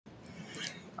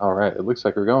All right, it looks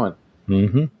like we're going.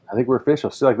 Mm-hmm. I think we're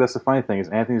official. See, like that's the funny thing is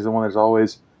Anthony's the one that's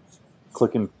always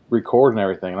clicking record and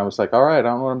everything, and I was like, all right, I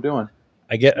don't know what I'm doing.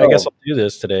 I guess I'll do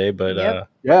this today, but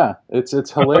yeah, it's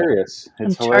hilarious.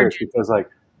 It's hilarious charging. because like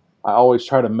I always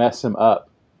try to mess him up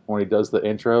when he does the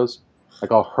intros.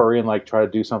 Like I'll hurry and like try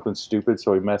to do something stupid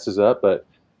so he messes up, but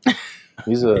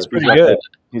he's pretty good.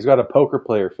 He's got a poker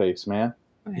player face, man.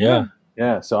 Yeah.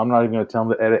 Yeah, so I'm not even going to tell him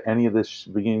to edit any of this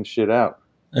beginning shit out.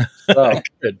 So,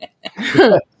 Good.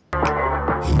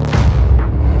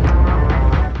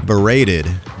 Berated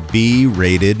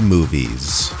B-rated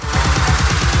movies.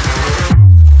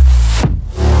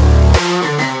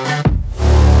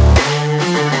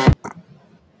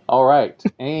 all right,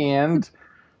 and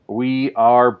we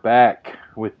are back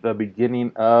with the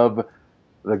beginning of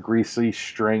the Greasy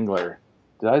Strangler.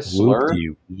 Did I slur?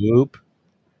 Whoop.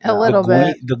 A little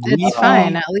bit. It's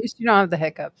fine. At least you don't have the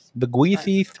hiccups. The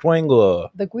Greasy Strangler.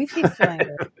 The Greasy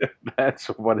Strangler. That's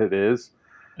what it is.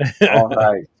 All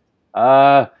right.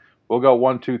 We'll go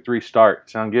 1, 2, 3, start.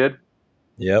 Sound good?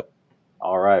 Yep.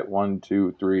 All right. 1,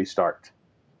 2, 3, start.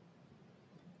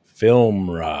 Film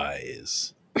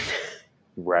Rise.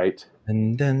 Right.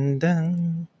 Dun, dun,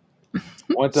 dun. I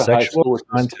went to high school with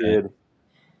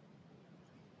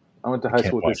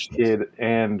this kid.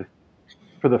 And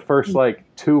for the first like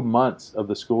 2 months of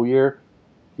the school year,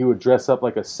 he would dress up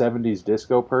like a 70s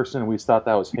disco person, and we thought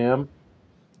that was him.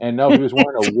 And no, he was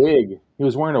wearing a wig. He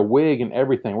was wearing a wig and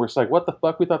everything. We're just like, what the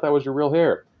fuck? We thought that was your real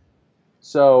hair.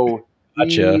 So he could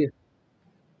do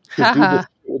this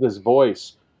with his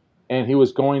voice, and he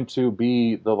was going to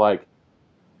be the like,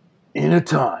 in a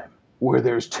time where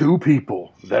there's two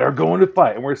people that are going to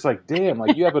fight. And we're just like, damn,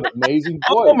 like you have an amazing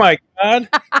voice. Oh my God.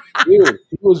 Dude,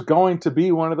 he was going to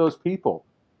be one of those people.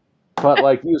 But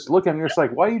like he was looking and you're just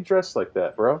like, why are you dressed like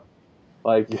that, bro?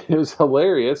 Like it was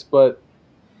hilarious, but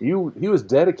he was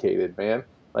dedicated, man.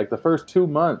 Like the first 2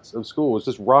 months of school was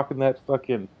just rocking that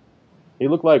fucking. He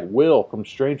looked like Will from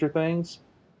Stranger Things.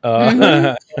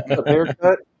 The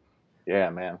haircut. Yeah,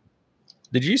 man.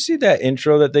 Did you see that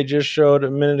intro that they just showed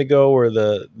a minute ago where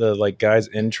the like guy's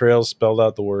entrails spelled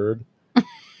out the word? He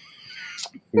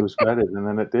was credit, and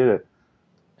then it did it.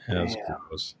 Yeah, that's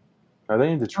gross. Are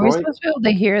they in Are we Detroit? supposed to be able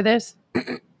to hear this?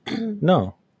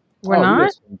 No. We're not? You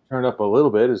guys can turn it up a little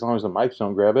bit as long as the mics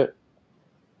don't grab it.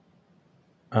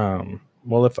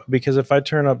 Well, if I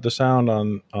turn up the sound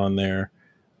on there,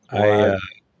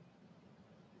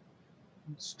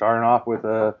 starting off with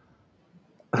a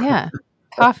Yeah.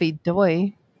 Coffee,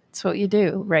 doy. That's what you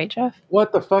do, right, Jeff?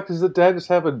 what the fuck does the dad just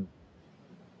have a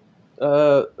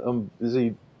is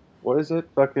he what is it?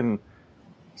 Fucking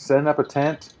setting up a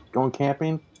tent, going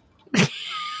camping?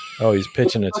 oh, he's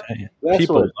pitching a tent. That's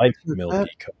People what- like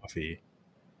milky coffee.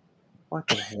 What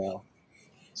the hell?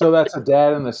 So that's a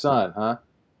dad and the son, huh?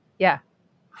 Yeah.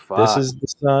 Fuck. This is the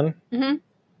son. Mm-hmm.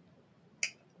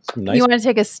 Some nice You want to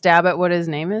take a stab at what his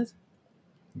name is?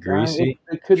 greasy.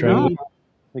 It could Strangler. be.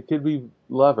 It could be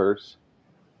lovers.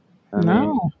 I mean,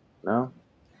 No. no.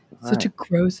 Such a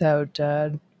gross out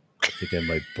dad. I think I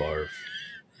might barf.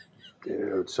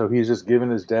 Dude, so he's just giving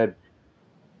his dad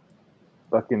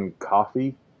fucking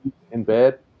coffee in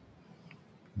bed?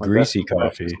 Like Greasy that's what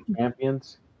coffee.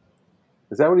 Champions?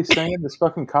 Is that what he's saying? This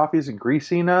fucking coffee isn't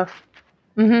greasy enough?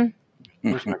 Mm-hmm.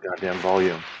 Where's my goddamn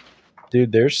volume?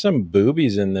 Dude, there's some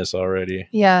boobies in this already.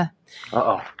 Yeah.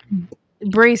 Uh-oh.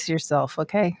 Brace yourself,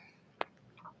 okay?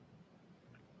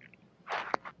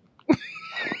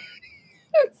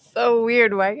 It's so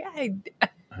weird. Why?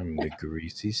 I'm the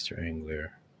Greasy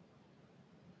Strangler.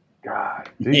 God.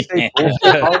 Did he say bullshit artist?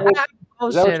 Is that what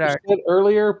Bullshit you art. said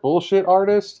earlier? Bullshit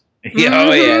artist? Yeah,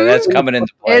 oh yeah, that's coming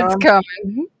into play. It's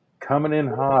coming. Coming in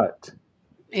hot.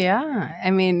 Yeah. I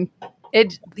mean,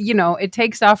 it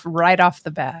takes off right off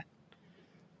the bat.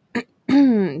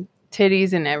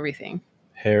 Titties and everything.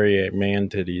 Hairy man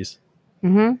titties.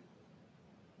 Mm-hmm.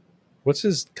 What's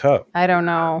his cup? I don't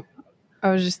know.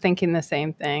 I was just thinking the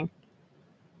same thing.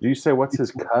 Do you say what's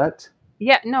his cut?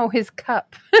 Yeah, no, his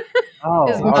cup. Oh,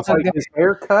 His I was like, mug. his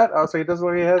haircut? I was like, it doesn't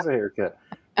look like he has a haircut.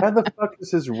 How the fuck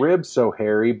is his ribs so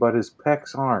hairy, but his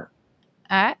pecs aren't?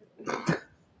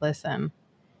 Listen.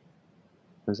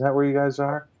 Is that where you guys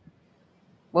are?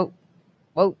 Whoa.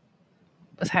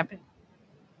 What's happened?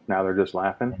 Now they're just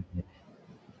laughing?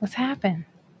 What's happened?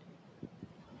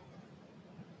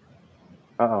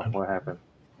 Uh-oh, what happened?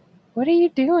 What are you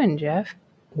doing, Jeff?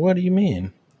 What do you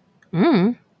mean?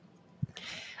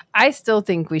 I still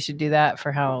think we should do that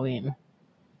for Halloween.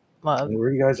 Love. Where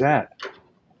are you guys at?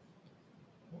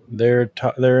 They're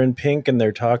in pink and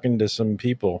they're talking to some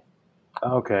people.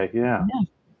 Okay, yeah. Are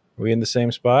we in the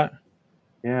same spot?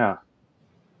 Yeah.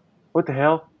 What the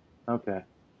hell? Okay.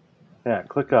 Yeah,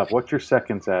 click up. What's your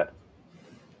seconds at?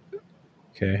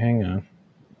 Okay, hang on.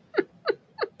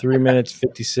 3 minutes,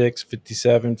 56,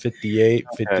 57, 58,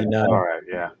 Okay. 59. All right.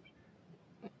 Yeah.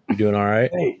 You doing all right?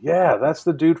 Hey, yeah, that's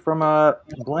the dude from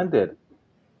Blended,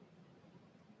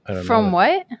 I don't From know.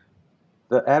 what?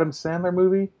 the Adam Sandler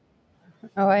movie.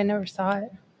 Oh, I never saw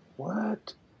it.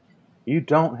 What? You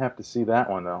don't have to see that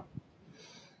one though.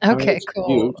 I mean, Okay, it's cool.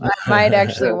 cute. I might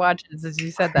actually watch it since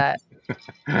you said that.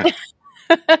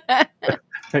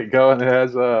 Go and it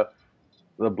has the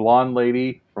blonde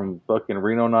lady from fucking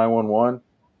Reno 911.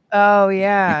 Oh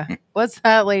yeah. What's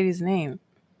that lady's name?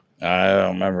 I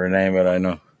don't remember her name, but I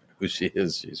know who she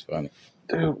is. She's funny.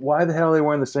 Dude, why the hell are they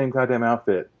wearing the same goddamn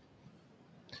outfit?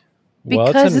 Well,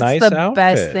 Because it's a nice the outfit.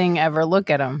 best thing ever.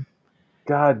 Look at him.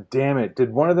 God damn it!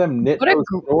 Did one of them knit What a those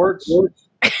gr- shorts?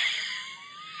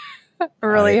 I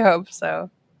really hope so.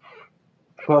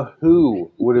 But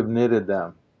who would have knitted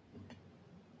them?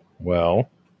 Well,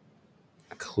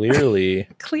 clearly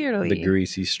Clearly. the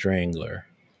Greasy Strangler.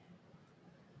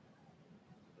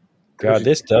 God,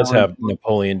 this does have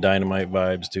Napoleon Dynamite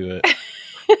vibes to it.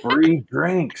 Free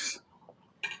drinks.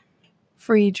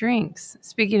 Free drinks.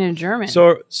 Speaking of German.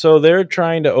 So they're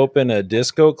trying to open a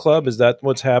disco club. Is that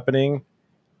what's happening?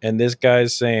 And this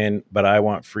guy's saying, "But I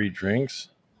want free drinks."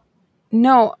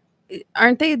 No,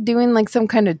 aren't they doing like some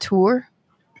kind of tour?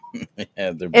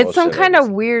 Yeah, they're It's some bullshit kind artists.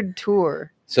 of weird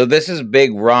tour. So this is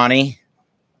Big Ronnie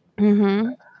Mm-hmm.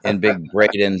 and Big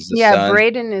Braden's the Yeah, son.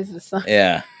 Braden is the son.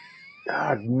 Yeah.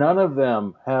 God, none of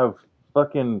them have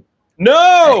fucking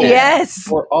No.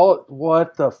 Yes. or all.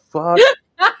 What the fuck?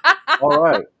 All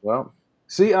right. Well,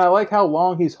 see, I like how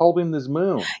long he's holding this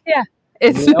moon.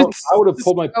 It's, You know, I would have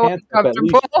pulled my so pants up at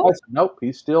least uncomfortable. twice. Nope,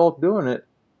 he's still doing it.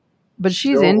 But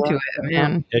she's Still into running. it,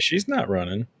 man. Yeah, she's not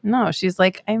running. No, she's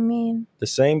like, I mean, The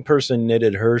same person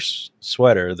knitted her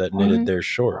sweater that knitted Mhm. their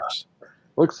shorts.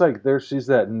 Looks like she's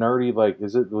that nerdy, like,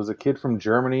 was a kid from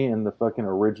Germany in the fucking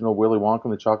original Willy Wonka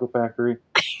and the Chocolate Factory?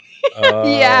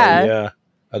 Yeah.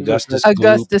 Augustus.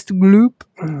 Augustus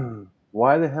Gloop.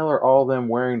 Why the hell are all of them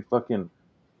wearing fucking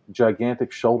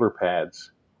gigantic shoulder pads?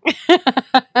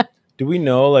 Do we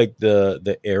know like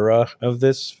the era of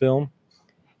this film?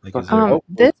 Like, is there,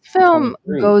 This film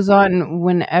 23. goes on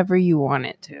whenever you want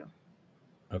it to.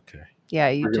 okay. Yeah,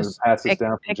 you We're going to just pass this pick,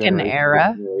 down from pick an generation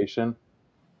era. to generation.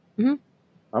 Mhm.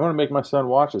 I'm going to make my son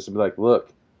watch this and be like,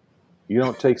 look, you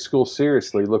don't take school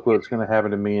seriously. Look what's going to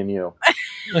happen to me and you.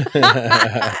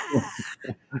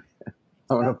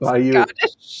 I'm going to buy you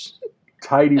Scottish.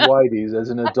 tidy whities as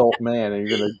an adult man, and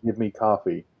you're going to give me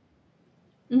coffee.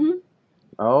 Mhm.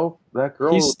 Oh, that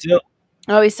girl. He's still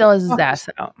Oh, he still has his ass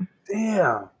out.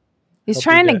 Damn. He's Help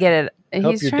trying your to get it.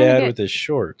 help He's your trying to dad get. with his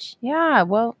shorts. Yeah,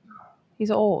 well,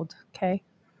 he's old. Okay,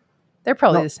 they're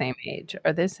probably No. the same age.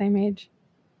 Are they the same age?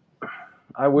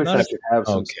 I wish Not I if- could have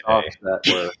some okay. socks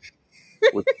that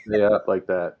would stay up like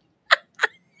that.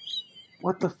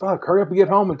 What the fuck? Hurry up and get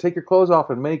home and take your clothes off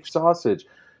and make sausage.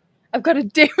 I've got a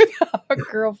date with a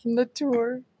girl from the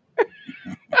tour.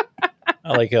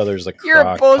 I like how there's a You're a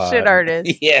crock bullshit pot.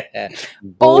 artist. Yeah.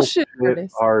 Bullshit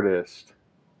artist. artist.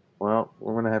 Well,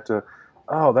 we're going to have to.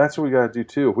 Oh, that's what we got to do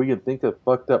too. We can think of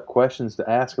fucked up questions to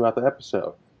ask about the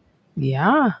episode,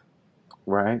 Yeah.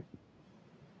 right?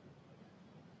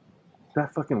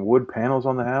 Got fucking wood panels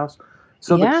on the house.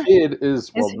 So Yeah. the kid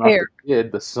is, well, His not hair. the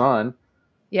kid, the son.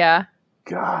 Yeah.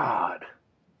 God.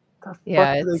 The Yeah, fuck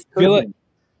are they it's- Feel cooking?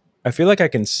 I feel like I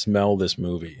can smell this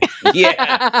movie. Yeah.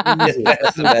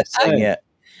 That's the best thing yet.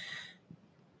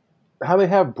 How they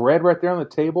have bread right there on the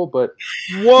table, but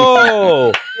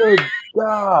Whoa! good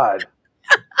God.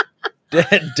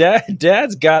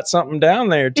 Dad's got something down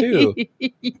there too.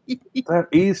 That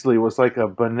easily was like a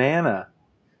banana.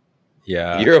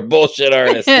 Yeah. You're a bullshit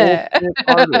artist. Bullshit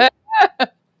artist.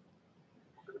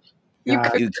 You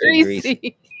God, cook you too,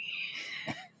 greasy.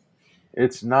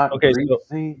 it's not Okay,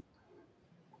 greasy.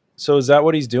 So is that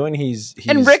what he's doing? He's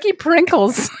And Ricky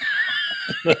Prinkles.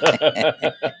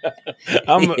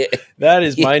 That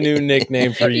is my new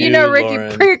nickname for you. You know, Ricky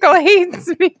Lauren. Prinkle hates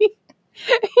me.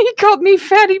 He called me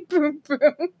Fatty Boom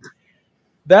Boom.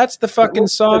 That's the fucking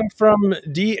song from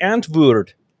Die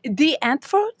Antwoord. The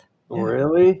Antwoord?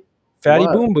 Really? Fatty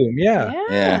What? Boom Boom, yeah.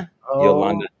 Yeah. Oh,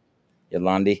 Yolanda.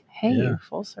 Yolandi. Hey, Yeah.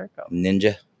 full circle.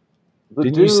 Ninja. the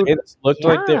Didn't you dude, say this looked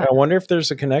like there? Yeah. I wonder if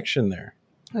there's a connection there.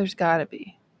 There's gotta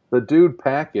be. the dude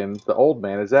packing, the old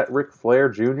man, is that Ric Flair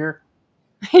Jr.?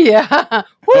 Yeah.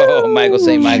 Oh, Michael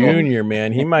St. Michael. Junior,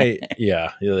 man. He might,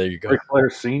 yeah, there you go. Ric Flair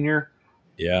Sr.?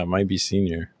 Yeah, it might be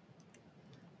senior.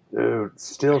 Dude,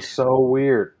 still so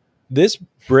weird. This Wait,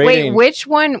 braiding. which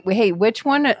one? Hey, which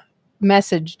one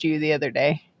messaged you the other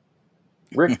day?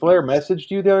 Ric Flair messaged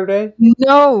you the other day?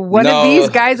 No, one of No. these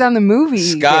guys on the movie.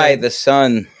 Sky, did. the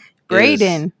son.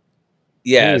 Braden.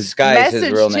 Yeah, Dude, Sky's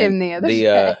his real Messaged name. him the other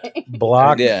day.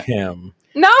 Block Yeah. him.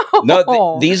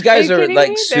 No, These guys you are kidding like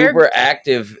me? super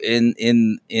active in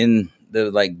the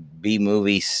like B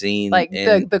movie scene, like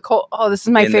the cult. Oh, this is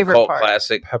my in favorite the cult part.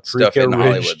 classic stuff Paprika in Ridge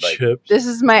Hollywood. Like chips. This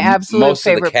is my absolute most of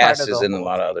favorite the cast part of is the in a whole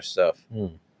lot of other stuff.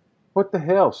 What the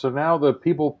hell? So now the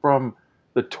people from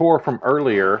the tour from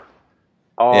earlier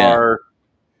are.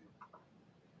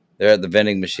 They're at the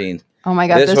vending machine. Oh my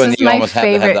god, This this one is you my almost have to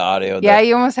favorite. have the audio. Yeah, though.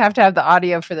 you almost have to have the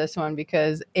audio for this one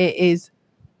because it is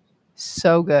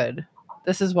so good.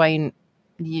 This is why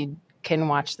you can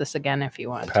watch this again if you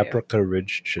want to. Paprika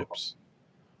Ridge chips.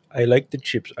 I like the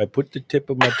chips. I put the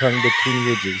tip of my tongue between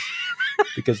ridges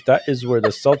because that is where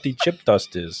the salty chip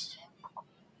dust is.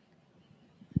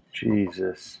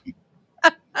 Jesus.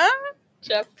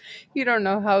 Jeff, you don't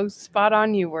know how spot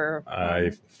on you were.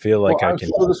 I feel like I I'm can.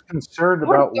 still just concerned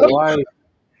about why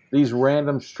these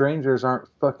random strangers aren't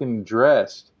fucking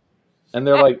dressed. And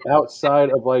they're like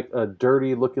outside of like a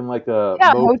dirty looking like a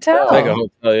hotel. Like a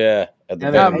hotel, yeah. At the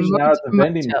And they're vending hanging out at the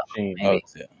vending motel, machine. maybe.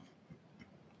 Oh, yeah.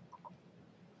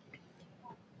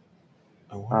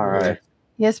 All right.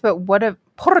 Yes, but what a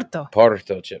Porto.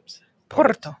 Porto chips.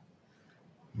 Porto.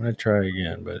 I'm gonna try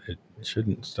again, but it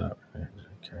shouldn't stop.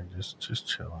 Okay, just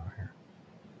chill out here.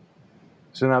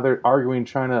 So now they're arguing,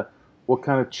 trying to. What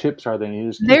kind of chips are they? And you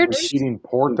just They're keep just- eating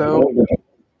Porto.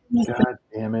 God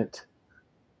damn it!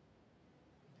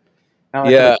 Now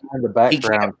Yeah. in the He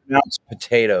background. can't pronounce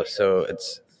potato, so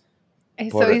it's So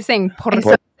Porto. he's saying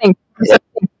Porto.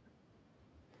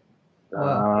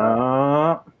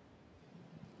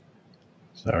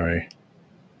 Sorry.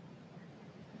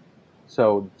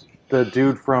 So the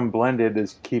dude from Blended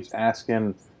keeps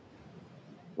asking.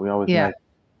 We always make,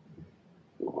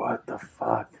 what the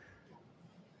fuck?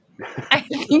 I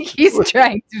think he's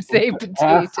trying to say potato.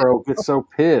 Afro gets so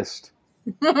pissed.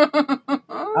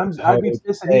 I'd be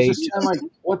pissed. And he's just kind of like,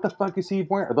 what the fuck is he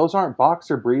wearing? Those aren't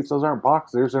boxer briefs. Those aren't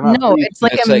boxers. They're not. No, briefs. it's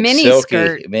like it's a mini silky,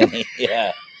 skirt. Mini,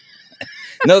 yeah.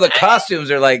 No, the costumes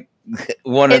are like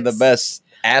one of the It's- best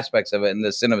aspects of it in the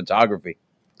cinematography.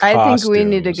 I think we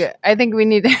need to Costumes. go. I think we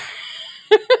need to.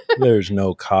 There's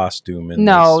no costume in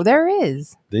No, this. there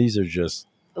is. These are just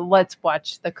Let's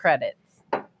watch the credits.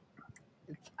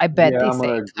 I bet Yeah, they I'm say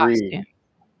gonna it's agree. costume.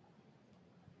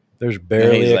 there's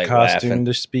barely he's, a like, costume laughing.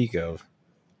 to speak of.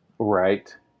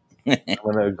 Right. I'm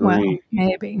gonna Well, agree.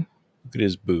 maybe. Look at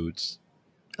his boots.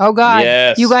 Oh God!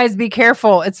 Yes. You guys be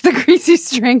careful. It's the Greasy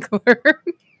Strangler.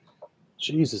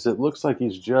 Jesus, it looks like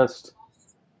he's just.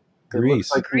 It Grease.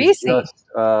 looks like Greasy. he's just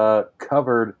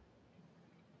covered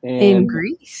In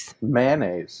Greece.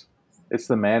 mayonnaise. It's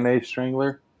the mayonnaise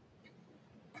strangler.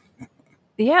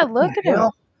 Yeah, look at him.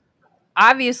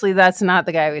 Obviously, that's not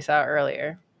the guy we saw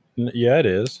earlier. Yeah, it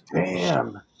is.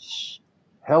 Damn.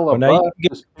 Hella Well, now you butt. can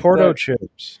get Just picked Porto up-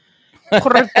 chips.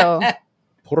 Porto.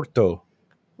 Porto.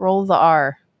 Roll the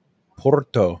R.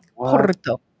 Porto. What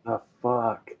Porto. the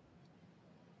fuck?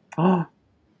 Oh,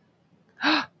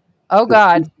 Oh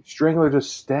God! Strangler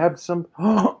just stabbed some.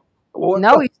 What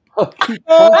No, the fuck? He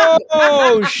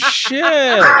Oh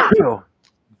shit! punched-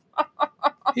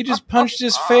 He just punched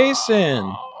his face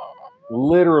in.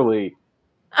 Literally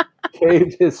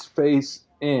caved his face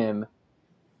in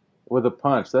with a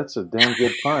punch. That's a damn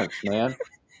good punch, man.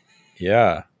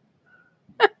 Yeah.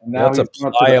 Now That's a he's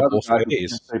going up to the other pliable guy who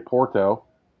face. can't say Porto.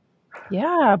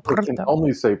 Yeah, He can Porto.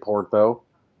 only say Porto.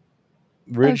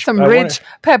 Rich, Some I rich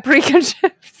paprika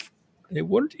chips. it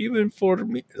wouldn't even for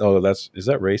me. Oh, is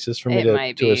that racist for me It to,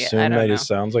 might to be. I assume don't that know. he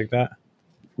sounds like that?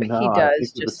 But he I does, think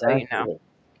just it's so you know. accurate.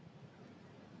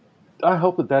 I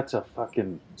hope that that's a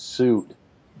fucking suit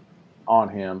on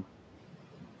him.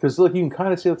 Because look, you can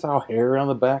kind of see that's all hair on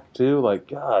the back too. Like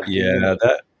God. Yeah, damn.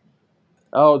 that.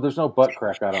 Oh, there's no butt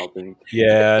crack. I don't think.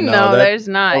 Yeah, No, no, that, there's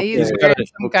not. Okay. He's He's wearing got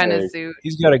some kind okay. of suit.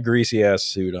 he's got a greasy ass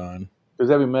suit on. Because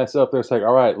that'd be messed up. They're like,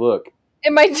 all right, look.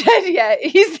 Am I dead yet?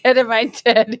 He said, "Am I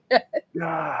dead yet?"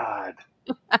 God.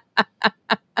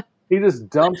 He just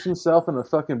dumps himself in a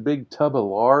fucking big tub of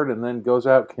lard and then goes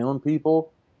out killing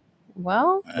people.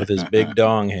 Well, With his big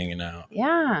dong hanging out.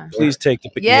 yeah. Please take the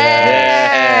Yeah.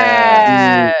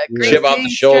 Yeah. Chip off the Greasy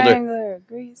shoulder. Strangler.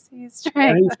 Greasy And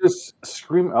Strangler. he's just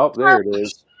screaming. Oh, there it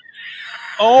is.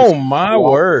 Oh my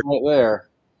word! Right there.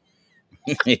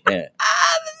 Yeah.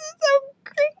 Ah, this is so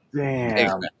great.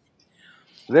 Damn.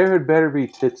 There had better be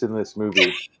tits in this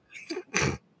movie.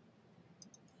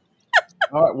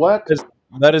 All right, what?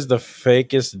 That is the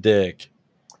fakest dick.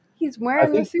 He's I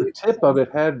wearing the think the suit. tip of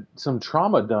it had some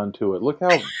trauma done to it. Look how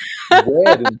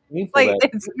red and painful. Like that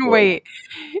it's was. wait,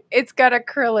 it's got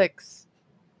acrylics.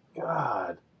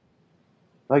 God,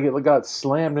 like it got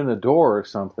slammed in the door or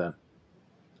something.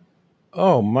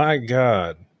 Oh my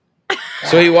god.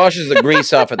 So he washes the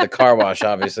grease off at the car wash,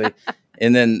 obviously,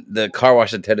 and then the car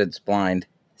wash attendant's blind.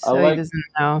 So like- he doesn't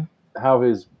know. How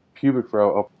his pubic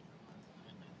fro. Oh.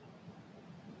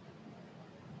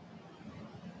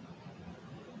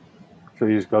 So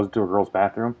he just goes to a girl's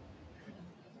bathroom.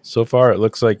 So far, it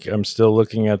looks like I'm still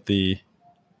looking at the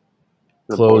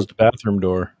The closed bathroom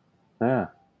door. Yeah,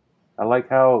 I like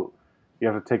how you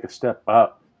have to take a step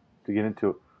up to get into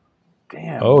it.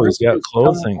 Damn. Oh, he's got where's he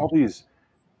coming clothing. All these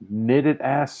knitted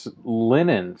ass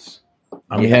linens.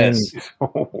 I mean, Yes. He's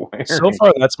wearing. so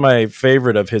far, that's my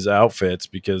favorite of his outfits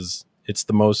because it's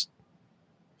the most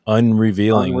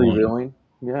unrevealing one. Unrevealing.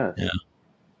 Yes. Yeah.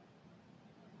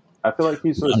 I feel like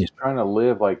he's Nice. just trying to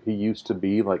live like he used to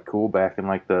be, like cool back in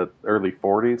like the early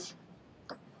 40s.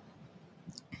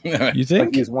 You Like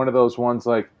think? he's one of those ones,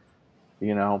 like,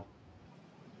 you know,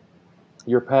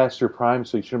 you're past your prime,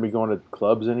 so you shouldn't be going to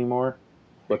clubs anymore.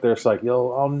 But there's like,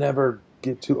 yo, I'll never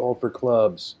get too old for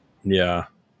clubs. Yeah.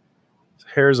 His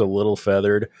hair's a little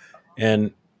feathered,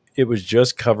 and it was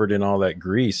just covered in all that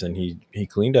grease, and he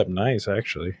cleaned up nice,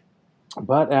 actually.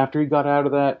 But after he got out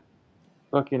of that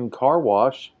fucking car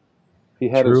wash, he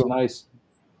had True. his nice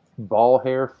ball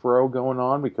hair fro going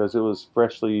on because it was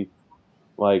freshly,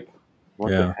 like,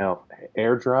 what Yeah. the hell,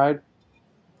 air dried.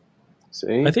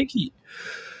 See, I think he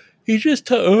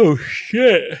just oh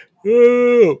shit.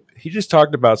 Oh. He just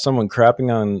talked about someone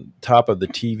crapping on top of the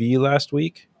TV last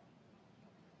week.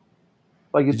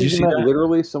 like, you Did think you he see meant that?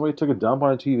 literally somebody took a dump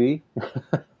on a TV?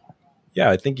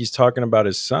 Yeah, I think he's talking about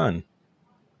his son.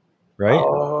 Right?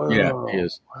 Oh, Yeah, he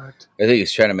is. What? I think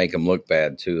he's trying to make him look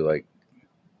bad too, like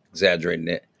exaggerating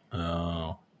it.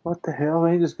 Oh. What the hell?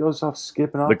 He just goes off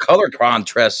skipping off. The color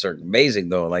contrasts are amazing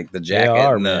though, like the They jacket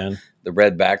are, and man. the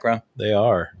red background. They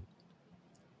are.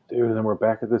 Dude, and then we're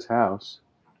back at this house.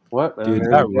 What? And Dude, there's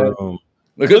that that- room.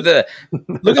 Look at the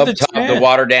Look up at the top, the tent.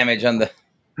 water damage on the.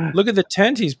 Look at the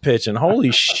tent he's pitching.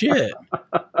 Holy shit.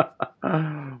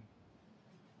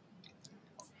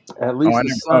 At least Oh, I the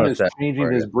never son noticed is that changing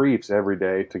before, his briefs every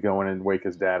day to go in and wake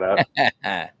his dad up.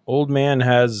 Old man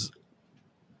has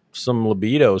some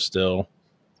libido still.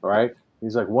 Right?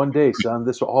 He's like, one day, son,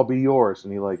 this will all be yours.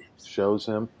 And he, like, shows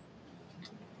him.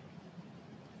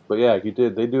 But yeah, he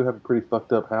did. They do have a pretty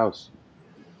fucked up house.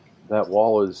 That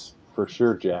wall is for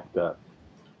sure jacked up.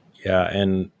 Yeah,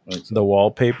 and the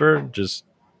wallpaper just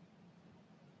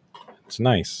it's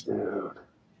nice. Dude.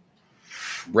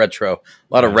 Retro,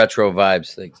 a lot of retro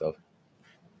vibes. Think so.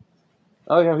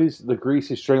 Oh, yeah, he's the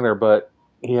Greasy Strangler, but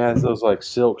he has those, like,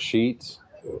 silk sheets.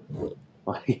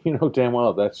 Like, you know damn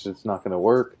well that's just not going to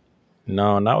work.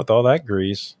 No, not with all that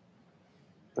grease.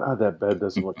 God, that bed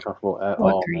doesn't look comfortable at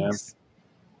What all, man. grease?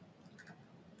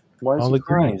 Why is All he the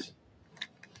crying? grease.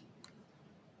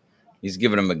 He's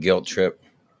giving him a guilt trip.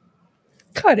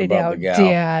 Cut it About out, the gal.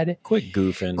 Dad. Quit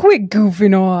goofing. Quit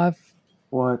goofing off.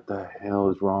 What the hell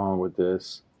is wrong with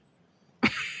this?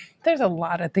 There's a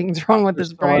lot of things wrong with this,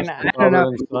 So Brian. much I don't know.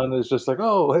 father and son is just like,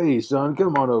 oh, hey, son,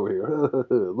 come on over here.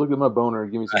 Look at my boner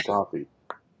and give me some coffee.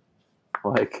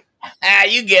 Like, Ah,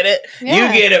 you get it.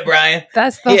 Yeah. You get it, Brian.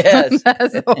 That's the Yes.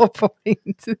 that's the whole point.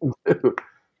 dude,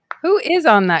 Who is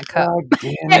on that cup? God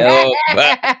damn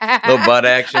it. Little butt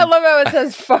action. I love how it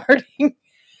says farting.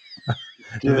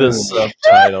 The Dude.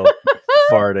 subtitle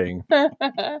farting.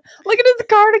 Look at his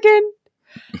cardigan.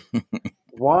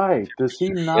 Why does he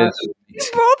not?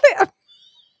 Both.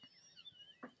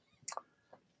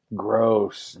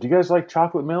 Gross. Do you guys like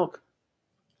chocolate milk?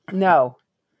 No,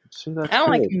 See, that's I don't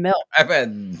like good. milk. I've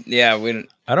had, yeah,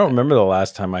 I don't remember the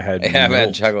last time I had I've had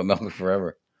milk. chocolate milk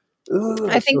forever. Ugh,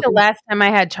 I think so- the last time I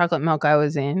had chocolate milk, I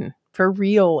was in for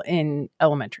real in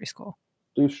elementary school.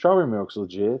 Dude, strawberry milk's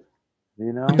legit.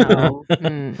 You know? No,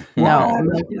 no,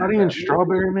 What? Not even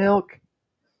strawberry milk?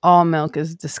 all milk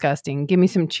is disgusting. Give me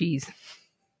some cheese.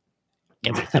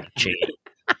 Give me some cheese.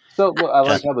 So well, I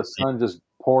like how the son just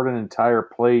poured an entire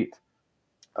plate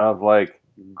of like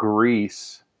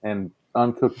grease and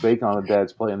uncooked bacon on the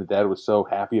dad's plate, and the dad was so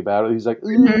happy about it. He's like,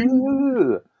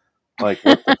 "Ugh." Like,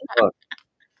 what the fuck?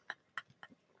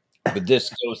 The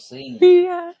disco scene.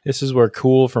 Yeah. This is where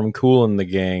Cool from Cool and the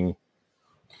Gang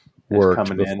Is worked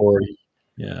coming in. before.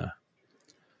 Yeah.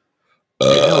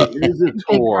 Hell, it is a Big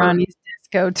tour. Ronnie's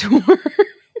disco tour.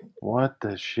 What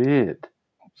the shit?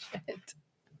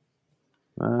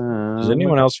 Does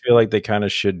anyone else feel like they kind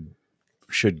of should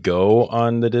go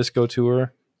on the disco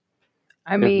tour?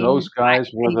 I mean, those guys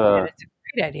I were think the- that it's a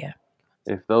great idea.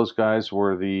 If those guys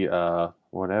were the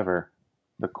whatever,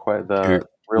 the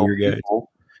real Here, guys.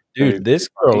 people. Dude, this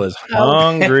girl is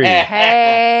hungry.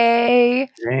 Hey.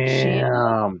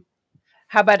 Damn.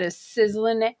 How about a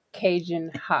sizzling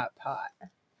Cajun hot pot?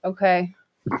 Okay.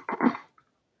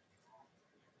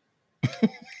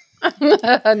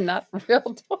 Not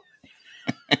real.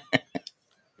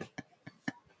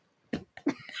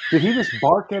 Did he just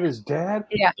bark at his dad?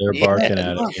 Yeah. They're barking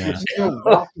at Look, it. Yeah. he's still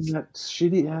rocking that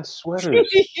shitty ass sweater.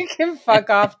 You can fuck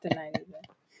off tonight.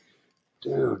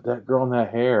 Dude, that girl in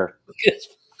that hair.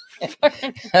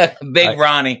 Big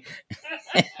Ronnie.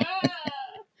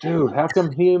 Dude, how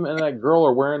come him and that girl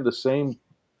are wearing the same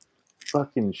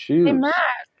fucking shoes? They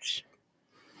match.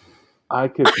 I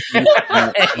could eat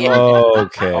that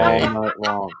Okay. all night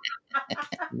long.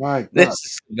 My God. This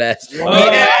is the best.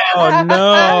 Oh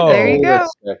no! There you Wait go. a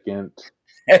second.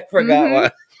 I forgot Mhm.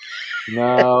 what.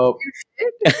 No.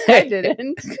 I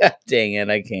didn't. God dang it!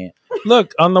 I can't.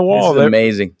 Look on the wall. This is There-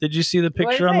 amazing. Did you see the What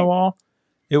picture is on the it? wall?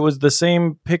 It was the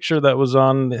same picture that was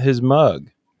on his mug.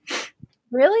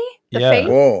 Really? The Yeah. face?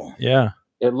 Whoa. Yeah.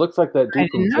 It looks like that I dude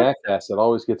from didn't know. Jackass that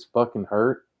always gets fucking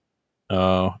hurt.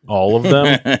 All of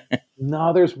them.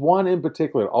 No, there's one in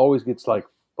particular that always gets like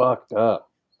fucked up.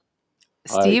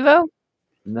 Steve-O?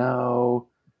 No,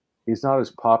 he's not as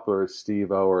popular as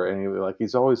Steve-O or any. Like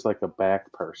he's always like a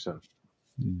back person.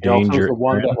 He also was Danger. the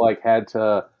one that like had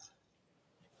to.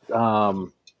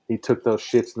 He took those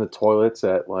shits in the toilets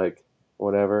at like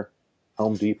whatever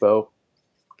Home Depot.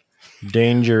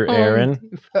 Danger,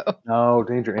 Aaron. No,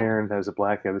 Danger Aaron has a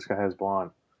black hair. This guy has blonde.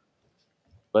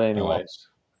 But anyways,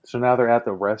 so now they're at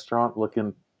the restaurant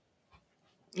looking.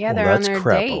 Yeah, Well, they're on that's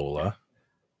their date. crapola.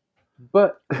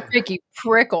 But Ricky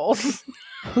Prickles.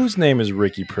 Whose name is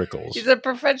Ricky Prickles? He's a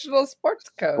professional sports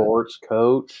coach. sports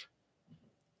coach.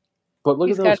 But look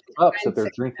He's at those got cups that they're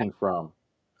fancy- drinking from.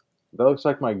 That looks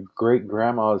like my great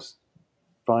grandma's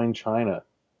fine china.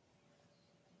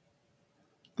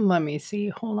 Let me see.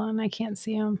 Hold on. I can't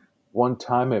see him. One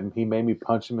time he made me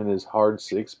punch him in his hard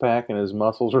six pack, and his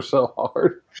muscles are so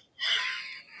hard.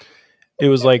 It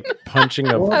was like punching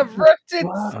a. I've ripped it.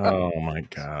 Oh my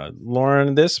god,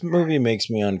 Lauren! This movie makes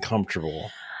me uncomfortable.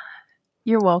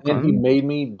 You're And welcome. he made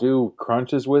me do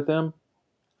crunches with him.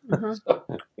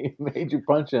 Mhm. He made you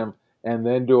punch him and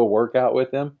then do a workout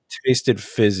with him. Tasted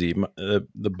fizzy. The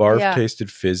barf Yeah. tasted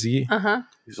fizzy. Uh-huh.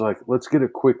 He's like, "Let's get a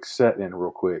quick set in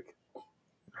real quick."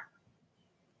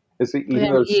 Is he eating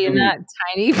Yeah, those eating shitty- that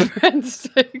tiny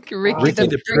breadstick. Ricky, Ricky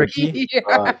the Pricky. Pricky?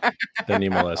 Yeah. Then he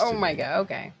molested. Oh my god.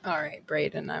 Okay. All right,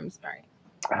 Braden. I'm sorry.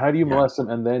 How do you molest him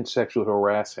and then sexually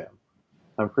harass him?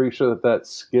 I'm pretty sure that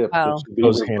skipped. Well, It should be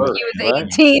goes hand in reversed, He was right?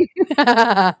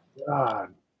 18. God.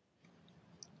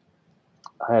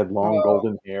 I had long Whoa.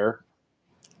 golden hair.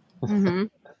 hmm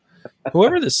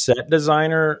Whoever the set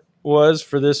designer was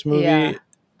for this movie, Yeah.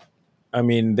 I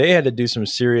mean, they had to do some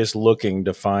serious looking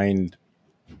to find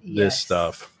this Yes.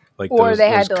 stuff. Like Or those, they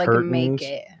had those to like curtains. make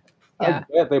it. Yeah.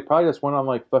 I bet they probably just went on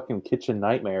like fucking Kitchen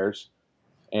Nightmares.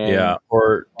 And Yeah,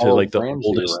 or to all like the Ramsey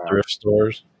oldest around. thrift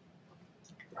stores.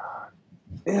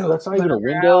 Ew, that's not even a Whatever,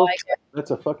 I window. like it. That's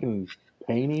a fucking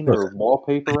painting or I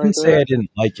wallpaper right didn't say there. I didn't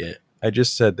like it. I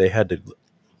just said they had to.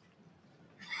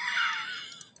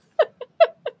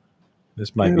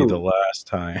 This might be the Dude. last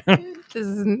time. This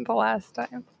isn't the last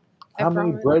time. I How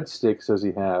many promise. breadsticks does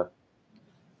he have?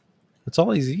 That's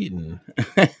all he's eating.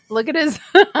 Look at his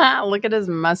look at his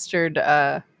mustard.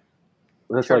 That's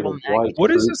like a Turtleneck. white.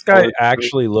 What does fruit this guy colored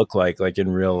actually look like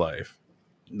in real life?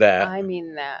 That. I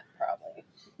mean that probably.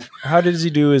 How does he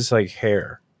do his like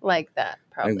hair? Like that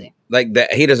probably. Like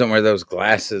that. He doesn't wear those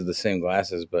glasses, the same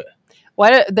glasses, but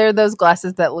Why they're those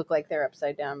glasses that look like they're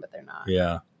upside down, but they're not.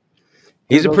 Yeah.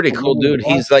 he's a those pretty the cool little dude.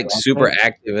 He's glasses, like aren't super they?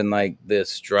 active in like the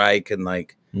strike and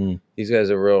like Mm. these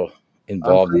guys are real I'm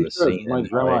involved in pretty the sure scene. my and,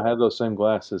 grandma like- had those same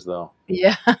glasses though.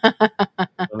 Yeah. So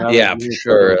now yeah, that for you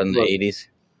sure. said it, In the look, 80s.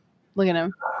 Look at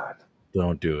him.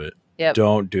 Don't do it. Yep.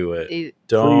 Don't do it. He-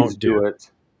 Don't please do it.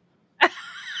 it.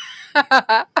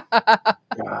 God.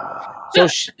 So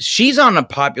she's on a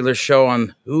popular show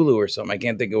on Hulu or something. I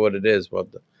can't think of what it is. But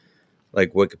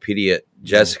like Wikipedia,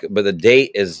 Jessica. But the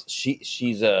date is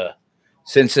she's a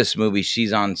since this movie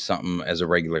she's on something as a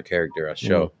regular character, a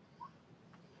show.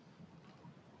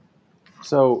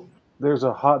 So there's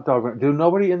a hot dog. Do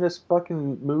nobody in this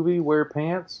fucking movie wear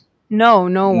pants? no,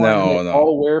 no one. No. They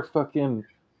all wear fucking.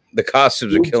 The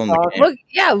costumes are Tube killing the sock? game. Look,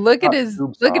 yeah, look at Not his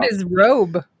tube look at sock. his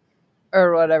robe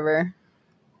or whatever.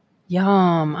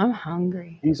 Yum, I'm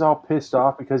hungry. He's all pissed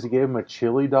off because he gave him a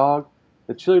chili dog.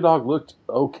 The chili dog looked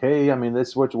okay. I mean, this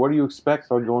is what do you expect?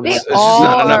 So going They There's just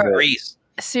not enough are- grease.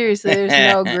 Seriously, there's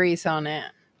no grease on it.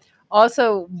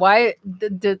 Also, why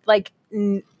did like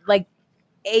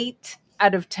 8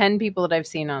 out of 10 people that I've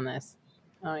seen on this.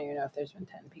 I don't even know if there's been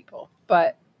 10 people,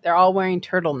 but they're all wearing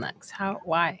turtlenecks.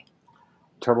 Why?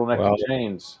 Turtleneck Well- and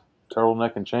chains.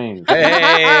 Turtleneck and chains.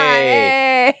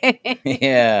 Hey, Hey!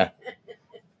 yeah,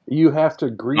 You have to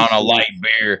grease on a it. light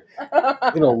beer.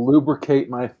 It'll lubricate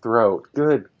my throat.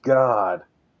 Good God.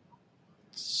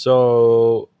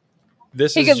 So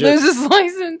this He is could just lose his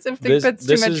license if they put too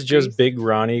this much is just grease. Big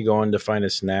Ronnie going to find a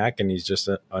snack, and he's just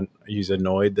he's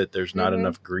annoyed that there's not Mhm.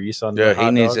 enough grease on the Yeah,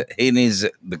 hot dog. he needs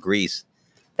the grease.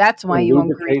 That's why It'll you won't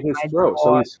lubricate grease his my throat. So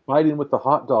dog. he's fighting with the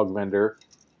hot dog vendor.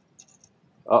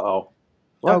 Uh-oh.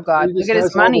 Oh God! He just Look at his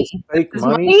has all money. this fake His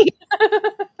money?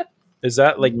 Is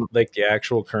that like the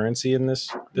actual currency in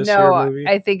this here No, movie?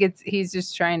 I think he's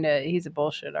just trying to. He's a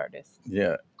bullshit artist.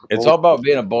 Yeah, it's all about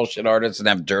being a bullshit artist and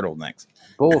have turtlenecks.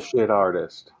 Bullshit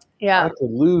artist. I Yeah. could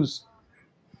lose.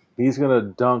 He's going to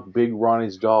dunk Big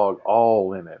Ronnie's dog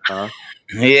all in it, huh?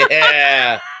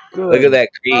 Yeah, Good. look at that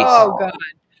grease. Oh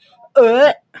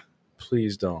God!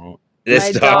 Please don't.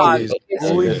 This My dog. dog is- is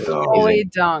Holy is dog. fully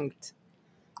dunked.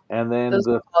 And then Those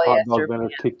the polyester hot dog vendor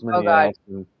pants. kicked him in Oh, the God. ass.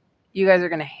 And, You guys are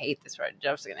gonna hate this part.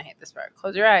 Jeff's gonna hate this part.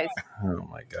 Close your eyes. Oh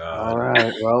my god. all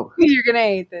right, well, You're gonna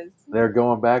hate this. they're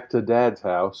going back to Dad's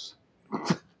house.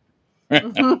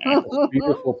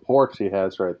 Beautiful porch he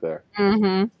has right there.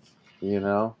 Mm-hmm. You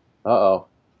know? Uh-oh.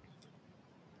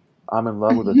 I'm in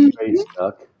love with a space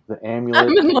duck. The amulet.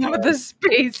 I'm in love with the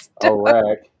space. A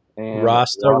wreck. And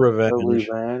Rasta Revenge.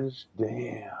 Revenge.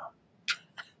 Damn.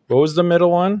 What was the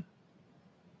middle one?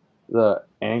 The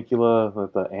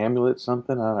the amulet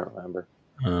something? I don't remember.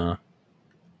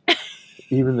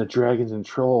 Even the dragons and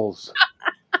trolls.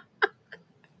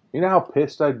 You know how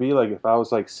pissed I'd be like if I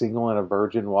was like single and a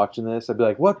virgin watching this? I'd be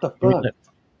like, what the fuck?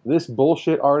 This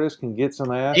bullshit artist can get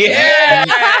some ass. Yeah,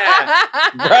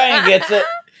 Brian gets it.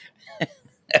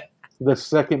 The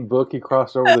second book he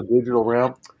crossed over the digital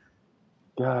realm.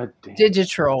 God damn.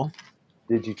 Digitroll.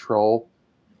 Digitroll.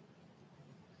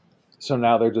 So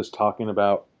now they're just talking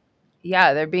about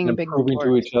Yeah, they're being a and big proving to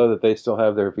dork. each other that they still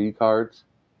have their V cards.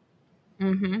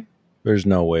 Mm-hmm. There's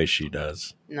no way she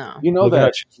does. No. You know Look at how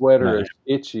that she's sweater nice. is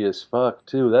itchy as fuck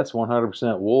too. That's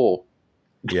 100% wool.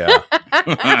 Yeah.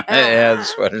 Yeah, the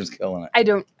sweater's killing it. I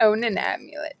don't own an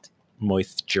amulet.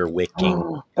 Moisture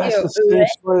wicking. That's Ew. the same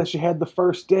sweater that she had the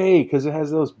first day because it has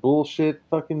those bullshit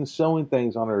fucking sewing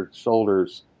things on her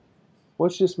shoulders.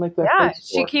 Let's just make that. Yeah, face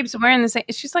she for? keeps wearing the same.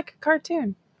 She's like a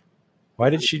cartoon. Why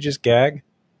did she just gag?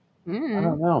 I Mm.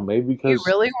 don't know. Maybe You because.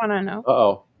 really want to know?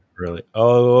 Uh-oh. Really?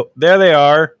 Oh, there they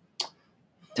are.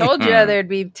 Told you there'd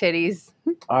be titties.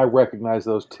 I recognize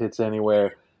those tits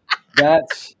anywhere.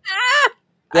 That's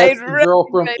I'd the girl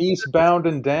from recognize- Eastbound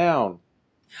and Down.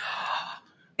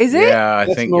 Is it? Yeah, I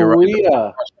That's think you're right.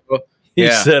 Maria. He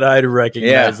Yeah. said I'd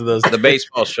recognize those. The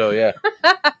baseball show, yeah.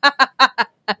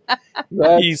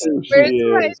 That's He's- who she Where's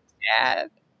my is. dad?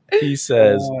 He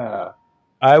says Yeah.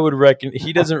 I would reckon.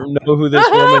 He doesn't know who this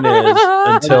woman is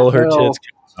until her tits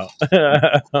come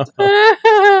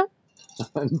out.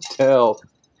 Until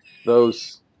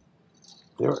those.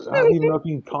 I don't even know if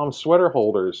you can call them sweater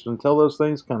holders until those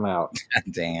things come out.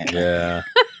 Dang it. Yeah.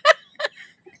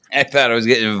 I thought I was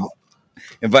getting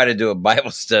invited to a Bible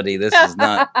study. This is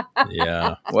not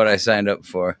Yeah. what I signed up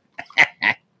for.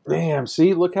 Damn,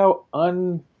 see, look how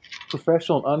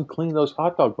unprofessional and unclean those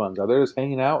hot dog buns are. They're just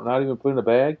hanging out, not even put in a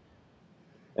bag.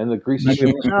 And the greasy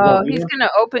strangler. Oh, he's gonna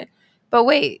open. But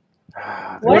wait,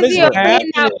 That's what is he opening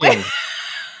happening? that with?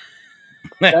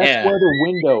 where the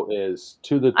window is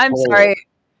to the I'm toilet. sorry.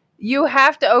 You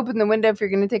have to open the window if you're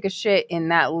gonna take a shit in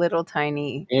that little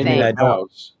tiny In thing. the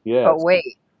house. Yes. But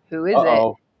wait, who is it?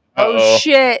 Uh-oh. Oh Uh-oh.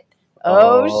 shit!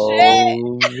 Oh shit!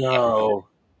 Oh, no.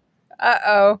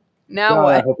 Uh-oh. Now God, I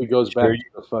what? hope he goes back Sure. to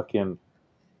the fucking...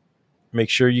 Make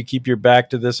sure you keep your back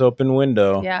to this open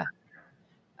window. Yeah.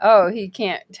 Oh, he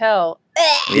can't tell.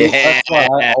 Yeah. That's why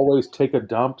I always take a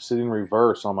dump sitting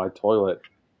reverse on my toilet.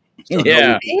 So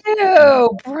Yeah.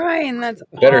 Ew, Brian, that's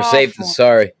Better safe than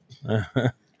sorry.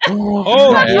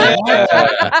 Oh, yeah.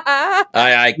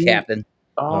 Aye, aye, Captain.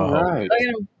 All Oh. right. Look at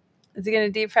him. Is he gonna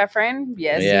deep fat frame?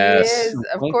 Yes, Yes. he is. Of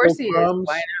Sprinkle course he is. crumbs.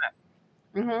 Why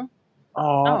not? Mm-hmm.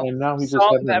 Oh, and now he's just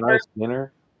Salt having and a nice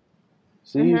dinner.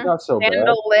 See, he's Mhm. not so bad.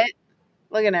 Candle lit.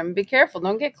 Look at him. Be careful.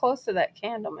 Don't get close to that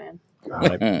candle, man.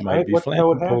 Might Right? be What the hell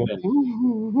would flammable.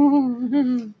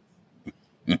 happen?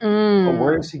 But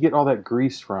where does he get all that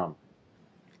grease from?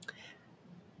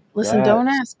 Listen, Yes. don't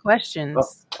ask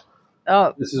questions.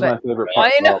 Oh, This is but my favorite all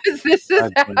part. I know is this is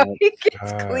God how damn it. he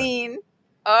gets God. clean.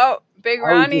 Oh, Big Oh,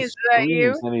 Ronnie, he is just that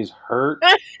you? screams and he's hurt.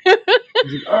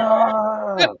 He's like,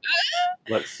 ah!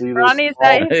 Let's see this. Ronnie, is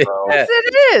that you? bro. Yes,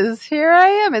 it is. Here I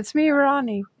am. It's me,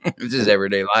 Ronnie. This is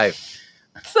everyday life.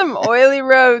 Some oily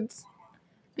roads.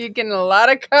 You getting a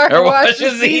lot of car Or washes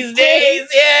washes these days.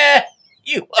 Yeah.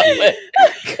 You love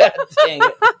it. God dang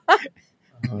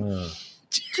it.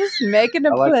 Just making a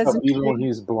I like how pleasant. even when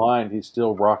he's blind, he's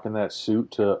still rocking that suit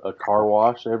to a car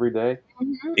wash every day.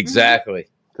 Exactly.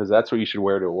 Because that's what you should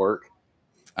wear to work.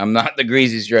 I'm not the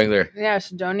Greasy Strangler. Yeah,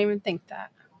 so don't even think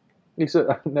that. He said,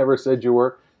 "I never said you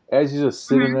were." As he's just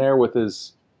sitting there with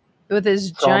his With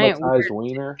his giant traumatized weird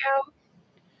wiener. cow.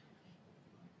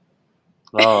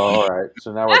 Oh, all right.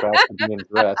 So now we're back to being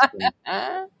dressed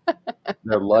and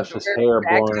their luscious hair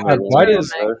blowing in God, the Why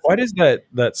wind. does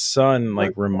that sun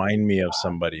like remind me of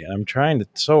somebody? I'm trying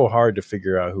so hard to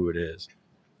figure out who it is.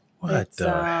 What It's, the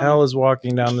hell is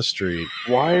walking down the street?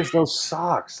 Why is those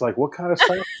socks? Like, what kind of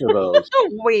socks are those?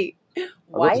 Wait, Are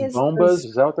why those is Bombas? those?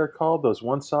 Is that what they're called? Those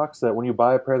one socks that when you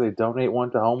buy a pair, they donate one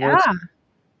to homeless? Yeah.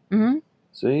 Mm-hmm.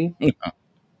 See?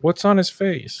 What's on his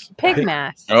face? Pig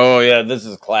mask. Oh, yeah. This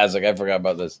is classic. I forgot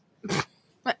about this.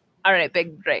 All right,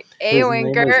 big great. Hey, His name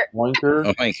Winker. is Winker.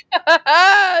 Oh, my.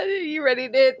 You ready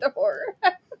to hit the horror?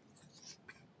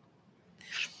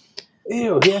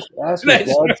 Ew, he has to ask his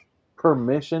Nice. dad's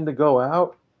permission to go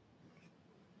out?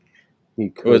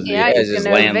 He Who is could. he? Yeah, As he's his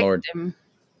gonna landlord. evict him.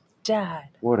 Dad.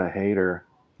 What a hater.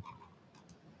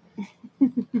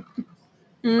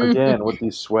 Mhm. Again, with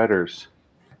these sweaters.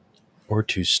 Or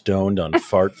too stoned on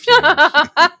fart fumes.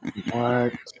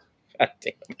 What? God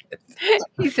damn.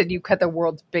 He said you cut the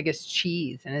world's biggest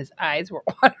cheese, and his eyes were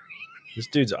watering. This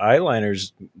dude's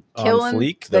eyeliner's on Killing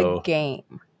fleek, the though. game.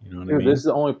 You know what I Dude, mean? this is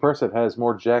the only person that has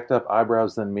more jacked up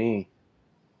eyebrows than me.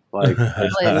 Like,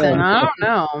 Listen, I don't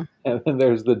know. and then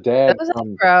there's the dad Those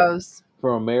from eyebrows.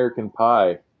 American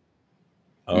Pie.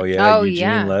 Oh yeah, Oh, Eugene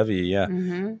yeah. Levy. Yeah.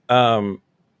 Mm-hmm.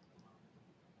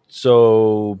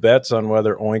 So bets on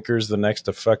whether Oinker's the next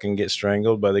to fucking get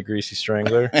strangled by the Greasy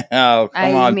Strangler. Oh, come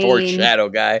I on, poor mean- shadow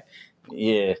guy.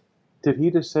 Yeah. Did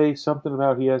he just say something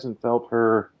about he hasn't felt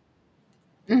her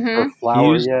Mm-hmm.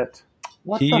 flower used- yet?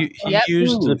 What the He fuck?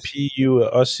 used the Dudes.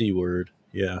 P-U-S-E word.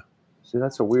 Yeah, See,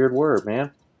 that's a weird word,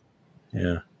 man.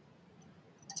 yeah.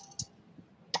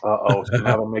 Uh-oh, so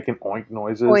now they're making oink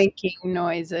noises. Oinking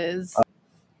noises.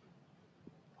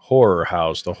 Horror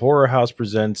House. The Horror House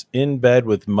presents In Bed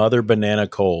with Mother Banana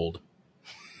Cold.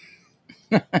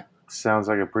 Sounds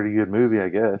like a pretty good movie, I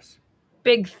guess.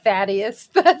 Big Thaddeus.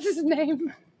 That's his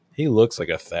name. He looks like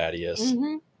a Thaddeus.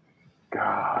 Mm-hmm.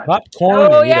 God. Popcorn.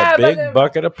 Oh, You need yeah, a big but-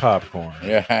 bucket of popcorn.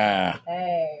 Yeah.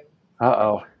 Hey.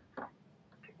 Uh-oh.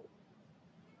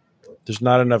 There's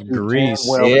not enough You grease.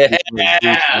 damn well Yeah. keep me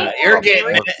greasy. You're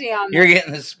getting it. Greasy on You're that.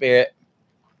 getting the spirit.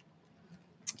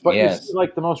 But Yes. you see,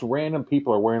 like, the most random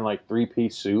people are wearing, like,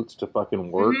 three-piece suits to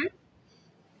fucking work. Mhm.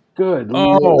 Good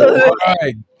Oh Lord.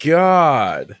 my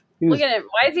God. He was- Look at him.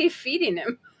 Why is he feeding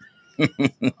him?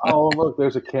 oh, look,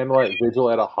 there's a candlelight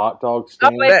vigil at a hot dog Oh,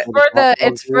 stand. it's where for the hot dogs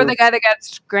it's for are. the guy that got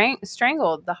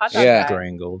strangled. The hot dog Yeah. guy.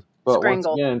 Strangled. But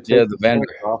Strangled. once again, Yeah, take the the vendor.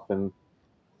 mask off and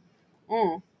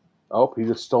Mm. oh, he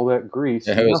just stole that grease.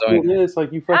 Yeah, You it know was who like- it is?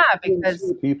 Like you Yeah, fucking because-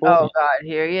 see people. Oh God,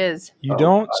 here he is. You Oh,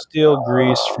 don't God. steal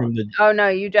grease from the. Oh no,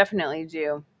 you definitely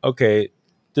do. Okay.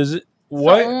 Does it. It's the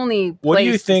What? only What do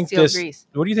you place to think steal this? grease.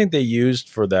 What do you think they used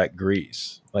for that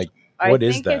grease? Like, I what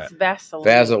is think that? it's Vaseline.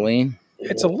 Vaseline.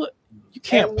 It's a. You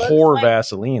can't looks pour like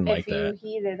Vaseline like If you that.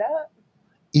 heat it up.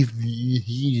 If you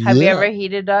heat Have you ever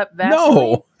heated up Vaseline?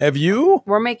 No. Have you?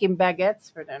 We're making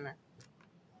baguettes for dinner.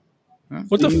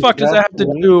 What the You fuck does that have to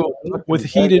Vaseline do fucking with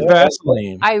heated baguette?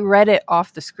 Vaseline? I read it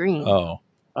off the screen. Oh.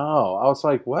 Oh, I was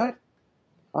like, what?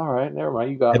 All right, never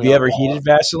mind. You got Have me. you on ever that. heated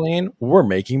Vaseline? We're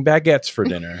making baguettes for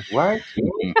dinner. Right?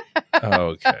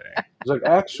 Okay. It's like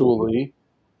actually,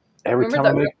 every Remember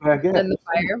time I make baguette, In the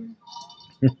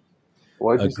fire.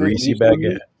 what'd A you say greasy you used to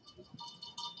baguette. eat?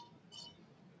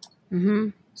 Mm-hmm.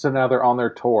 So now they're on their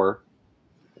tour,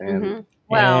 and Mm-hmm.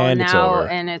 Well, And it's now over.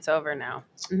 and it's over now.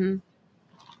 Mm-hmm.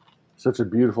 such a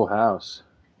beautiful house.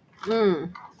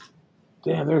 Mm.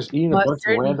 Damn, there's eating a bunch of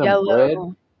Mustard random yellow.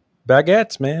 bread.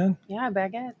 Baguettes, man. Yeah,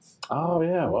 baguettes. Oh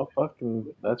yeah, well, fucking,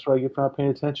 that's what I get for not paying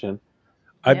attention.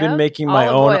 I've been Yep. making my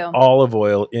Olive own oil. olive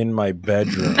oil in my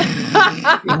bedroom.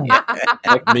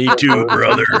 Like, Me too,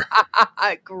 brother.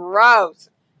 Gross.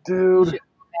 dude.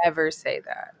 Never say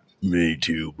that. Me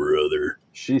too, brother.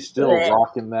 She's still Blech.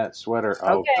 rocking that sweater.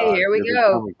 Oh, Okay, God, here we we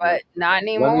go. coming. But not Let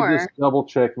me anymore. just double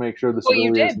check, make sure this Well,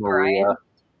 you really is did, Maria.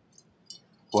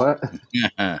 Brian.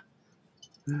 What?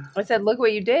 I said, look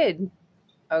what you did.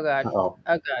 Oh God. Oh,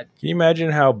 Oh God. Can you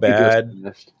imagine how he just bad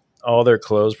finished. all their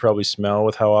clothes probably smell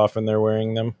with how often they're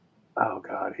wearing them. Oh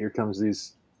God, here comes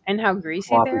these And how greasy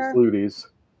floppy they are. fluties.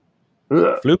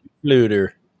 Ugh.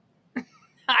 Fluter.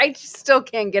 I just still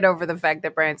can't get over the fact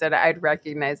that Brian said I'd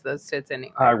recognize those tits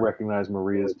anyway. I recognize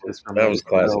Maria's just from That was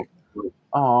classic.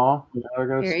 Aw, there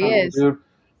goes Here he something, is. dude.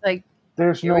 Like,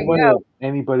 There's here no we way go.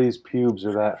 anybody's pubes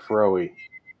are that froey.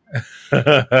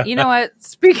 you know what?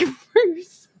 Speaking for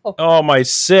yourself, Oh, my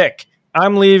sick.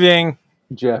 I'm leaving.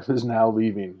 Jeff is now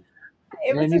leaving.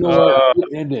 it was And you know what?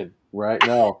 It ended right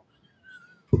now.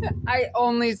 I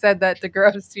only said that to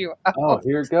gross you out. Oh,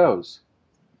 here it goes.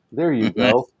 There you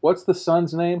go. What's the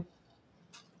son's name?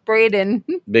 Braden.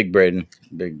 Big Braden.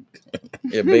 Big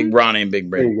Ronnie and Big There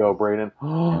Braden. you go, Braden.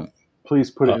 Please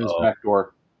put it in his back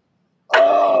door.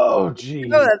 Oh,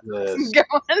 Jesus. Oh, that's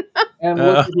going. And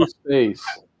look at his face.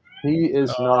 He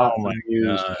is not my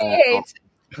amused God. at all. Hates.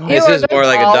 This is more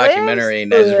like a documentary,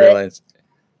 and I just realized.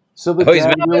 So the Oh, he's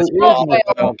dad been- really is Oh, in the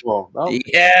well, oh,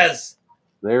 Yes.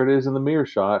 there it is in the mirror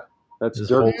shot. That's His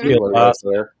dirty whole kid Taylor right lost.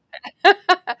 there.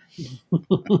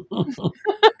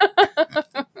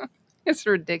 It's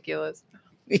ridiculous.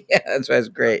 Yeah, that's why it's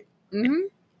great. Mm-hmm.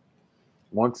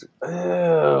 Once,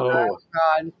 Oh,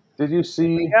 God. did you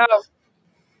see? Go.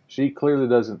 She clearly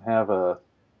doesn't have a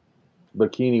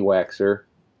bikini waxer.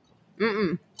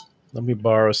 Mm-mm. Let me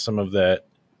borrow some of that.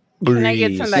 Can I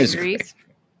get some of that Grease. grease?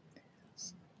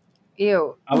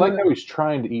 Ew. I like how he's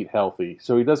trying to eat healthy,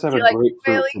 so he does have You a like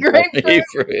grapefruit. really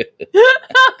grapefruit?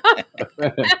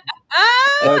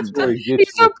 That's where he gets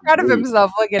He's so the proud of grease.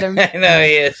 himself. Look at him. I know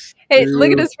he is. Hey,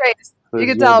 look at his face. You This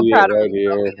can tell will I'm be proud it of right him.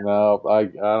 here. No, I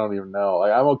don't even know.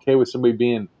 Like, I'm okay with somebody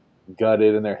being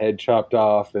gutted and their head chopped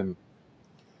off, and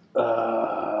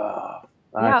I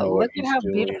Yeah, know what look at he's how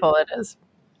doing. beautiful it is.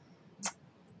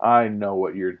 I know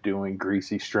what you're doing,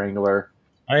 Greasy Strangler.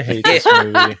 I hate this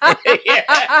movie.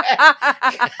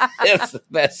 It's the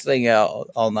best thing out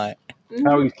all night.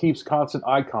 How he keeps constant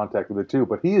eye contact with it too,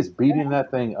 but he is beating that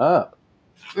thing up.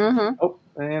 Mm-hmm. Oh,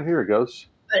 and here it goes.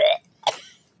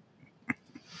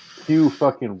 Cue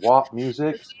fucking WAP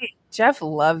music. Jeff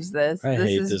loves this. I this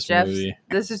hate is this Jeff's, movie.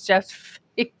 This is Jeff's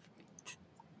favorite.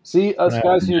 See, us Right.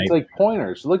 guys need to take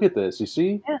pointers. Look at this. You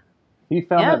see? Yeah. He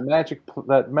found Yeah.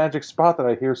 that magic spot that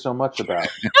I hear so much about.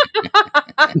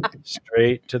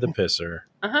 Straight to the pisser.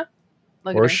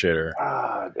 Look Or at her. shitter.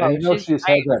 God, Oh, and you know she's she just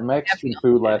had right. that Mexican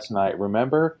Definitely. food last night.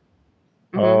 Remember?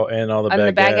 Mhm. Oh, and all the And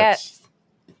the baguettes. baguettes.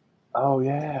 Oh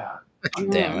yeah.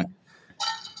 Damn it.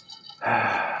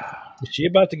 Is she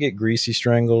about to get greasy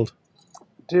strangled?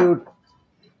 Dude,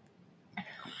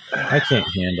 I can't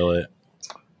handle it.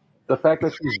 the fact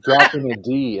that she's dropping a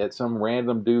D at some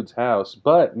random dude's house.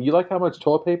 But you like how much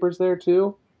toilet paper's there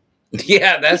too?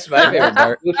 Yeah, that's my favorite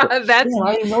part. That's Yeah,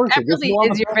 I didn't notice that it. There's really more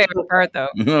on is the your back of favorite part, though.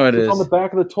 No, it It's on is. the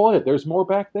back of the toilet. There's more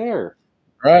back there.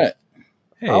 Right.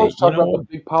 Hey, I was you talking know about what?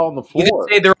 the big pile on the You floor.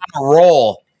 can say they're on a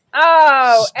roll.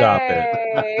 Oh, Stop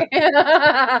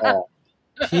it. Oh,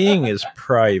 Peeing is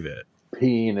private.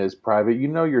 peeing is private. You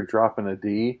know you're dropping a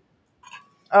D.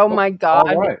 Oh my God.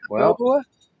 All right. Well, Oh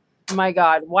my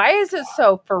God. Why is it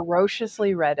so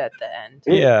ferociously red at the end?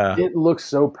 Yeah. It looks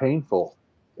so painful.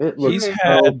 It looks He's so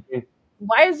had-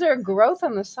 Why is there growth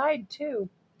on the side, too?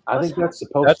 I think that's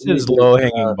supposed That's to be his low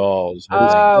hanging balls. I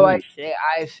think. Oh, I see.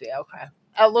 I see. Okay.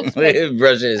 It looks like, He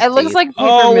brushes his it looks teeth. like paper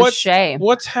Oh, mache.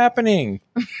 what's happening?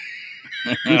 Only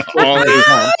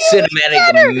cinematic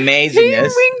He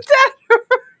amazingness. winked at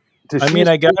Does I she mean,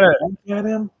 I still gotta- wink at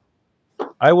him.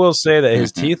 I will say that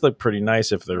his teeth look pretty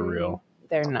nice if they're real.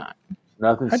 They're not.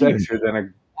 Nothing How do you- sexier than a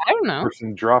I don't know.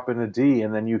 person dropping a D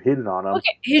and then you hit it on them. Look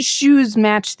at his shoes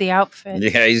match the outfit.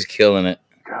 Yeah, he's killing it.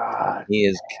 God. He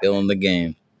is killing the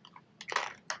game.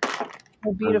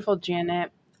 Oh, beautiful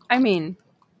Janet. I mean,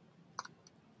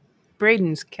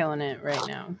 Braden's killing it right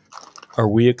now. Are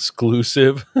we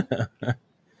exclusive? No,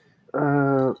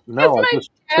 I my just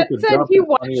Dad took a said dump he in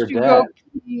front of watched your you dad. go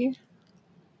pee.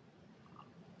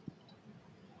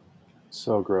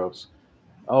 So gross.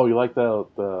 Oh, you like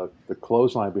the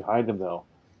clothesline behind him though?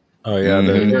 Oh yeah, Mhm.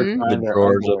 the Behind their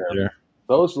drawers up underwear. there.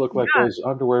 Those look like Yeah. those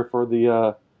underwear for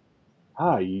the.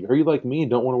 Hi, are you like me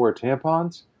and don't want to wear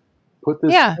tampons? Put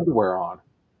this Yeah. underwear on.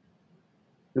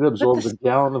 It absorbs this- a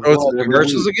gallon of Oh, blood it's the every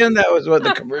commercials week. again? That was what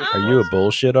the commercials. Are you a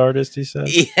bullshit artist? He said.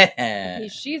 Yeah.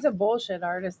 She's a bullshit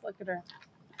artist. Look at her.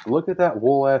 Look at that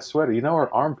wool ass sweater. You know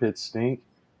her armpits stink.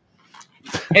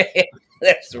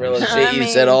 That's the real shit I you mean-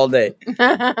 said all day. Look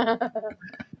at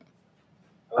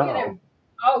him.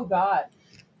 Oh God.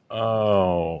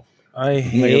 Oh, I other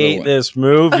hate one. this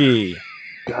movie.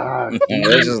 God,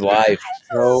 This is life.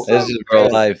 so This is real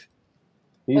life.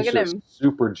 he's Look at just him.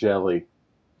 super jelly.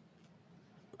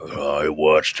 I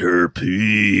watched her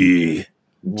pee.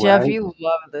 Jeff, Right? you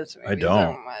love this movie. I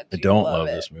don't. So much. I You don't love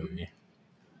it. this movie.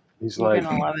 He's You're like,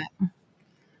 gonna love it.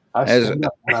 I As- stand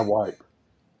up and I wipe.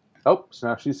 Oh, so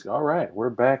now she's all right.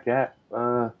 We're back at.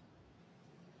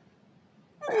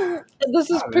 This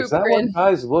is God, poop is that grin. what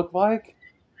guys look like?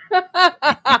 Is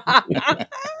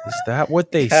that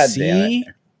what they God damn see?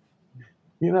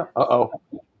 You know. Oh.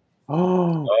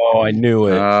 Oh, I knew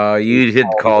it. You did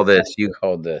call this. You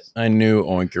called this. I knew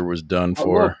Oinker was done Oh,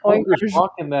 for. look, Oinker's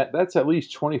walking that. That's at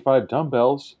least 25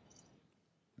 dumbbells.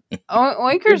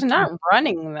 Oinker's not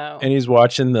running though. And he's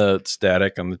watching the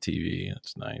static on the TV.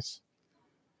 That's nice.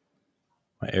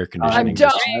 My air I'm conditioning.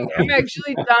 just- dying. I'm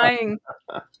actually dying.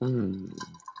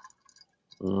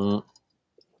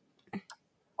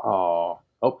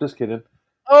 Oh, just kidding.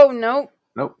 Oh no.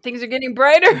 Nope. Things are getting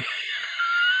brighter.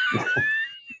 I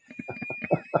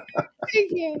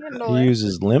can't handle He it.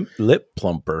 uses lip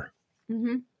plumper.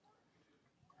 Mm-hmm.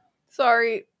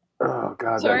 Sorry. Oh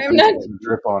God, Sorry, that I'm not-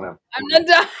 drip on him. I'm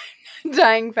not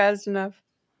dying fast enough.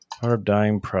 Hard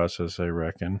dying process, I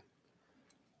reckon.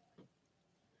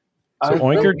 I So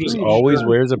Oinker felt just pretty always sure-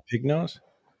 wears a pig nose?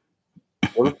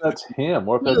 What if that's him?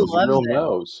 What if He that's his loves real it.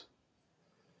 nose?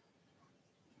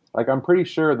 Like, I'm pretty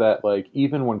sure that, like,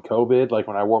 even when COVID, like,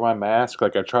 when I wore my mask,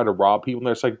 like, I tried to rob people, and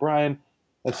they're just like, Brian,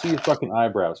 I see your fucking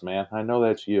eyebrows, man. I know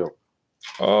that's you.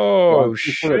 Oh, Well,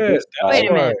 shit. Wait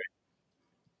a minute.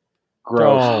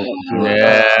 Gross. Don't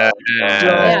Yeah. Yeah,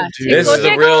 Don't do This tickle, is the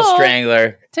that. real tickle.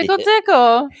 Strangler. Tickle,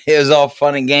 tickle. It was all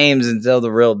fun and games until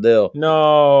the real deal.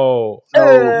 No.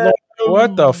 Uh,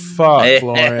 What the fuck,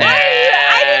 Florian?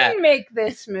 I didn't make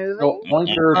this movie. So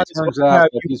Oinker Might as turns well out have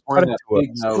that you he's wearing cut that it to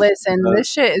pig us. nose. Listen, this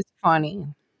shit is funny.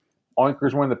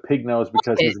 Oinker's wearing the pig nose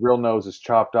because his real nose is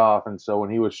chopped off, and so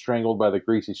when he was strangled by the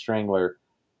Greasy Strangler,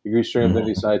 the Greasy Strangler then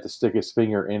decided to stick his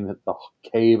finger in the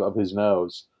cave of his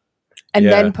nose. And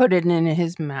Yeah. then put it in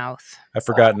his mouth. I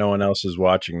forgot no one else is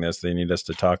watching this. They need us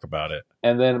to talk about it.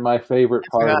 And then my favorite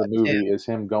part of the forgot, movie is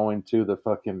him going to the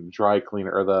fucking dry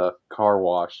cleaner or the car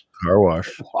wash, Car wash.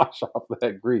 wash off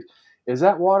that grease. Is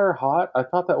that water hot? I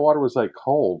thought that water was like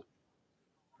cold.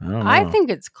 I don't know. I think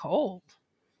it's cold.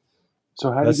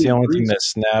 So how that's do you the get only thing grease? that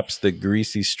snaps the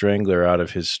Greasy Strangler out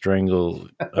of his strangle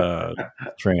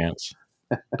trance.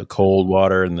 The cold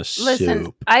water and the Listen,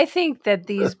 soup. I think that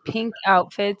these pink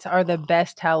outfits are the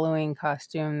best Halloween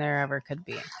costume there ever could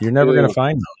be. You're never going to Dude.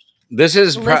 find those. This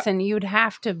is Listen, you'd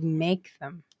have to make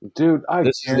them. Dude,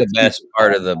 this is the best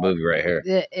part of the movie right here.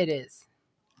 It is.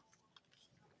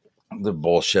 The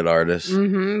bullshit artist.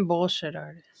 Mm-hmm. Bullshit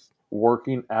artist.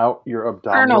 working out your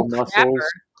abdominal Colonel muscles. Crapper.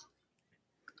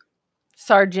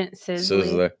 Sergeant Sizzly.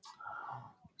 Sizzler.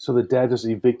 So the dad just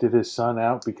evicted his son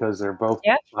out because they're both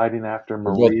Yep. fighting after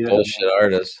We're both Maria. bullshit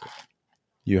artists.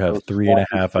 You have Those 3.5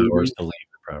 walking hours TV. to leave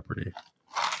the property.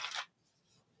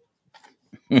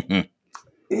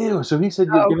 Ew, so he said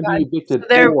you're Oh, going to God. be evicted. So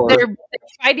they're or...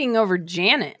 fighting over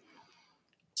Janet.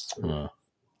 Uh,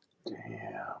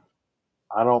 Damn.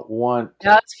 I don't want...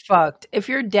 That's fucked. If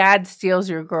your dad steals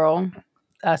your girl,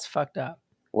 that's fucked up.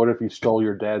 What if you stole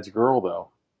your dad's girl, though?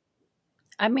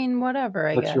 I mean, whatever,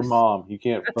 I That's guess. your mom. You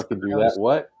can't That's fucking do gross. that.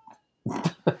 What?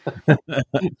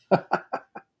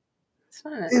 It's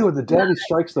not- Ew, the daddy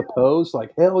strikes the pose.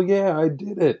 Like, hell yeah, I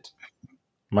did it.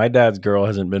 my dad's girl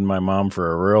hasn't been my mom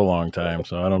for a real long time,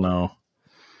 so I don't know.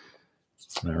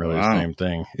 It's not really Wow. the same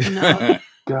thing. No.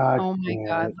 God Oh my damn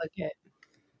God, it. look at.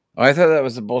 Oh, I thought that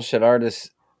was the bullshit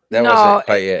artist. That No, wasn't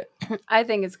quite yet. I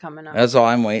think it's coming up. That's all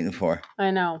I'm waiting for.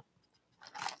 I know.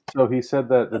 So he said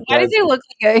that the Why dad... does he look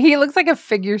like he looks like a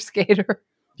figure skater?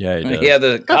 Yeah, he does. Yeah,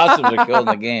 the costumes are cool in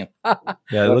the game.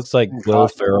 Yeah, it looks like Will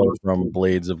Ferrell from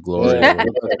Blades of Glory. Yeah,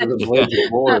 the Blades of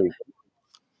Glory.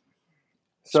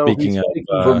 So Speaking he's of, taking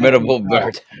Formidable Janet out.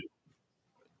 Bert.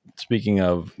 Speaking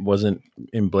of, wasn't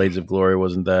in Blades of Glory,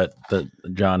 wasn't that the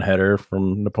John Heder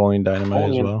from Napoleon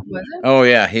Dynamite as well? Was it? Oh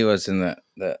yeah, he was in that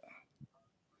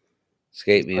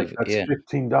skate Like, movie. that's Yeah,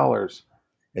 $15.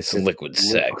 it's liquid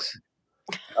sex.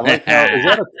 I like how is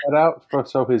that a cutout for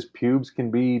so his pubes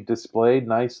can be displayed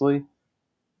nicely?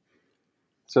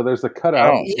 So there's the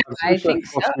cutout. Oh. Yeah, I'm I pretty sure think it's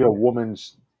supposed so. to be a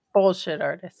woman's. Bullshit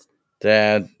artist.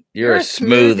 Dad, you're a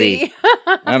smoothie.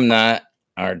 I'm not.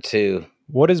 R2.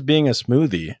 What is being a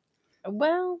smoothie?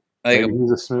 Well, Like Maybe a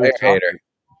he's a smooth player talker. hater.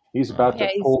 He's about Yeah,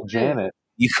 to he's pull smooth. Janet.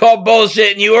 You called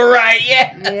bullshit and you were right.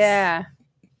 Yeah. yeah.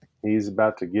 He's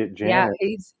about to get Yeah, Janet.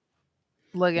 he's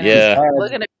looking Yeah. at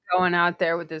look at him going out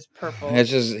there with his purple. It's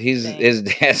just his thing.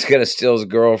 dad's gonna steal his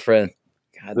girlfriend.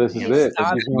 God This damn is it.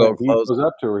 Stop He's it. gonna- Go he close. goes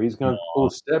up to her. He's going to pull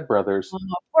his stepbrothers. Oh,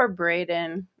 poor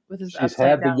Braden with his She's upside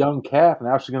had down. the young calf.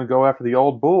 Now she's going to go after the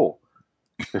old bull.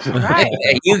 Right.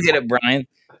 You get it, Brian.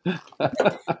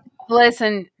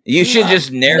 Listen, You should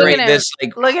just narrate him. this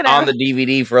like Look at on him. the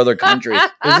DVD for other countries.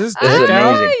 Is this This is dick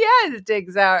out? amazing. Yeah, his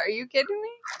dick's out. Are you kidding me?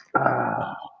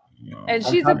 And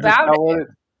she's Sometimes about just it.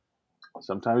 call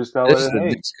Sometimes just call This is it. the Hey,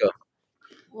 disco.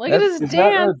 Look at his is that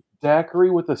dance. a daiquiri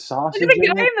with a Look sausage at the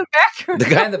in guy it? in the background. The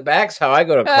guy in the back's how I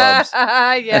go to clubs.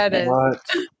 Yeah, it is. What?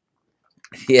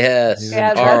 Yes,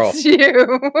 Yeah, Carl. that's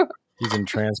you. He's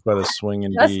entranced by the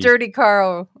swinging That's beat. Dirty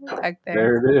Carl back there.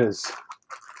 There it is.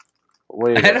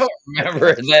 Wait, I don't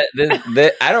remember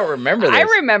that. I don't remember this. I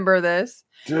remember this.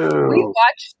 dude. We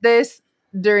watched this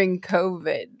during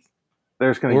COVID.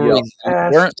 There's gonna We yell,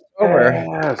 weren't sober.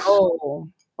 yes. Oh,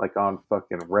 Like on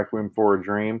fucking Requiem for a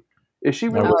Dream. Is she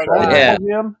really wish I trying was. to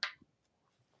kill him?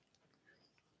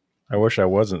 I wish I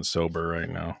wasn't sober right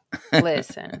now.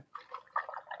 listen.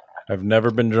 I've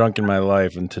never been drunk in my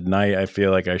life, and tonight I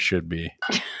feel like I should be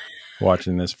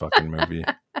watching this fucking movie.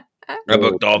 I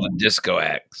booked all the disco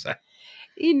acts.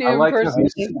 He knew I him like how personally.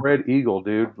 he's spread eagle,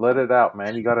 dude. Let it out,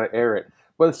 man. You gotta air it.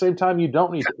 But at the same time, you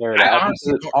don't need to air it I out.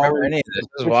 honestly because it's don't remember already- any of this.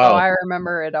 This is Oh, wild. I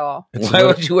remember it all. It's, Why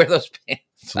lit- would you wear those pants?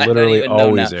 it's I don't literally even know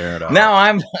always now. aired out. Now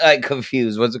I'm like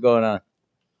confused. What's going on?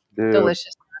 Dude,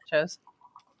 Delicious nachos.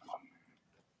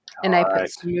 And I put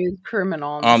Alright. Smooth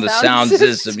Criminal On the sound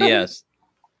system, yes.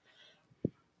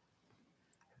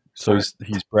 So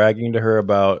he's bragging to her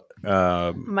about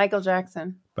Michael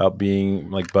Jackson. being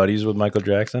like buddies with Michael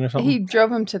Jackson or something. He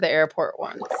drove him to the airport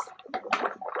once.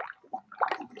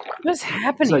 What's It's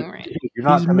happening like, right dude, you're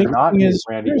not He's going to not making get his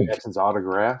Randy drink. Jackson's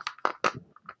autograph.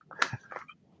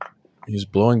 He's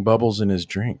blowing bubbles in his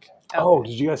drink. now? Oh,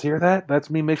 did you guys hear that? That's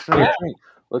me mixing up a drink.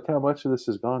 Look how much of this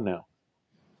is gone now.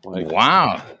 Like,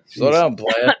 Wow. Slow Jeez. down,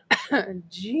 player.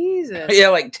 Jesus. Yeah,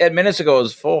 like 10 minutes ago it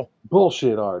was full.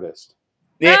 bullshit artist.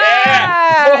 Yeah.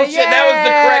 Ah, Bullshit.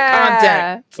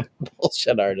 That was the correct content.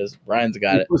 Bullshit artist. Brian's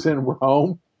got He it. was in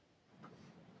Rome.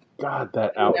 God,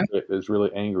 that outfit is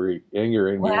really angering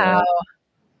me. Wow.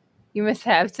 You must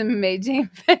have some amazing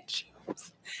adventures.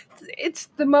 It's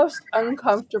the most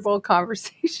uncomfortable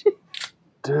conversation.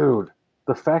 Dude,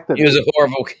 the fact that He was a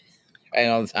horrible. I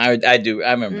know. I do.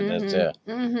 I remember this. Yeah.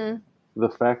 Mm-hmm. the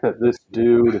fact that this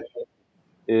dude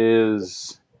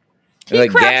is He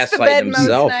like craps the gaslighting bed most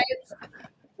himself. nights.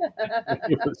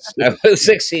 he was I was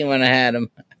 16 when I had him.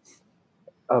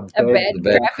 a A bed. bed The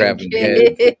bed crapping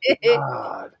crapping kid.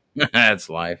 God. That's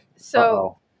life. So,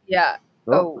 Uh-oh. yeah.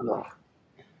 Oh.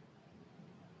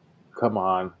 Come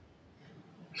on.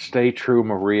 Stay true,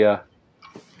 Maria.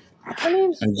 Her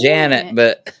name's I'm Janet,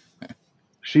 but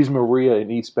She's Maria in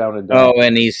Eastbound and Down.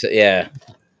 and he's I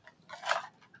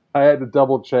had to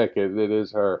double check it. It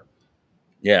is her.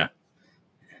 yeah.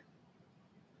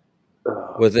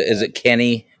 Ugh. Was it? Is it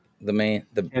Kenny? The main.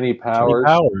 The Kenny Kenny Powers.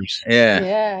 Powers. yeah.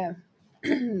 Yeah.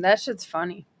 That shit's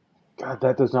funny. God,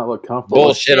 that does not look comfortable.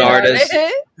 Bullshit artist.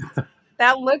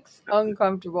 That looks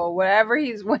uncomfortable. Whatever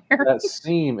he's wearing. That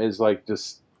seam is like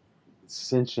just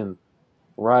cinching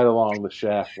right along the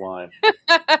shaft line.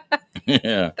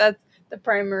 Yeah. That's the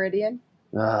prime meridian.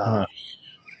 Ah.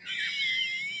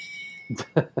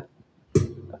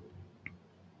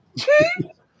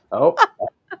 Oh,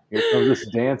 here comes this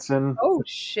dancing. Oh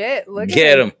shit! Look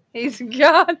Get at him. He's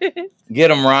got it.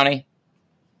 Get him, Ronnie.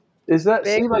 Is that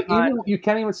Big see like one. even you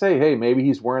can't even say, hey, maybe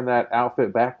he's wearing that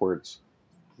outfit backwards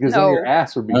because then No. your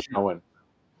ass would be showing.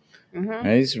 Mm-hmm.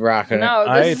 He's rocking it. No,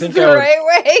 I this think is the I would-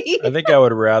 right way. I think I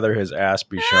would rather his ass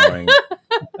be showing.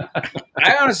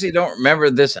 I honestly don't remember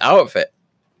this outfit.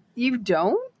 You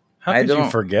don't? How I could you don't.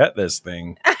 forget this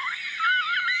thing?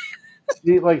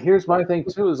 See, like here's my thing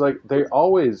too is like they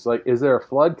always like, is there a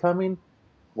flood coming?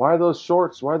 Why are those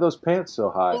shorts? Why are those pants so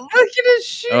high? Look at his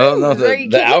shoes. Oh no, Are the you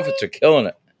the kidding outfits are killing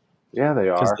it. Yeah, they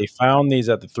Because are. they found these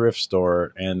at the thrift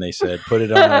store and they said, "Put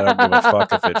it on. I don't give a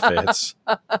fuck if it fits."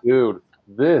 Dude,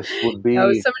 this would be me?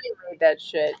 Oh, somebody wrote that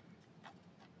shit.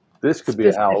 this could be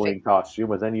a specific. Halloween costume,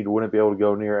 but then you wouldn't be able to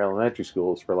go near elementary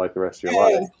schools for like the rest of your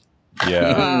life.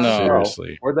 Yeah, No.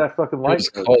 seriously. Where'd that fucking If it light was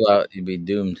go? cold out, you'd be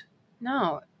doomed.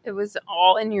 No, it was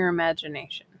all in your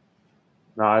imagination.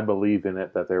 No, I believe in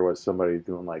it that there was somebody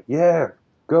doing like, yeah,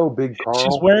 go big Carl.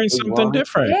 She's wearing big something Ronnie."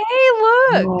 different.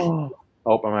 Hey, look.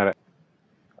 Oh, I'm at it.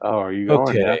 Oh, are you going?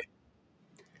 Okay. Yeah.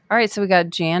 All right, so we got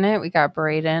Janet, we got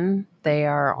Brayden. They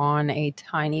are on a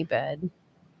tiny bed.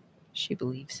 She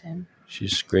believes him.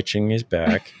 She's scritching his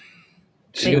back.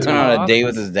 She went on a talk date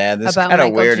with his dad. This is about kind of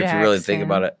Michael weird if you really think Jackson.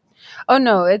 about it. Oh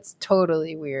no, it's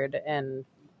totally weird, and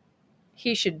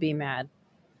he should be mad.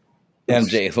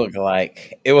 MJ look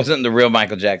alike. It wasn't the real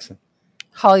Michael Jackson.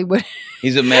 Hollywood.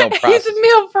 He's a male He's prostitute. a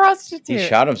male prostitute. He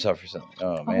shot himself or something.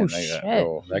 Oh man, Oh, that got- shit.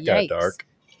 oh. That got Yikes. dark.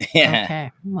 Yeah.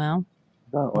 Okay. Well,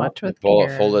 Oh, well, watch with Bullet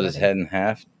care, folded his everybody. head in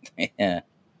half. Yeah.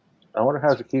 I wonder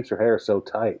how she keeps her hair so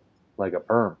tight, like a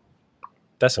perm.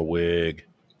 That's a wig.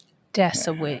 That's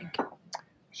a wig.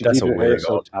 She That's keeps a her hair wig.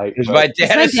 so tight. Is but my Is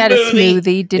dad my a dad a smoothie?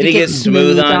 smoothie? Did he he get get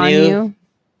smooth on you?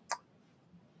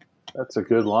 that's a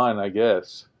good line, I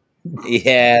guess.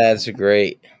 Yeah, that's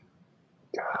great.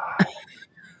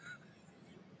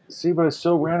 See, but it's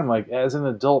so random. Like, as an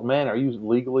adult man, are you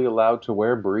legally allowed to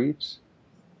wear briefs?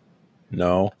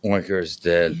 No. Winker is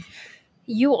dead.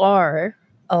 You are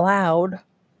allowed.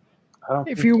 I don't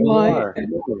If think you you want. are.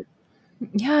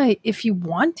 Yeah, if you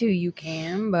want to, you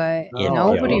can, but No,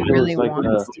 nobody I think it really was like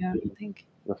wants to. I don't think.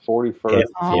 the 41st.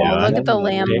 Oh, Yeah, look at the Amendment.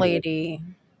 landlady.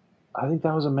 I think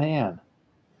that was a man.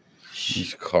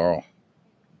 He's Carl.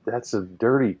 That's a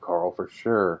dirty Carl for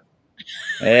sure.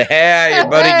 Yeah, your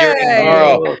buddy Dirty Hey!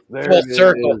 Carl. Look, there Full it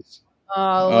circle. is.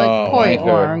 Oh, Oh, look, poi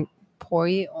Oinker.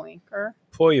 oinker.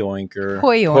 Poi oinker.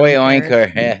 Poi Boy oinker.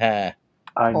 Oinker. Yeah.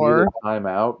 I need Or- a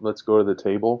timeout. Let's go to the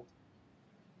table.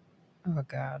 Oh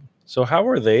God. So how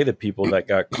are they the people that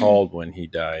got called when he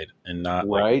died and not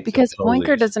Right? like Because the police?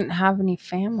 Oinker doesn't have any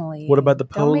family. What about the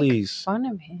Don't make police? fun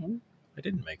of him. I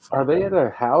didn't make fun. Are of they them. at a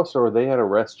house or are they at a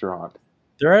restaurant?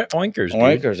 They're at Oinkers, dude.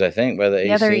 Oinkers, I think, by the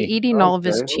Yeah, they're AC. eating all of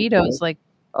his Okay, Cheetos okay. like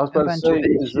I was a about to bunch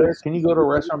say, of is there? Can you go to a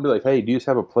restaurant and be like, "Hey, do you just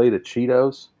have a plate of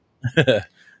Cheetos?"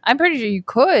 I'm pretty sure you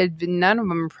could, but none of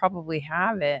them probably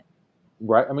have it.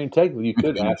 Right? I mean, technically, you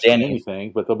could ask Denny's.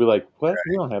 anything, but they'll be like, "What?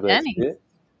 We don't have that Denny's. shit."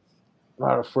 I'm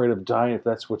not afraid of dying if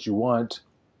that's what you want.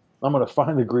 I'm gonna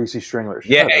find the Greasy Strangler.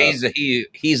 Shut Yeah, up.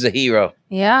 he's a hero.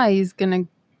 Yeah, he's gonna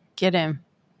get him.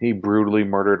 He brutally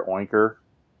murdered Oinker.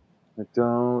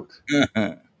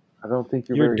 I don't think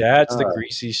you're Your very dad's the tough.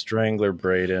 Greasy Strangler,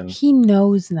 Braden. He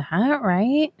knows that,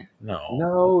 right? No.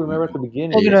 No, remember at the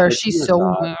beginning. Look at he her. said She's he was so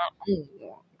not. mad.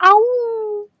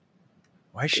 Ow!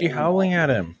 Why is she howling at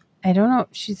him? I don't know.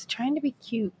 She's trying to be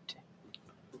cute.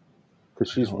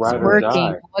 Because she's It's ride or Working.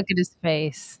 die. Look at his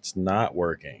face. It's not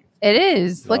working. It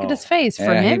is. Look at No. his face. For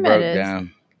Yeah, he him, broke it is.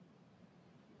 down.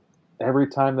 Every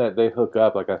time that they hook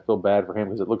up, like I feel bad for him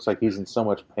because it looks like he's in so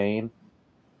much pain.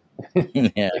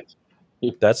 Yeah.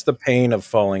 That's the pain of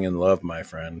falling in love, my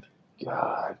friend.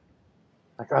 God,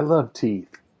 like I love teeth.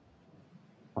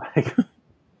 Like,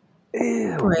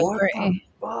 ew, Gray, what the gray.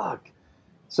 fuck?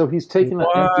 So he's taking an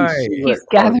Why? empty cigarette He's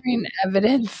gathering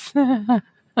evidence.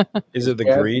 Is it the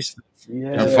Yeah. grease?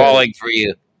 Yeah. I'm falling for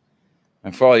you.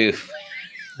 I'm for you.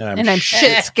 and I'm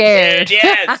shit scared.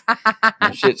 Yes.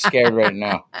 I'm shit scared right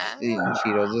now. Eating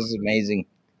Cheetos. This is amazing.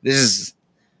 This is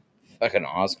fucking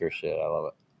Oscar shit. I love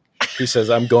it. He says,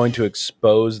 "I'm going to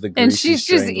expose the Greasy And she's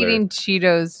Strangler." just eating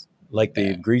Cheetos. Like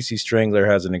the Greasy Strangler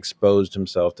hasn't exposed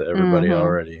himself to everybody Mhm.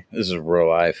 already. This is real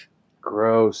life.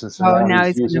 Gross. And so Oh, now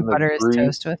he's using going to the butter his grease.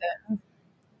 toast with it.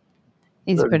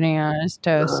 He's putting it on his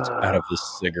toast. Out of the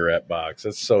cigarette box.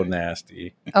 That's so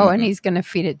nasty. Oh, and he's going to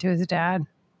feed it to his dad.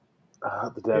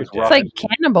 The dad's It's It's rocking. like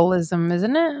cannibalism,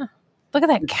 isn't it? Look at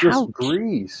that It's couch. just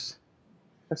grease.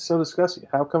 That's so disgusting.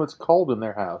 How come it's cold in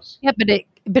their house? Yeah,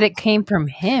 but it came from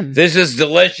him. This is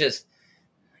delicious.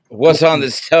 What's on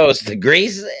this toast? The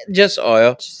grease? Just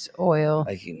oil. Just oil.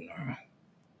 Like you know.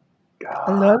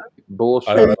 God. Bullshit.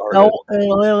 I don't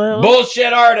artist.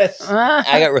 Bullshit artist.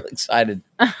 I got real excited.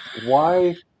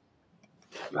 Why?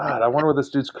 God, I wonder what this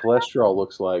dude's cholesterol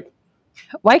looks like.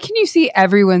 Why can you see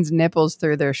everyone's nipples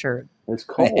through their shirt? It's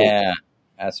cold. Yeah,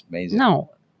 that's amazing.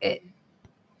 No.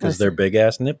 Because they're big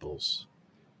ass nipples.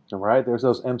 All right, there's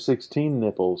those M16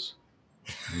 nipples.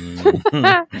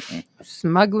 Mhm.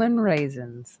 Smuggling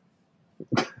raisins.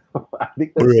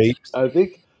 I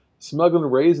think smuggling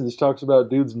raisins talks about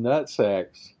dudes' nut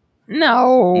sacks.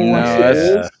 No. No,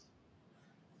 that's,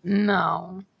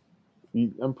 No.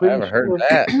 I'm I pretty haven't heard sure. of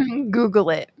that. Google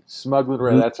it. Smuggling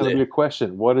raisins. That's going to be a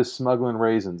question. What is smuggling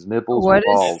raisins? Nipples What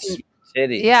or is- balls?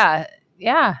 Titty. Yeah.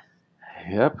 Yeah.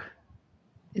 Yep.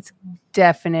 It's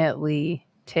definitely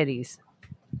titties.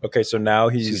 Okay, so now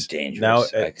he's Too dangerous. now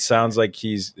Like- it sounds like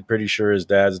he's pretty sure his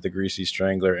dad's the Greasy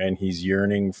Strangler, and he's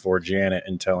yearning for Janet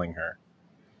and telling her.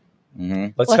 Mm-hmm.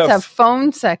 Let's, Let's have, have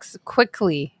phone sex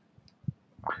quickly.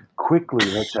 Quickly,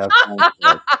 let's have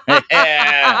fun.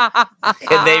 Yeah.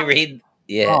 Can they read?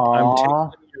 Yeah.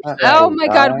 Aw. Oh my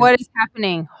God, what is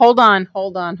happening? Hold on.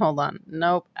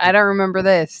 Nope, I don't remember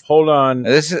this. Hold on.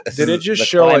 This is Did it just the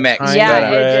show a climax. tiny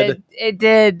Yeah, red? it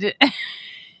did.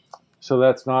 So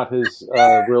that's not his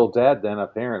real dad then,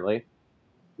 apparently.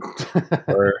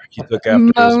 Or he took after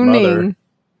his mother. Moaning.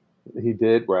 He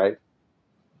did, right?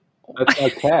 That's a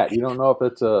cat. You don't know if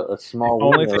it's a small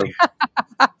Only one or... thing-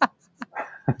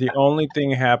 The only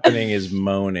thing happening is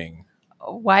moaning.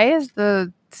 Why is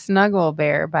the snuggle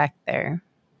bear back there?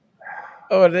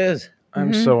 Oh, it is.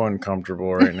 I'm Mhm. so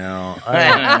uncomfortable right now.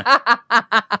 I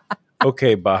don't,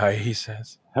 okay, bye, he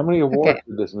says. How many awards Okay.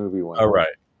 did this movie win? All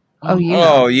right. Oh, you Oh,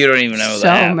 know. you don't even know So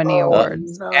that. many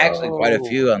awards. Actually, quite a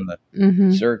few on the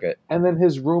Mhm. circuit. And then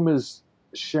his room is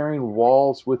sharing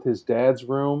walls with his dad's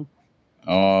room.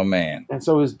 Oh man. And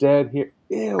so his dad here,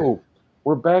 ew,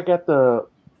 we're back at the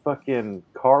fucking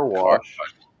car wash.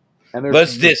 And there's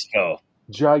Let's this disco.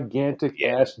 gigantic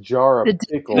ass jar of The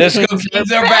pickles. Disco Kids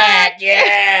kids are are back.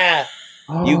 Yeah.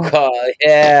 You call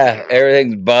yeah.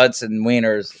 Everything's butts and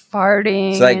wieners.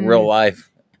 farting. It's like and- real life.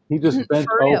 He just bent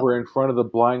For real. over in front of the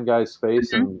blind guy's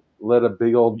face and let a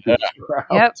big old beaver out.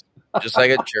 Yep. Just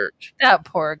like at church. That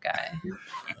poor guy.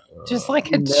 Just like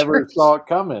He a never church. saw it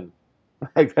coming.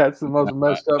 Like that's the most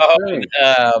messed up thing.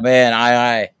 Oh man,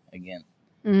 I again.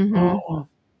 Mhm. Oh,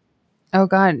 Oh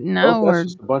God! Now that's we're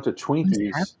just a bunch of Twinkies.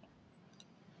 happening?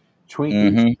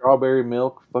 Twinkies, Mhm. strawberry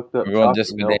milk, fucked up We're going chocolate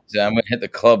disco milk. days. I'm gonna hit the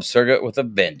club circuit with a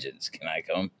vengeance. Can I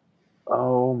come?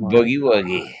 Oh my Boogie God.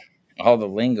 woogie. All the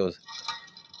lingos.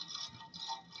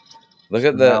 Look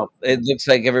at Now- it looks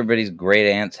like everybody's great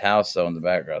aunt's house though in the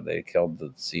background. They killed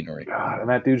the scenery. God, and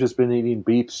that dude's just been eating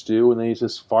beef stew, and then he's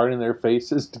just farting in their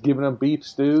faces, giving them beef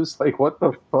stews. Like, what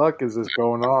the fuck is this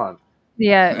going on?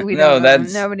 yeah. We No, don't.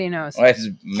 that's- Nobody knows. Well, that's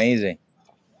amazing.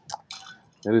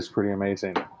 It is pretty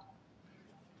amazing.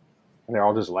 And they're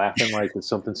all just laughing like it's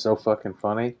something so fucking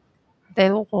funny. They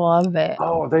love it.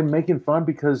 Oh, are they making fun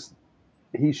because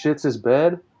he shits his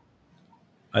bed?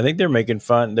 I think they're making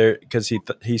fun there because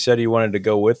he said he wanted to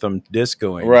go with them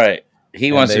discoing. Right. He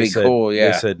And wants to they be said- cool,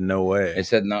 yeah. They said no way. They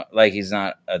said no, like he's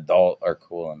not adult or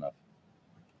cool enough.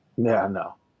 Yeah,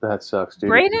 no, that sucks, dude.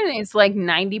 Brayden is like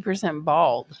 90%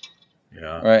 bald.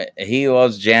 Yeah. Right. He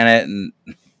loves Janet and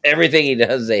everything he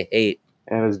does they hate.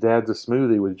 And his dad's a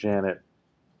smoothie with Janet.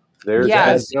 There's Yeah,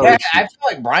 Dad Yeah, Jones. I feel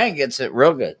like Brian gets it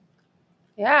real good.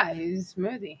 Yeah, he's a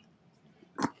smoothie.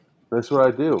 That's what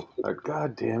I do. Like,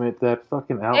 God damn it, that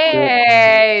fucking outfit.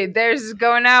 Hey, there's his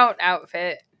going out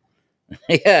outfit.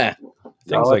 Yeah.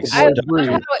 Things I like like I it. love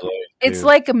how it's dude.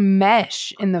 like a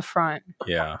mesh in the front,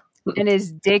 Yeah. and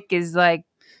his dick is like,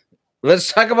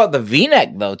 Let's talk about the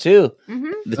V-neck though too.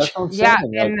 mhm. That's what I'm Yeah,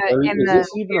 saying. and Like, the- and is the this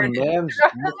even a man's?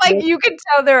 like you can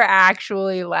tell they're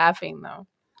actually laughing though.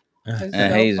 It's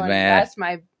And he's mad.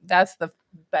 That's the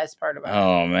best part about it.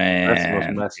 Oh man. That's the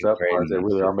most messed up part. They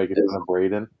really are making fun of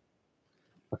Braden.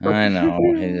 I know.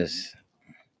 He just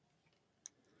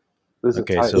This is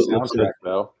Okay, a tight so it looks soundtrack like-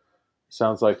 though.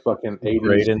 Sounds like fucking 80s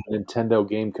Braden. Nintendo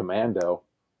game Commando.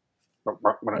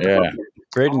 Yeah.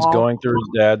 Braden's Aw. going through his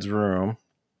dad's room,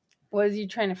 What is he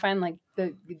trying to find? Like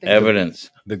the evidence.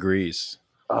 the grease.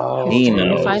 Oh, He He's trying to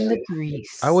knows. find the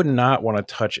grease. I would not want to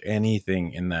touch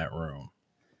anything in that room.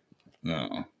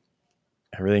 No.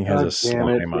 Everything has God a damn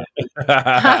it. slime on it.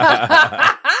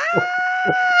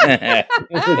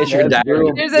 It's your Dad's diary.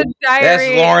 room. There's a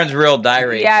diary. That's Lauren's real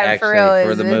diary, Yeah, actually, for real.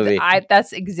 for the movie.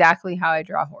 That's exactly how I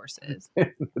draw horses.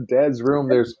 The dad's room.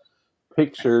 There's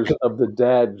pictures of the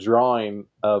dad drawing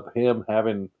of him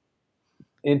having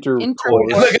intercourse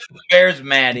Look at the bear's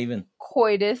mad even.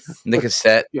 Coitus. The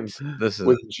cassette. This is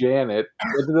with Janet.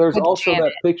 But there's With also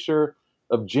Janet. that picture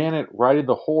of Janet riding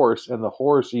the horse and the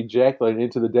horse ejaculating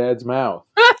into the dad's mouth.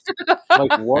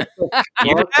 Like, what the fuck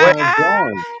am I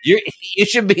drawing? you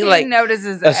should be He like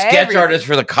notices a sketch everything. artist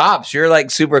for the cops. You're like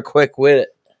super quick with it.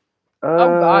 Oh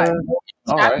God! all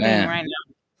It's happening man. right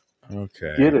now.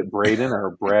 Okay. Get it, Braden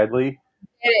or Bradley.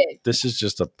 Get it? This is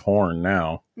just a porn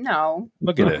now. No,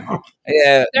 Look at it.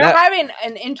 Yeah, they're that, having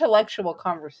an intellectual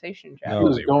conversation, Jeff. He No.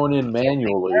 was going in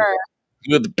manually.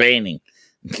 with the painting.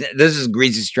 This is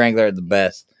Greasy Strangler at the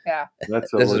best.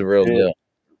 That's a This is a real legit- deal.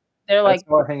 They're like, That's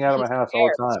how I hang out of my house all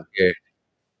the time. Scared.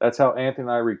 That's how Anthony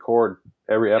and I record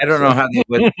every I episode. don't know how they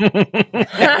would.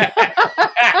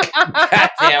 God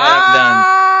damn it,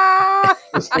 I'm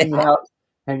Just hang out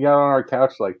on our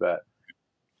couch like that.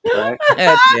 Right? done.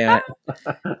 God damn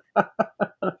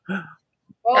it.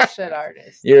 bullshit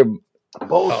artist. You're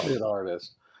Bullshit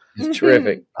artist. it's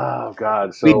terrific. Oh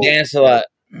God. So We dance a lot.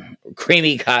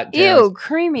 Creamy cocktails. Ew,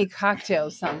 creamy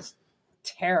cocktail sounds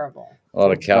terrible. A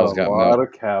lot of cows a got lot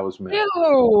milk. of cows, man.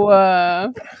 Ew,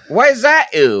 Why is that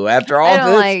ew? After all I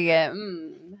don't this? like it.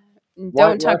 Don't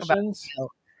White talk about Russians?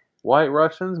 White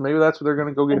Russians? Maybe that's what they're going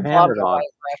to go get I love hammered the on. White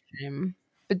Russian.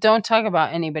 But don't talk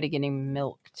about anybody getting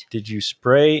milked. Did you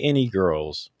spray any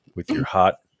girls with your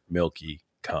hot, milky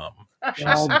cum? She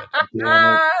God said.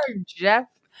 damn it. Jeff.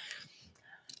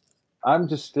 I'm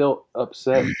just still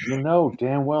upset. You know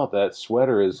damn well that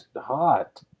sweater is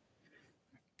hot.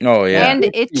 Oh yeah. And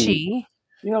Itchy. itchy.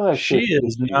 You know that She shit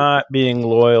is not being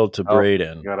loyal to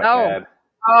Braden. Gotta Oh. add.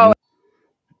 Oh,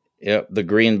 Yep, the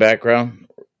green background.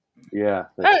 Yeah.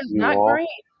 that is you not all. green.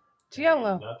 It's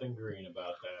yellow. Nothing green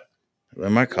about that.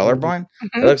 Am I colorblind?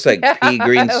 It looks like pea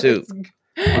green soup.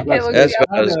 It looks That's yellow.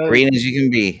 about as green as you can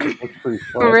be. Looks pretty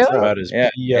For fun. real? It's about as Yeah,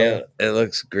 pea yellow. it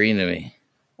looks green to me.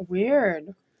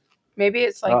 Weird. Maybe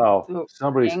it's like Oh,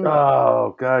 somebody's. angle.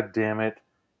 Oh, god damn it.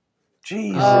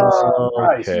 Jesus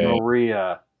Christ, Okay.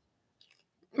 Maria.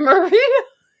 Maria.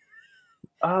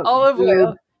 Olive Dude,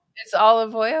 oil. It's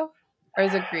olive oil, or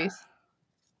is it grease?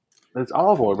 it's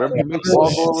olive oil. Remember, he makes Yeah.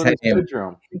 olive oil in his Same.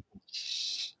 bedroom.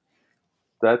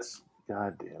 That's.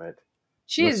 God damn it.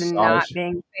 She is Massage. not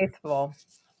being faithful.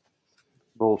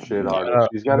 Bullshit artist.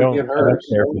 She's got to Don't get hers.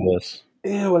 care for this.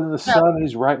 Ew, and the son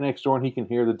is right next door, and he can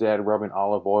hear the dad rubbing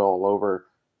olive oil all over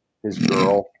his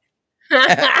girl.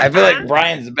 I feel like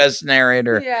Brian's the best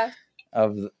narrator Yeah.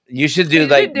 of. You should do He's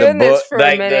like been the doing this book, for a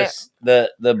like minute.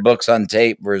 the books on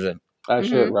tape version. I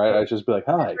should, right? I should just be like,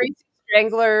 hi. Greasy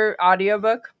Strangler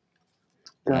audiobook.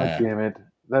 God damn it.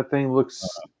 That thing looks.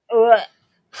 Ugh.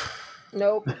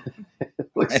 Nope.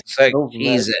 looks It's like so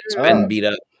cheese messed that's up. been beat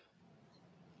up.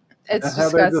 It's And how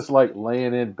they're disgusting. just like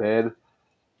laying in bed.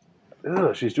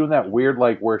 Ugh, she's doing that weird,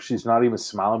 like where she's not even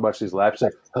smiling, but she's laughing. She's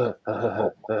like,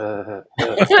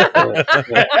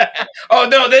 Oh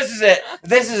no, this is it.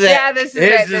 This is it. Yeah, this is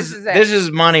it. This is it. This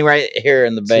is money right here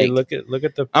in the See, bank. look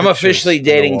at the. I'm pictures officially on the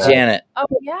dating wall. Janet. Oh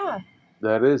yeah.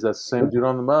 that's the same dude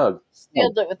on the mug.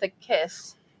 Sealed it with a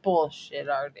kiss. Bullshit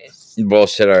artist.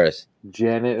 Bullshit artist.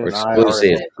 Janet and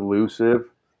Exclusive. I are exclusive.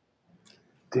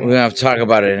 We don't have to talk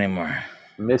about it anymore.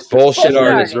 Mr. Bullshit Bullshit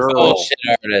artist. Girl. Bullshit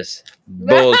artist.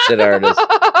 Bullshit artist.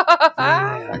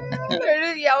 They're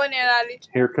just yelling at each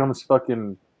Here comes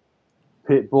fucking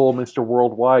Pitbull, Mr.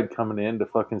 Worldwide coming in to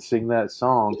fucking sing that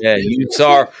song. Yeah, you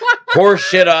saw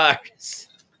horseshit artist.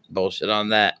 Bullshit on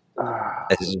that. Ah,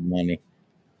 This is money.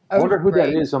 I wonder who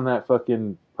Great. that is on that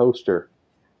fucking poster.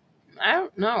 I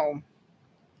don't know.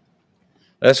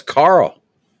 That's Carl.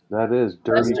 That is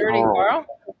That's Dirty, Dirty Carl. Carl.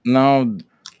 No,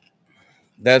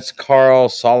 that's Carl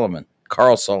Solomon.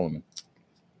 Carl Solomon.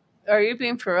 Are you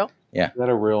being for real? Is that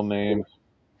a real name?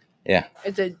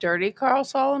 Is it Dirty Carl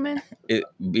Solomon?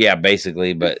 Yeah,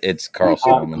 basically, but it's Carl Hot,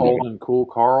 Solomon. cold, and cool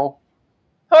Carl.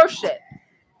 Horseshit.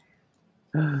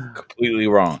 Completely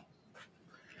wrong.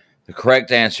 The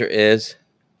correct answer is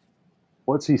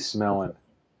What's he smelling?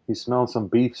 He's smelling some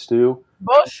beef stew.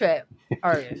 Bullshit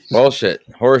artist. bullshit.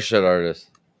 Horseshit artist.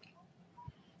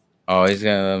 Oh, he's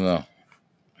gonna let him know.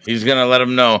 He's gonna let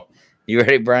him know. You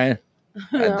ready, Brian?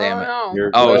 God damn it. No.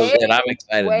 You're Oh good. shit, I'm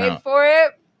excited Wait now. for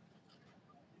it.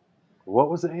 What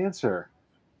was the answer?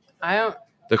 I don't.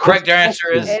 The correct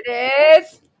answer is It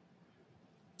is.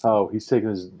 Oh, he's getting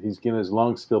his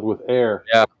lungs filled with air.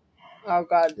 Oh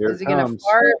God. Here Is he it gonna comes.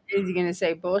 fart? Is he gonna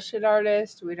say bullshit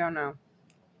artist? We don't know.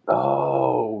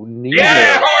 Oh, neither.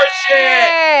 yeah, horseshit.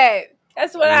 Hey,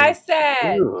 that's what I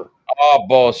said. Ew. Oh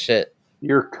bullshit.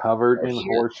 You're covered in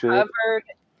You're horseshit. covered.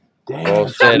 Damn.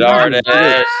 Bullshit how he artist. even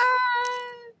did it-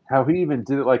 How he even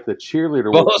did it like the cheerleader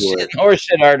would do Bullshit. it.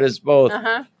 Horseshit artist. Both.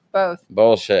 Both.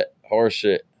 Bullshit.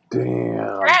 Horseshit.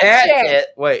 Damn. Rat Cat shit. shit.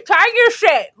 Wait. Tiger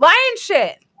shit. Lion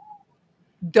shit.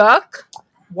 Duck.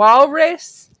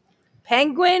 Walrus.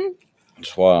 Penguin.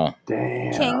 Wow.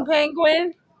 Damn. King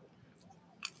penguin.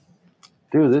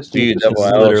 Dude, this Dude, dude. double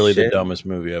It's L literally the shit. dumbest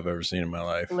movie I've ever seen in my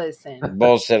life. Listen.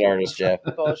 Bullshit artist, Jeff.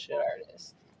 Bullshit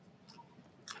artist.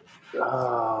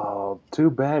 Oh, too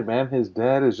bad, man. His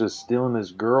dad is just stealing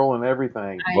his girl and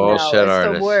everything. I Bullshit know. It's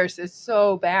artist. the worst. It's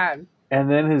so bad. And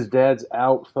then his dad's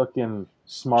out fucking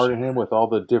smarting him with all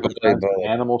the different Okay, kinds of buddy.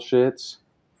 animal shits.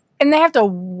 And they have to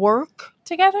work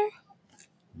together?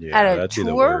 Yeah, At a that'd be the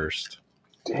tour? worst.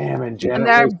 Damn, and Janet And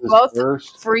they're was his both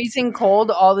first. freezing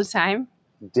cold all the time.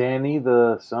 Danny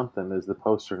the something is the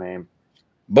poster name.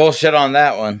 Bullshit on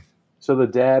that one. So the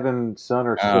dad and son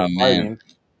are still Oh, man. fighting.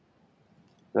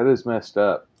 That is messed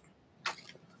up.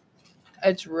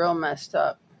 It's real messed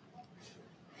up.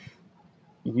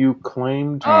 You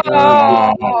claimed Oh,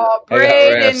 I got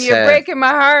Braden, real you're sad. breaking my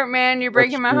heart, man. You're but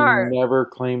breaking my you heart. never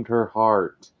claimed her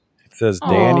heart. It says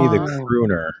Danny the Aw.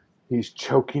 crooner. He's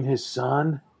choking his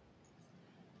son,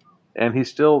 and he's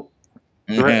still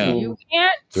Yeah. threatening, You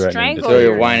can't Threatening to strangle Throw your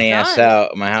your whiny ass son.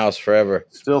 out of my house forever.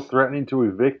 to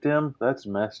evict him. That's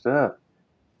messed up.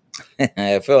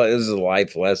 I feel like this is a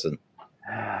life lesson.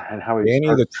 And how he Danny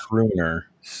the starts crooner.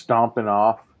 stomping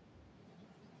off.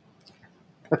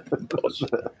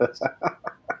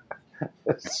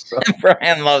 It's so-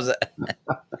 Brian loves it.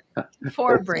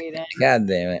 Poor Braden. God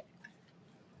damn it.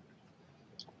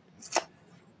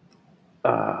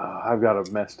 I've got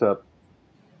a messed up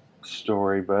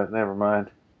story, but never mind.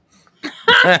 You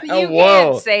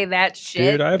can't say that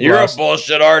shit. Dude, You're a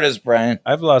bullshit artist, Brian.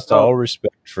 I've lost Oh, all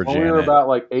respect for When Janet. we were about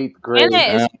like 8th grade,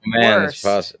 Janet is Oh man, that's worse.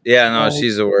 possible. Yeah, no, Right.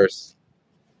 she's the worst.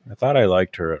 I thought I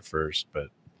liked her at first, but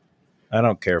I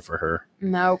don't care for her.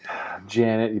 Nope.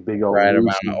 Janet, you big old Right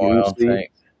amount of oil. loosey-goosey.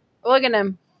 Thanks. Look at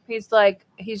him. He's like,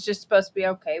 he's just supposed to be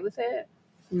okay with it.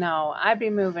 No, I'd be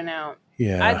moving out.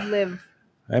 Yeah, I'd live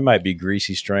I might be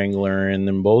Greasy Strangler in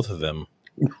them both of them.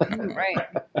 right.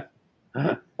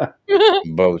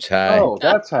 Bow tie. Oh,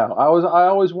 that's how I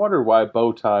always wondered why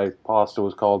bow tie pasta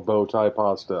was called bow tie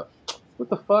pasta. What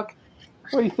the fuck?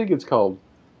 What do you think it's called?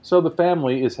 So the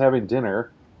family is having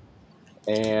dinner,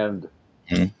 and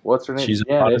what's her name? She's on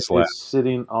Janet his lap. is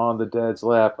sitting on the dad's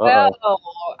lap. Uh-oh. Well,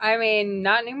 I mean,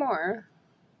 not anymore.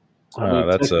 I mean,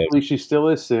 That's a technically, she still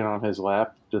is sitting on his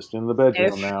lap, just in the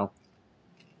bedroom If- now.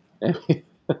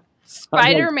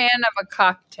 Spider-Man of a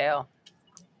cocktail.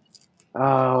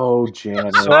 Oh,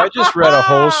 Janet. So I just read a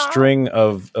whole string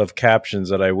of captions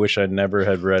that I wish I never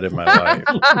had read in my life.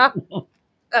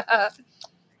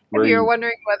 If you're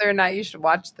wondering whether or not you should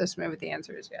watch this movie, the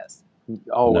answer is yes.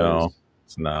 Always. No,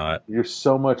 it's not. You're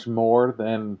so much more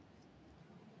than.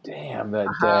 Damn, that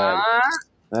dad.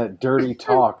 That dirty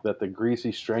talk that the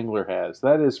Greasy Strangler has.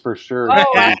 That is for sure. Oh,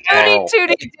 dirty Hootie talk.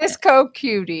 Tootie Disco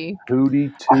Cutie.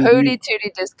 Hootie Hootie Tootie.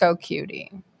 Tootie Disco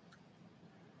Cutie.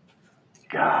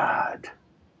 God.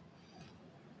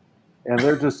 And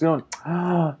they're just doing.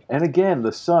 And again,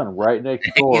 the son right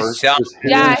next door. He's so- just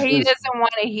Yeah, hears he his- doesn't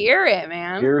want to hear it,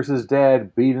 man. Here's his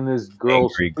dad beating his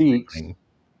girl's Angry cheeks. grinning.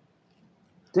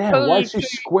 Damn, why is she Tootie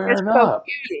squaring Disco up?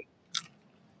 Cutie.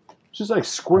 She's like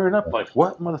squaring up, like,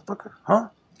 what, motherfucker? Huh?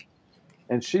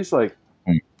 And she's like,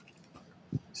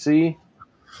 see?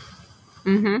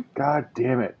 Mm-hmm. God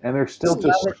damn it. And they're still Just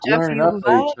just love it, squaring Jeff, up you at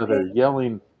love each other, it.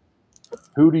 yelling,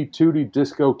 Hootie Tootie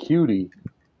Disco Cutie.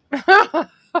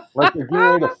 Like they're getting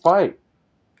ready to fight.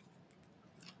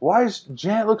 Why does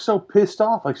Janet look so pissed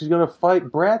off? Like she's going to fight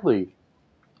Bradley.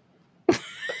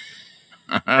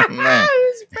 Oh, man.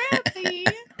 Who's Bradley?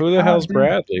 Who the hell's dude.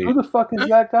 Bradley? Who the fuck is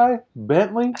that guy?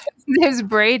 Bentley? There's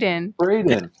Braden.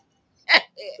 Braden.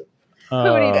 Oh,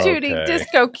 Hootie Tootie okay.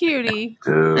 Disco Cutie.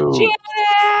 Dude.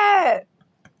 Janet!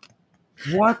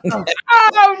 What the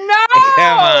Oh no!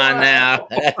 Come on now.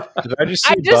 Did I just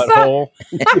I see just butthole?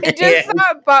 I just saw a This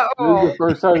is butthole. the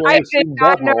first time I've I ever did seen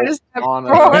not Butthole notice that on,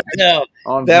 before. No,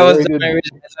 on that was the Braided- only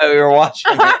reason I thought we were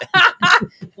watching it.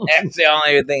 That's the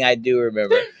only thing I do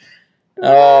remember.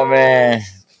 Oh man.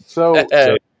 So Big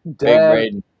dad,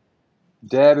 Braden.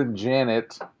 and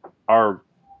Janet are,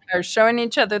 They're showing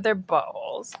each other their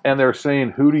buttholes. and they're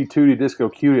saying Hootie Tootie Disco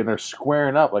Cutie, and they're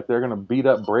squaring up like they're going to beat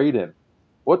up Braden.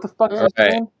 What the fuck is Right.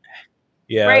 that name?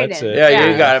 Yeah, Braden. that's it. Yeah, Yeah,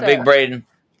 you got it, so- Big Braden.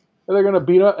 They're going to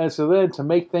beat up, and so then to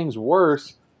make things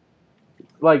worse,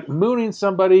 like mooning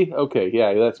somebody, okay,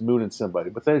 yeah, that's mooning somebody,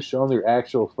 but then showing their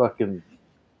actual fucking,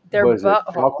 Their what is it,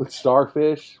 butthole. chocolate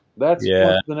starfish, that's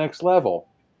Yeah. the next level.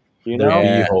 You Their know?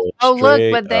 Yeah. beehole. Oh look,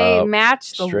 Straight but they up,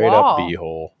 match the straight wall. up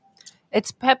beehole.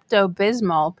 It's Pepto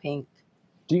Bismol pink.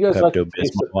 Do you guys like the Pepto-Bismol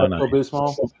taste of on ice.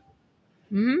 Pepto-Bismol?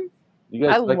 Hmm. You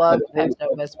guys I like love that taste?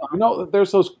 Pepto Bismol. You know,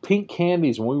 there's those pink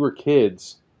candies when we were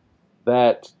kids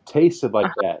that tasted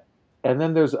like that. And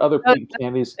then there's other pink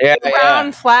candies. Yeah, Round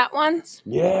yeah. flat ones.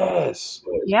 Yes.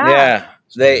 Yeah, Yeah.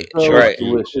 They So right.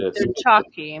 delicious. they're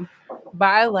chalky. But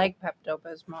I like Pepto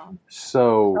Bismol.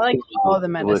 So I like all the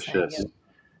medicine. delicious.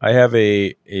 I have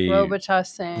a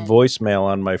Robitussin. voicemail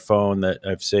on my phone that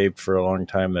I've saved for a long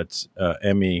time. That's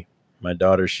Emmy, my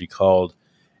daughter. She called,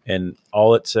 and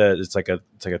all it says it's like a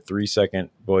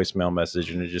 3-second voicemail message,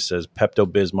 and it just says Pepto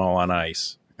Bismol on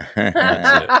ice.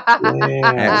 That's it.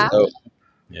 Damn. So,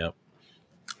 Yep.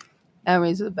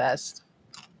 Emmy's the best.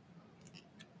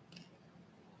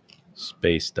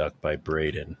 Space Duck by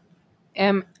Braden.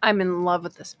 I'm in love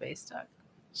with the space duck.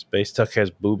 Space Duck has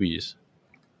boobies.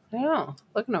 I know.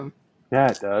 Look at him. Yeah,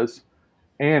 it does.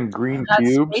 And green That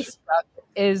cubes. space duck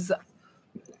is,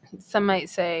 some might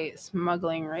say,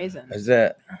 smuggling raisins. is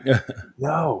that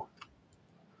No.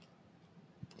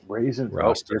 Raisin. Oh,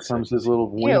 Roast here it. comes his little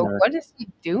Ew, wiener. what is he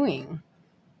doing?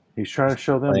 He's trying to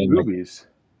show them Playing the- boobies.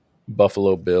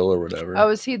 Buffalo Bill or whatever. Oh,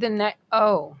 is he the next?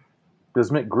 Oh. Does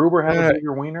Mick Gruber have Yeah. a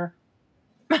bigger wiener?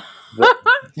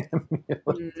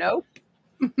 The- Nope.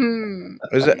 Hmm.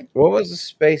 was it? What was the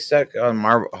space duck on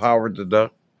Marvel Howard the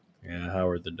Duck? Yeah,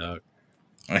 Howard the Duck.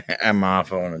 I'm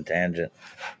off on a tangent.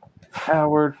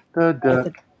 Howard the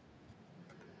Duck.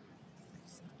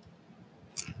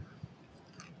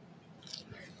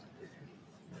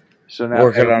 So now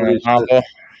Working on a everybody's novel.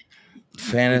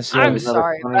 Fantasy. I'm another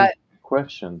sorry, funny but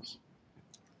questions.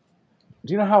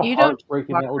 Do you know how You don't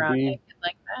heartbreaking walk that would around be? naked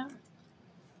like that.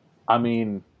 I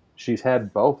mean, she's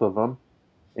had both of them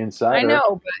inside I her.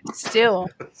 know, but still.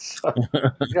 So,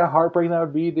 you know how heartbreaking that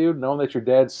would be, dude? Knowing that your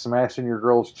dad's smashing your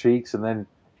girl's cheeks and then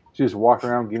she just walking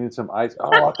around getting some ice. Oh,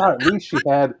 I thought at least she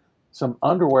had some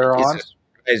underwear on. Jesus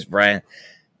Christ, Brian.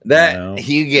 No. That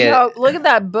you get. No, look at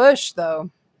that bush, though.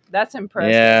 That's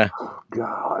impressive. Yeah, Oh,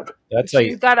 God. That's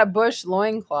She's like, got a bush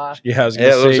loincloth. yeah, I was it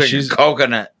gonna looks say like she's a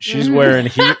coconut. she's wearing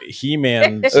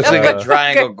He-Man's Looks like a Uh,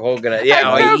 triangle coconut. Yeah,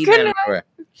 A I eat coconut. it.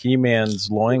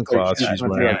 He-Man's loincloth Like she's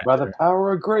gonna be wearing. like, by the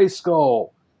power of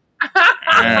Grayskull.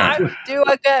 Do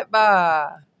a get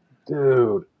bar.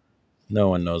 Dude. No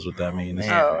one knows what that means.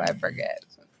 Man. Oh, I forget.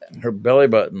 Her belly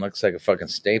button looks like a fucking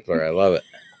stapler. I love it.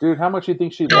 Dude, how much you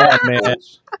think she Yeah, lap man.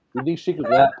 pulls? You think she could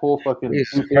lap pull fucking Jesus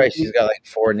 250? Christ, she's got like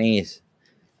 4 knees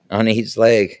on each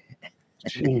leg.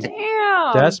 Jeez.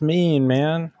 Damn. That's mean,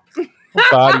 man.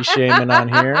 Body shaming on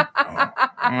here.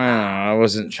 I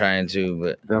wasn't trying to,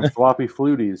 but Them floppy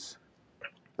fluties.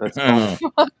 That's Oh.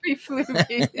 Floppy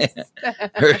floopies.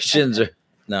 her shins are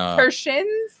no. Her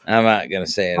shins? I'm not gonna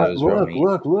say it. It was real mean.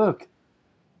 Look.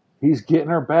 He's getting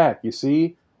her back. You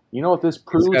see? You know what this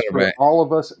proves got her for back. all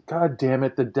of us? God damn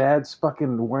it. The dad's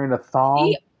fucking wearing a thong.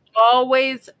 He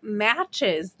always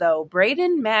matches, though.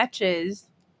 Braden matches.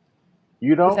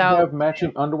 You don't without- have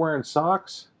matching underwear and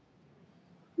socks?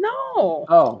 No.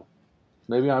 Oh.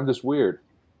 Maybe I'm just weird.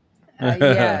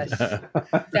 Yes.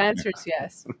 The answer is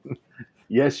yes.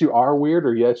 Yes, you are weird,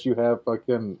 or yes, you have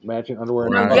fucking matching underwear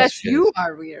and No, Well, socks? yes, you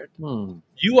are weird.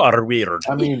 You are weird.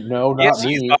 I mean, no, not Yes,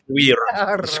 me. you are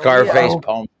weird. Scarface Oh.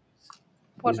 palm.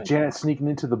 Is Janet sneaking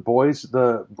into the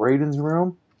Braden's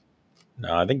room?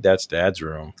 No, I think that's Dad's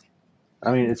room.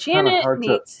 I mean, it's kind of Janet hard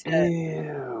needs to. to.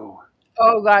 Ew.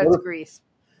 Oh, God, it's What if- grease.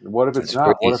 What if it's It's not?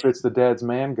 What grease. if it's the dad's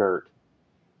man girt?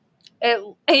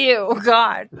 Ew,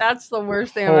 God. That's the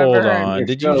worst thing I've Hold ever heard. on.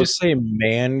 Did you just say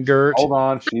man girt? Hold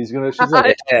on, she's like,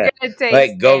 Yeah, Gonna taste like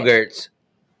it. Go-Gurts.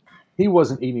 he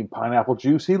wasn't eating pineapple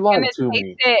juice. He lied Gonna to taste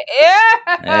me. it.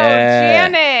 Ew, Yeah.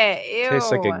 Janet. Ew.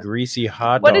 Tastes like a greasy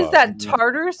hot What dog. is that,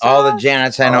 tartar sauce? All the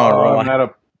Janets I know are Oh, wrong. not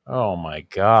a Oh my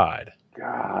god.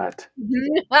 God.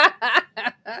 It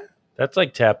That's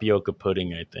like tapioca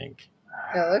pudding, I think.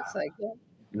 looks like it.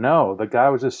 No, the guy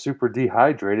was just super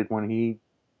dehydrated when he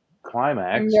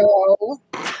climaxed. No.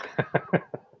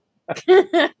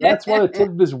 That's why the tip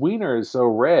of his wiener is so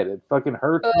red. It fucking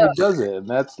hurts when he does it. And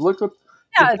that's look what.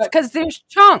 Yeah, it's because there's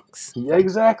chunks. Yeah,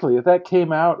 exactly. If that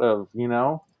came out of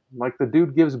like the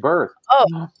dude gives birth.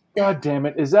 Oh. God damn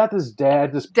it! Is that his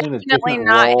dad just playing a Definitely different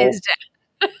not role? his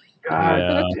dad. God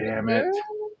Yeah. damn it!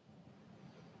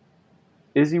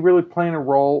 Is he really playing a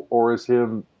role, or is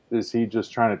he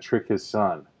just trying to trick his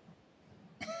son?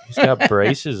 He's got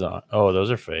braces on. Oh, those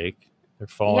are fake. They're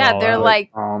falling Yeah, all they're out.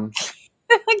 like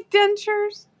Like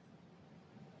dentures.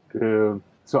 dude.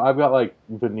 So I've got like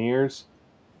veneers,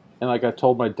 and like I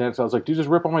told my dentist, I was like, dude, just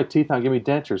rip all my teeth out and give me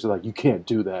dentures. They're like, you can't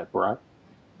do that, bro.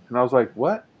 And I was like,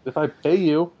 what? If I pay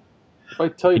you, if I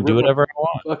tell I you can to do rip whatever I my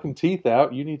want. fucking teeth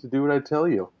out, you need to do what I tell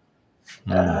you.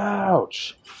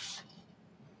 Ouch.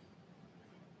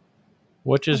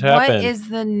 What just happened? What is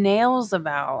the nails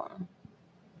about?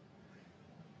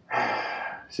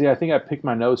 See, I think I picked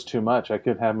my nose too much. I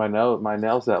couldn't have my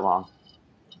nails that long.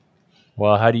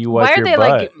 Well, how do you Why wipe are your they butt?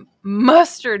 like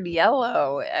mustard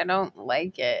yellow? I don't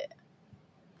like it.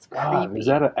 It's God, creepy. is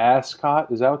that an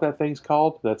ascot? Is that what that thing's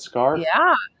called? That scarf?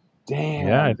 Yeah. Damn.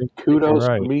 Yeah, I think Kudos you're for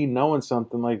right. me knowing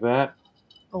something like that.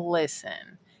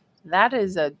 Listen, that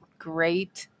is a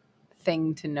great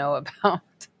thing to know about.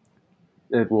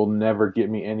 It will never get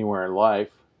me anywhere in life,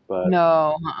 but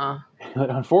No,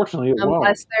 unfortunately, it won't.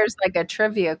 unless there's like a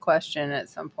trivia question at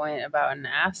some point about an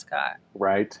ascot.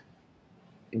 Right?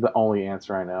 The only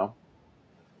answer I know.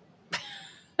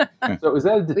 So is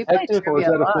that a We play detective or is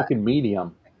trivia that a a lot. fucking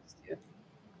medium?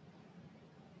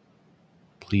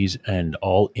 Please end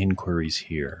all inquiries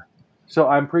here. So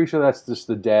I'm pretty sure that's just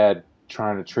the dad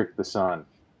trying to trick the son.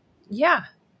 Yeah.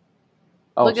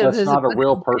 Oh, Look so at that's his not a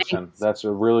real bangs. person. That's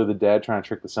really the dad trying to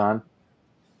trick the son.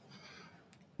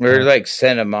 Or like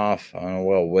send him off on a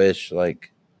well wish.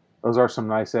 Like Those are some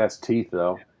nice ass teeth,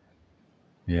 though.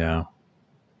 Yeah.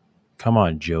 Come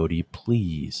on, Jody,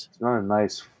 please. It's not a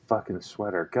nice fucking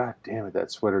sweater. God damn it,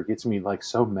 that sweater gets me like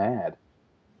so mad.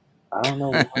 I don't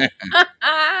know why.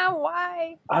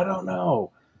 Why? I don't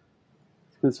know.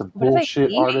 It's a What are they bullshit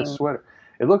eating? artist sweater.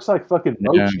 It looks like fucking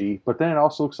mochi, but then it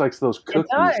also looks like those cookies.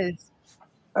 It does.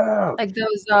 Oh, Like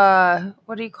those,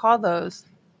 what do you call those?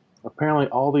 apparently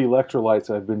all the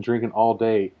electrolytes I've been drinking all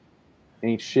day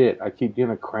ain't shit. I keep getting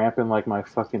a cramp in like my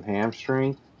fucking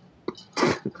hamstring.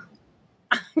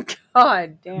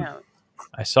 God damn.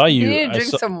 I saw You you. need to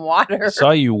drink some water. I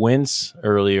saw you wince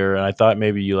earlier, and I thought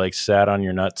maybe you like sat on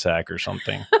your nutsack or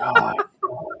something. God,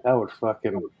 that would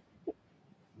fucking.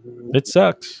 It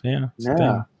sucks. Yeah. It's a Yeah.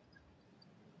 thing.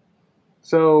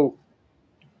 So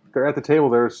they're at the table.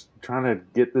 They're trying to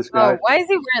get this guy. Oh, why is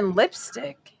he wearing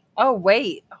lipstick? Oh,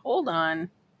 wait. Hold on.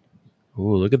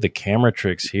 Ooh, look at the camera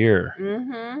tricks here.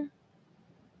 Mm-hmm.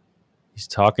 He's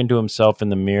talking to himself in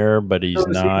the mirror, but he's So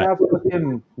does not. he have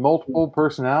fucking multiple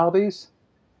personalities?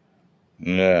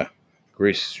 Yeah.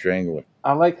 Greasy Strangler.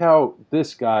 I like how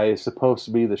this guy is supposed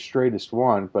to be the straightest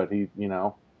one, but he,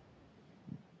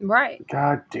 Right.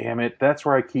 God damn it. That's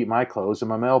where I keep my clothes in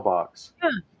my mailbox. Huh.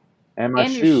 And my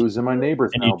And your shoes in my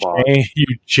neighbor's And mailbox. you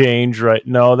change right.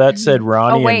 No, that said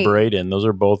Ronnie and wait. Braden. Those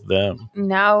are both them.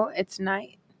 Now it's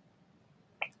night.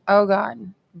 Oh,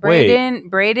 God. Wait.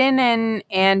 Braden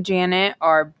and Janet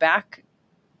are back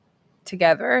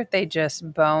together. They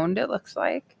just boned, it looks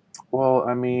like. Well,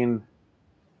 I mean,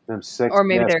 them sexy Or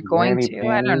maybe ass they're going granny to.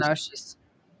 I don't know. panties.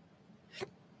 She's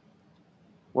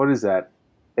What is that?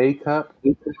 A cup?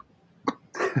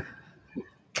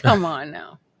 come on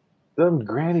now. Them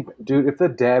granny, dude. If the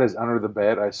dad is under the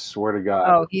bed, I swear to God.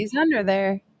 Oh, he's under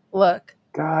there. Look.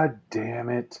 God damn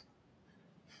it!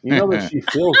 You know that she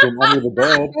feels him under the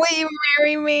bed, Will you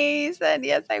marry me? He said,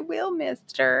 yes, I will,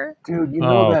 mister. dude. You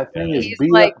know Oh, that thing is He's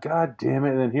beat like- up. God damn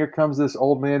it! And then here comes this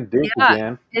old man dick Yeah.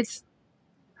 again. It's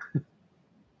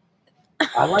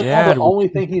I like how Dad, the only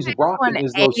thing he's one rocking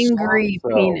is those angry socks,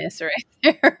 though. penis right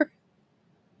there.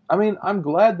 I mean, I'm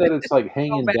glad that it's like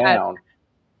hanging bad. down.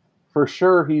 For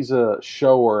sure, he's a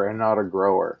shower and not a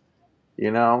grower.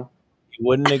 You know? He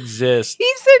wouldn't exist.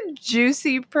 He said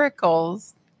juicy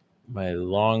prickles. My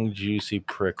long, juicy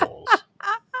prickles.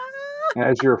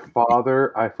 As your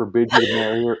father, I forbid you to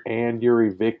marry her, and you're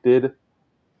evicted.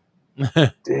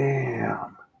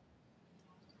 Damn.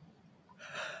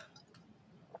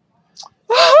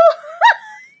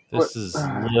 This is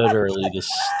literally the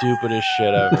stupidest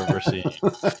shit I've ever seen.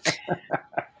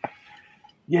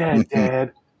 Yeah,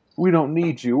 Dad. We don't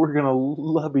need you. We're gonna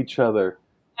love each other.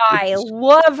 I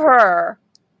love her.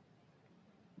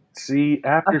 See, A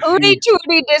after hootie she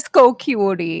tootie disco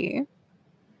cutie.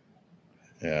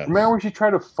 Yeah. remember when she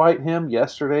tried to fight him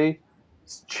yesterday,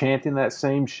 chanting that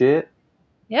same shit.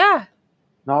 Yeah.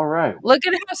 All right, Look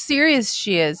at how serious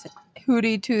she is.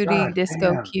 Hootie tootie God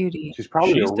disco damn. cutie. she's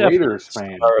probably She's a definitely Raiders the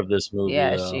fan, star of this movie.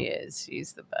 Yeah, though. she is.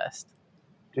 She's the best.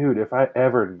 dude. If I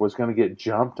ever was gonna get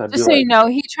jumped, I'd Just be so you like, know,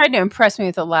 he tried to impress me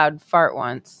with a loud fart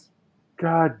once.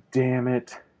 God damn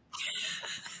it.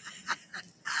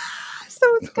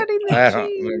 So it's cutting the I don't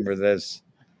cheese. remember this.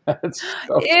 That's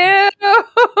so, Ew,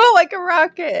 like a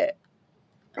rocket.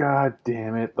 God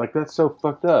damn it. Like, that's so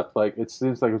fucked up. Like, it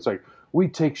seems like it's like, we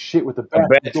take shit with the back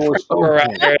doors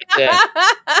open.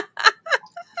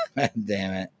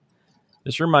 Damn it.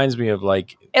 This reminds me of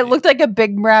like It looked like a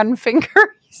big brown finger.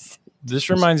 this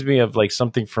reminds me of like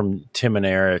something from Tim and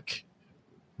Eric,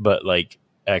 but like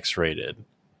X-rated.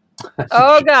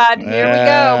 Oh God, here we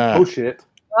go. Oh, shit.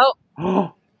 Oh,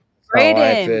 Oh,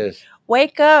 Braden,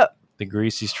 wake up. The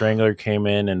Greasy Strangler came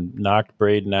in and knocked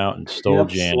Braden out and stole yep,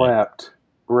 Janet. slapped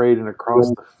Braden across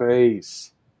the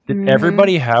face. Did Mhm.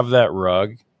 everybody have that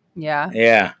rug? Yeah,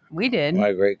 Yeah. we did.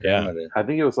 My great grandma did. I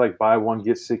think it was like buy one,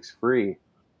 get 6 free.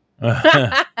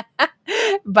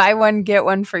 Buy one, get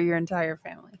one for your entire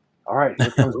family. All right,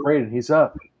 here comes Braden. He's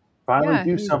up. Finally Yeah, do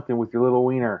he's- something with your little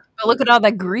wiener. But look at all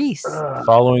that grease. Ugh.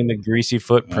 Following the greasy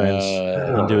footprints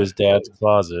Uh, into his dad's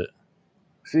closet.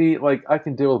 See, like, I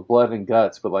can deal with blood and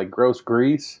guts, but like gross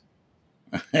grease?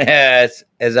 Yeah,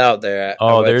 it's out there.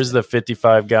 Oh, there's the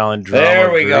 55-gallon drum. There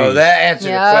of we go. grease. That answered the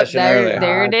Yeah, question earlier.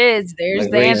 there it is. There's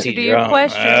the answer greasy to your drum.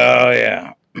 question. Oh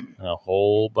yeah. And a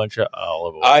whole bunch of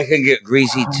olive oil. I can get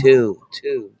greasy too.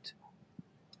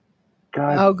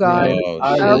 God Oh, God. damn it. Oh,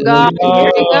 I shit. Oh God, Oh.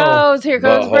 here he goes. Here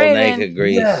comes Butthole Braden. naked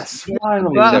grease. Yes,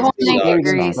 finally. Butthole Let's see naked Braden's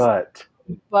grease. butt.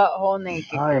 Butthole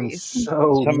naked I am grease.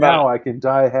 so, Somebody- now I can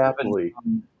die happily.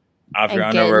 Off your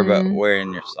And underwear, but getting-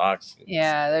 wearing your socks.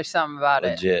 Yeah, there's something about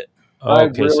it. Legit. I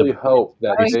Okay, really hope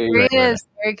that Oh, they... here he is.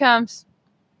 There he comes.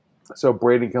 So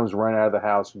Braden comes running out of the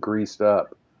house greased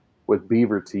up with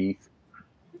beaver teeth.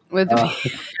 With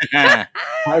I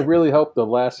really hope the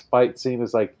last fight scene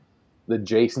is like the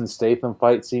Jason Statham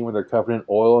fight scene where they're covered in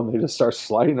oil and they just start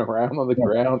sliding around on the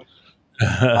ground.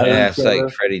 Yeah, it's like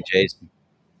Freddy Jason.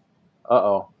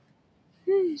 Uh-oh.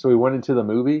 So we went into the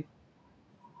movie?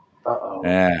 Uh-oh.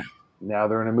 Yeah. Now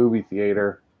they're in a movie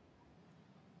theater.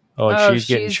 Oh, she's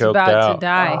getting choked about out. to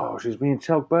die. Oh, she's being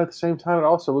choked, but at the same time, it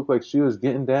also looked like she was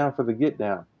getting down for the get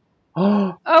down.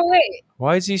 Oh, Oh wait,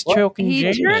 Why is he What? choking he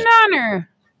Janet? turned on her.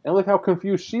 And look how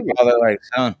confused she is. Father like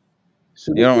son.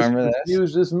 She You don't was remember this?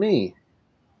 confused as me.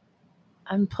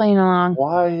 I'm playing along.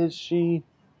 Why is she?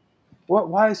 What?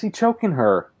 Why is he choking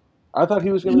her? I thought he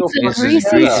was going to go He's a fuck Greasy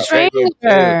greasy Sienna. Strangler, too.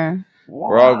 strangler.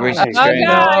 We're all greasy Why? Oh strangler.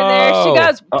 god, there she No.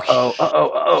 goes.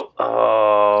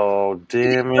 Oh,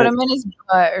 damn Put it. him in his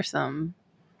butt or something.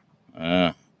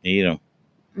 Eat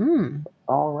him.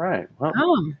 All right. Well,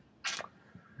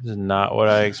 This is not what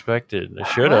I expected. I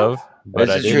should have, but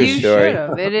It's I a didn't. true You story. should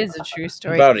have. It is a true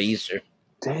story. About Easter.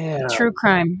 damn. True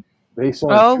crime. Based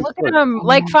on Oh, true look at story. them.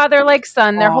 Like father, like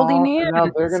son. They're holding Aw, hands. and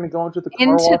now they're going to go into the car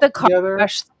Into wash the car together.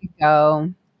 wash they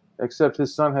go. Except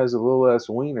his son has a little ass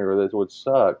wiener that would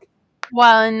suck.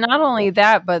 Well, and not only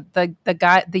that, but the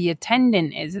guy, the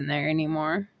attendant isn't there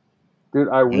anymore. Dude,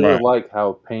 I really Right. like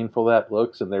how painful that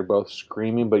looks, and they're both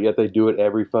screaming, but yet they do it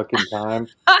every fucking time.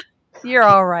 You're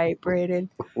all right, Braden.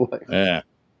 Like, Yeah.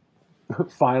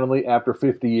 finally, after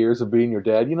 50 years of being your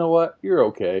dad, you know what? You're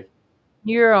okay.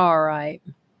 You're all right.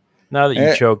 Now that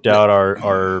you choked out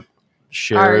our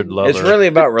shared Our- lover, It's really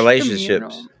about relationships.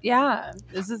 Communal. Yeah,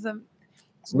 this is a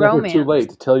It's never romance. too late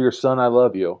to tell your son I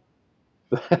love you.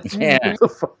 That's Yeah. what the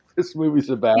fuck this movie's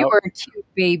about. You were a cute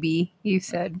baby, you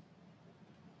said.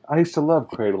 I used to love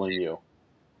cradling you.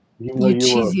 Even though You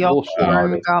you were cheesy a old bullshit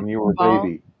artist and you were a ball.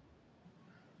 baby.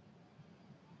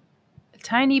 A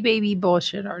tiny baby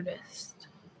bullshit artist.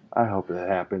 I hope that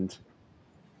happens.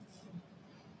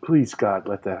 Please, God,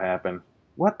 let that happen.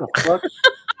 What the fuck?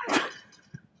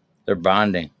 They're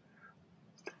bonding.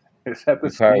 Is that the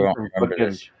You probably scene won't from remember fucking...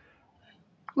 this.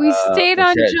 We stayed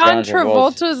on it's John John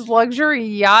Travolta. Travolta's luxury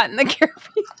yacht in the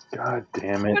Caribbean. God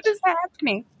damn it. What is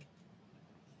happening?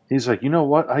 He's like, you know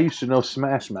what? I used to know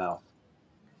Smash Mouth.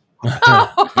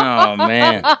 Oh,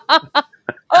 man.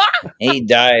 He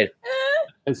died.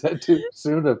 Is that too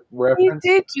soon a He reference?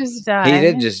 did just die. He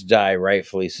did just die,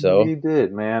 rightfully so. He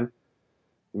did, man.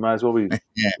 You might as well be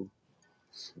Yeah.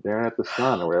 staring at the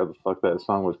sun or whatever the fuck that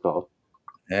song was called.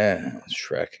 Yeah,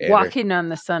 Shrek hater. Walking on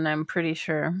the sun, I'm pretty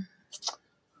sure.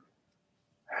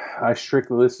 I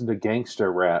strictly listen to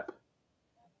gangster rap.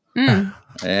 Mm.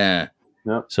 Yeah.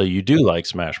 so you do like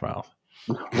Smash Mouth.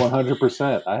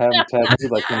 100%. I have him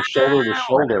tattooed like from shoulder to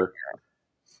shoulder.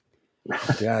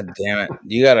 God damn it.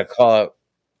 You got to call up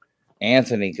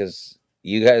Anthony because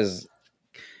you guys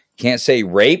can't say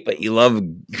rape, but you love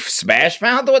Smash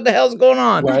Mouth? What the hell's going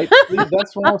on? Right?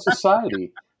 That's wrong with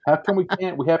society. How come we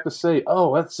can't? We have to say,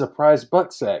 oh, that's surprise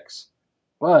butt sex.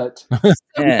 But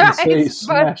Yeah. say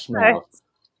Surprise Smash butt Mouth,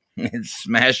 It's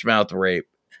Smash Mouth rape.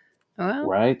 Well,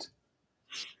 right?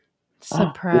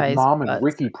 surprise. Big Mom and butts.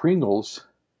 Ricky Pringles.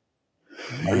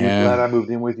 Are you Yeah. glad I moved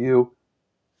in with you?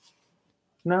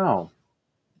 No.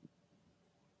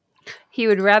 He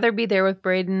would rather be there with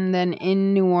Braden than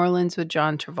in New Orleans with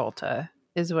John Travolta,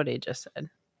 is what he just said.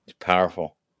 It's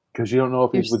powerful. Because you don't know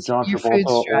if he's with John Your food's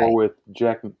Travolta dry. or with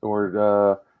Jack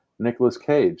or Nicolas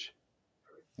Cage.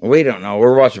 We don't know.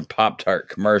 We're watching Pop-Tart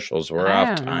commercials. We're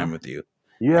I off don't time know. with you.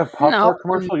 You have Pop Tart No,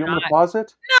 commercial? You want me to not. pause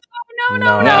it? No,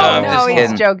 No, I'm just he's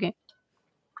kidding. joking.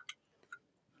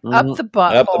 Mhm. Up the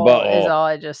butthole Up the butthole. is all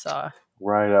I just saw.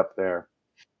 Right up there.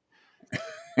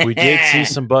 We did see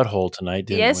some butthole tonight,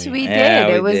 didn't Yes, we? we Yeah, did.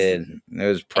 we It was did. It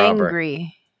was proper.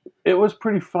 angry. It was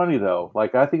pretty funny though.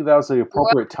 Like I think that was the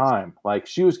appropriate time. Like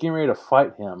she was getting ready to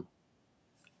fight him,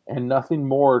 and nothing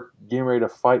more getting ready to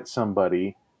fight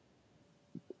somebody.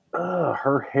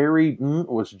 Her hairy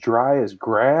was dry as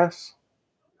grass.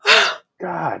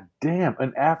 God damn,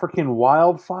 an African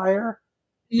wildfire.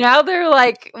 Now they're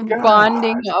like God.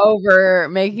 bonding over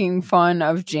making fun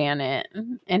of Janet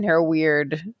and her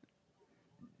weird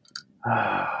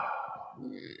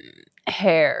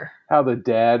hair. How the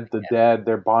dad,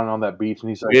 they're bonding on that beach, and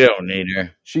he's like, We don't need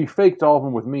her. she faked all of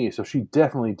them with me, so she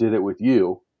definitely did it with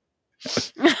you.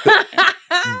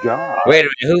 God. Wait a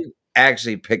minute. Who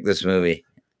actually picked this movie?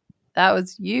 That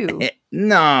was you.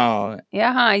 No.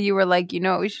 Yeah, huh? You were like, you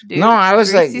know what we should do? No, I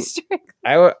was Greasy like-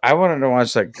 Strangler. I wanted to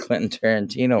watch like Quentin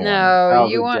Tarantino one. No, How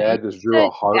you the want dad just drew a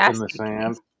heart in the Basket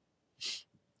sand. Case.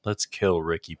 Let's kill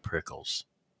Ricky Prickles.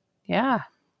 Yeah.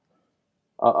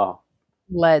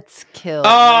 Let's kill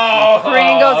Oh,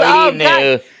 Pringles. he Oh,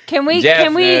 knew. God. Can we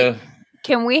Jeff knew.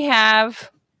 can we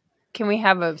have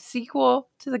a sequel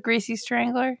to the Greasy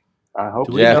Strangler? I hope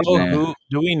Do so. we Jeff know knew. who?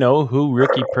 Do we know who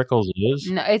Ricky Prickles is?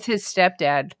 No, it's his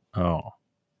stepdad. Oh,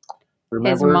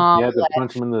 Remember, mom he had to left.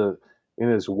 punch him in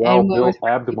his And well-built with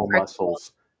abdominal Ricky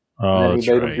muscles. oh, And then that's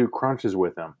he made him right. do crunches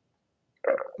with him.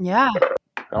 Yeah.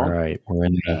 All right, we're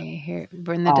in the Okay, here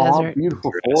we're in the Aw, desert.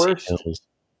 beautiful grassy forest. hills.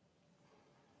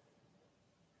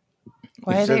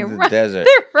 Why He are said they the running? desert.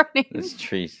 They're running. It's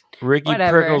trees. Ricky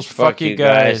Whatever. Prickles, fuck you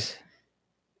guys.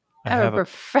 I have a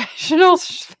professional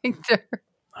sphincter.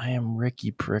 I am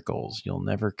Ricky Prickles. You'll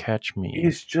never catch me.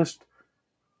 He's just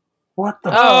what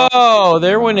the Oh,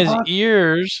 there went his fuck?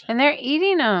 ears. And they're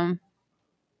eating them.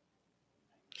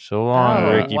 So long,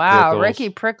 Ricky wow. Prickles. Ricky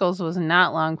Prickles was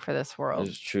not long for this world.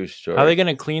 It's a true story. How are they going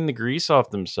to clean the grease off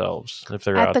themselves if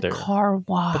they're At out the there? car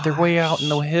wash. But they're way out in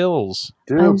the hills.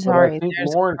 Dude, I'm but sorry, I think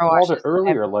there's Lauren car called it washes earlier.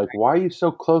 everywhere. Like, why are you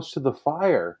so close to the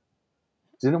fire?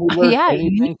 Didn't we learn Yeah, you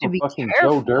anything need to from be fucking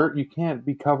careful. Joe Dirt? You can't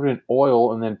be covered in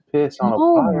oil and then piss on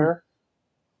No. a fire.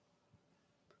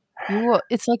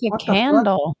 It's like a What the fuck?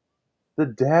 candle. The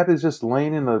dad is just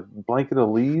laying in a blanket of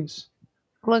leaves.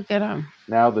 Look at him.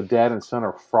 Now the dad and son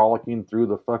are frolicking through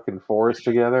the fucking forest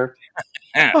together.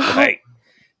 Right.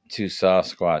 Two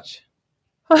Sasquatch.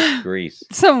 Grease.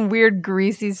 Some weird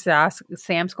greasy Sam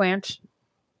Squanch.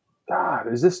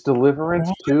 God, is this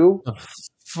Deliverance too? The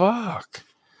fuck?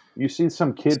 You see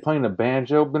some kid playing a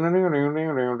banjo. What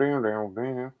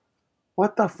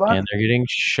the fuck? And they're getting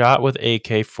shot with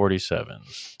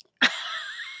AK-47s.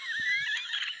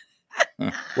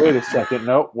 Wait a second.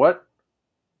 No, what?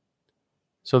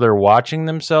 So they're watching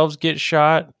themselves get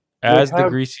shot as the have-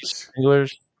 Greasy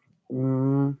Stranglers?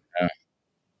 Mm,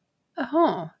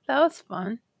 Oh, that was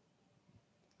fun.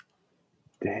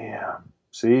 damn.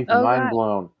 See? Oh, Mind God.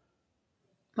 blown.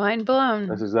 Mind blown.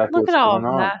 That's exactly Look what's at all going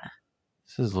of on. that.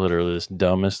 This is literally the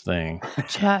dumbest thing.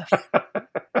 Jeff.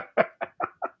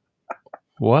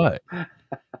 What?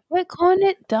 Quit calling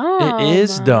it dumb. It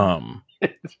is dumb.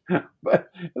 But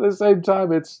at the same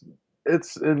time, it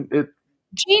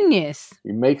Genius.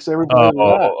 makes everybody Oh,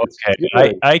 laugh. It's okay.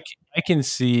 good.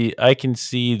 I can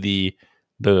see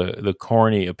the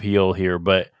corny appeal here,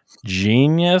 but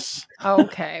genius?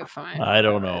 Okay, fine. I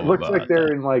don't know. It looks about like they're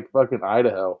that. in like fucking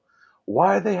Idaho.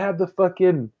 Why do they have the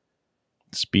fucking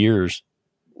Spears.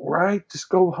 right? Just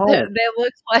go home. They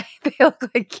look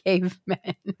like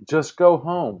cavemen. Just go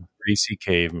home. Greasy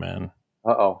caveman.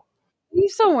 Uh-oh.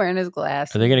 He's still wearing his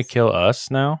glasses. Are they going to kill us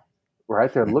now?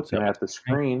 Right there looking So- at the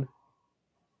screen.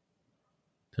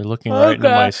 They're looking Oh, right into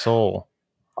my God. soul.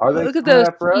 Are they Look at coming those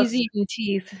after us? cheese-eating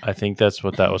teeth. I think that's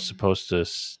what that was supposed to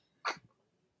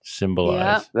symbolize.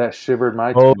 Yeah. That shivered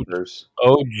my Oh. timbers.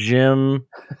 Oh, Jim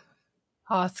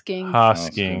Hosking.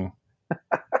 Hosking.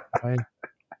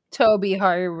 Toby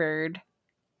Harvard.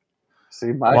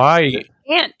 See my Why?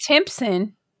 Aunt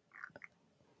Timpson.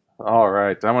 All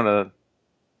right,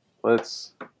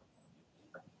 let's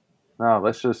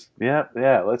just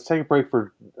let's take a break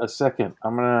for a second.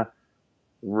 I'm gonna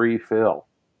refill,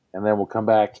 and then we'll come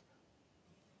back.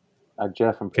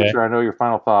 Jeff, I'm pretty Okay. sure I know your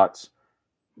final thoughts.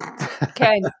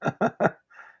 Okay.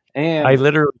 And I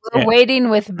literally We're can't. waiting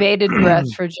with bated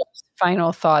breath for Jeff's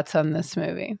final thoughts on this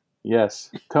movie.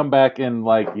 yes, come back in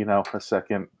a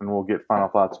second, and we'll get final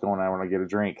thoughts going on when I get a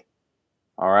drink.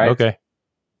 All right. Okay.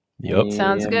 Yep.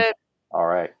 Sounds And- good. All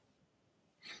right.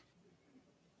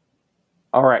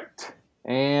 All right.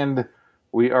 And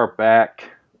we are back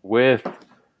with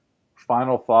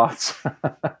final thoughts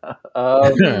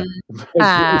of Mm.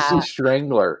 Greasy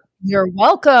Strangler. You're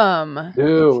welcome.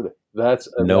 Dude, that's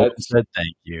No one that's, said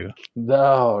thank you.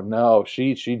 no.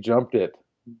 She jumped it.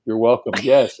 You're welcome.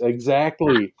 Yes,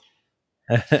 exactly.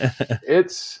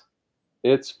 It's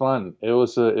fun. It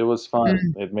was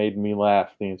fun. It made me laugh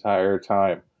the entire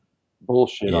time.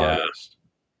 Bullshit Yeah. artist.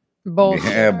 Bullshit.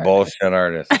 Yeah, bullshit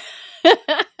artist.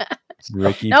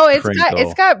 Ricky No, it's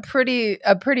Prinkle. got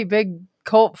a pretty big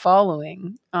cult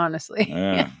following, honestly.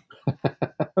 Yeah.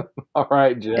 All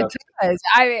right, Jeff. It does.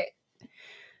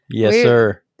 Yes, we-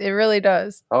 sir. It really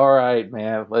does. All right,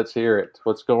 man. Let's hear it.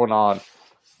 What's going on?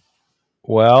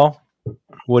 Well,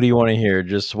 what do you want to hear?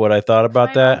 Just what I thought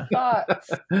about that?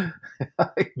 Thoughts.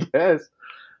 I guess.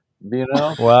 You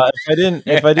know? Well,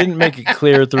 if I didn't make it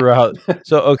clear throughout.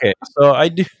 So okay, so I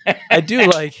do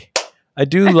like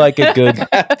a good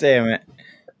Damn it.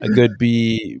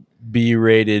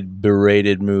 B-rated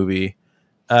berated movie.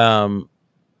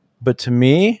 But to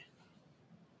me,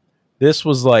 this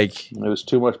was like, It was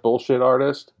too much bullshit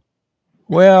artist.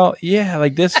 well, yeah,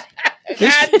 like this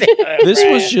this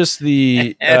was just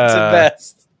the That's the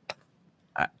best.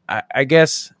 I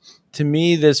guess to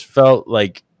me this felt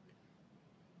like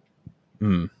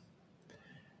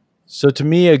So to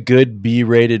me a good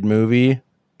B-rated movie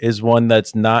is one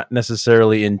that's not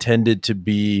necessarily intended to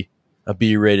be a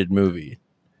B-rated movie.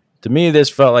 To me this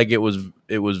felt like it was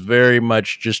very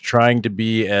much just trying to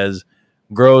be as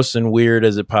gross and weird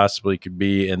as it possibly could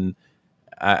be, and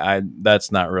I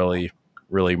that's not really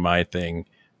my thing.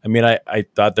 I mean, I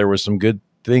thought there was some good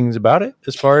things about it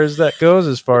as far as that goes,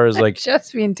 as far as like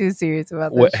Just being too serious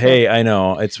about this. hey, I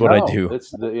know it's what I do.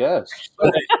 It's yes.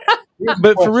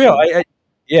 But for real,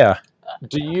 Yeah.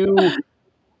 Do you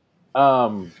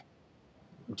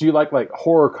like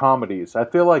horror comedies? I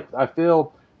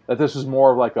feel that this is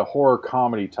more of like a horror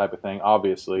comedy type of thing,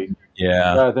 obviously,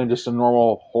 Yeah. rather than just a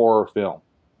normal horror film.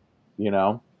 You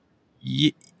know?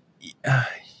 Yeah.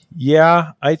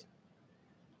 I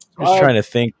was trying to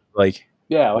think like.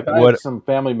 Yeah, like I have some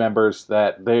family members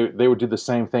that they would do the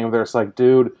same thing where it's like,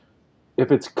 dude, if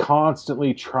it's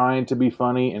constantly trying to be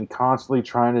funny and constantly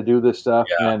trying to do this stuff,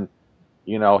 and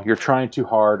you're trying too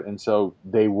hard, and so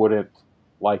they wouldn't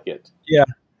like it. Yeah,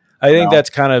 I think that's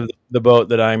kind of the boat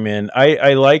that I'm in.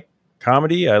 I like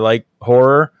comedy, I like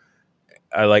horror,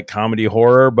 I like comedy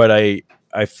horror, but I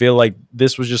feel like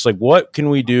this was just like, what can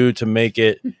we do to make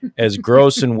it as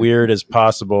gross and weird as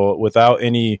possible without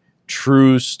any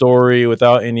true story,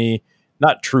 without any,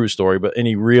 not true story, but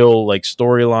any real like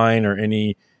storyline or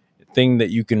any thing that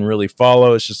you can really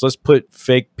follow. It's just, let's put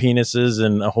fake penises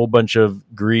and a whole bunch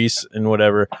of grease and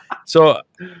whatever. So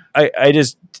I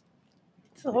just,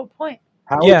 that's the whole point.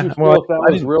 How would you feel if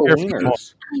that was real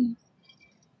wieners?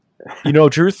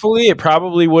 Truthfully, it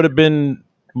probably would have been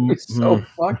so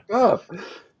fucked up.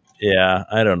 Yeah,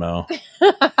 I don't know.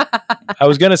 I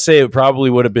was gonna say it probably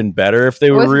would have been better if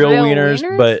they were real wieners,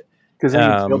 but because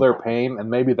then you feel their pain, and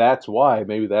maybe that's why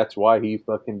he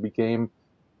fucking became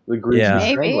the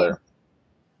Greasy Strangler.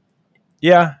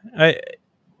 Yeah,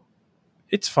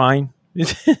 it's fine.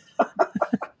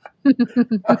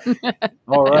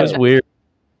 All right, it's weird,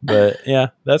 but yeah,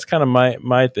 that's kind of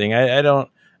my thing. I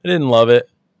didn't love it.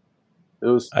 It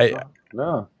was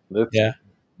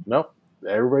nope.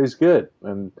 Everybody's good,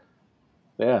 and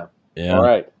yeah. All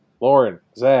right, Lauren,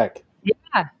 Zach.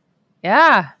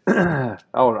 Yeah.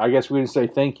 Oh, I guess we didn't say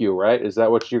thank you, right? Is that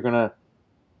what you're gonna?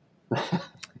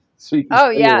 So you're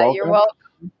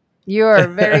welcome. You are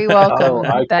very welcome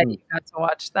that you got to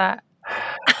watch that.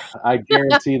 I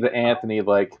guarantee that Anthony,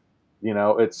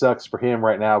 it sucks for him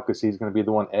right now because he's going to be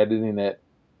the one editing it.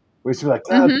 We should be like,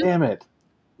 God damn it,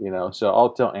 So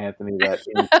I'll tell Anthony that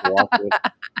he needs to watch it.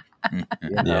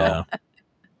 Yeah.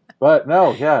 But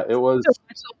no, it was.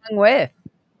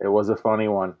 It was a funny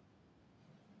one.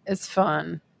 It's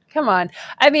fun. Come on.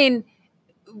 I mean,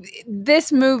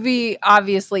 this movie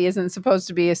obviously isn't supposed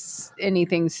to be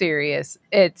anything serious.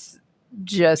 It's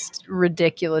just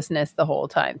ridiculousness the whole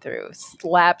time through.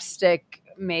 Slapstick,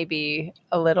 maybe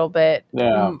a little bit.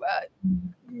 Yeah.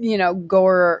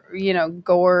 Gore.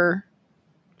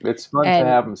 It's fun to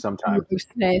have them sometimes.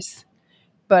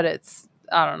 But it's,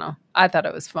 I don't know. I thought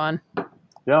it was fun.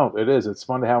 No, it is. It's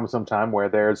fun to have them sometime where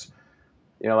there's,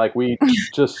 like we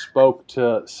just spoke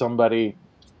to somebody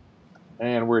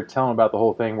and we're telling about the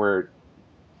whole thing where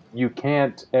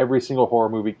every single horror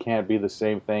movie can't be the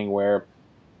same thing where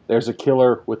there's a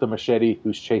killer with a machete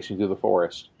who's chasing through the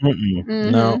forest.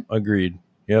 Mm-hmm. No, agreed.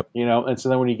 Yep. And so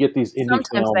then when you get these indie sometimes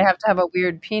films, they have to have a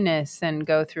weird penis and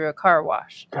go through a car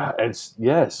wash. God,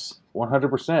 yes,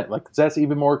 100%. Like that's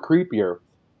even more creepier.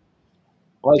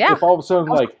 Like if all of a sudden,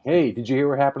 like, hey, did you hear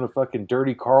what happened to fucking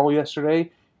Dirty Carl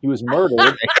yesterday? He was murdered.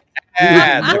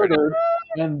 And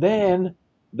then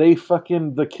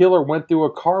the killer went through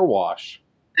a car wash.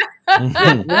 What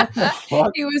the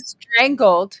fuck? He was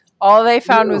strangled. All they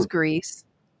found was grease.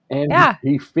 And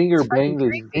he finger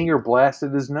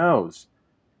blasted his nose.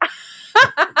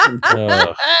 Dirty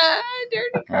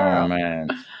Carl. Oh man.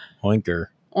 Oinker.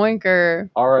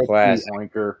 R.I.P.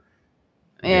 Oinker.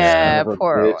 Yeah,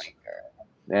 poor Oinker.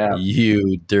 Yeah.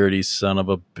 You dirty son of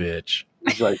a bitch.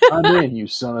 He's like, I'm in, you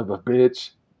son of a bitch.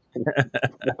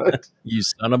 What? You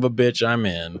son of a bitch, I'm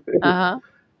in. Uh-huh.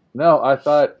 No, I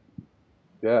thought,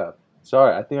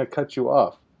 sorry, I think I cut you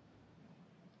off.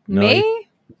 Me?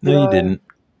 No, you didn't.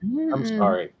 I'm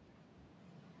sorry.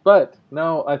 But,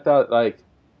 no, I thought,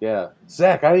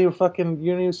 Zach, you didn't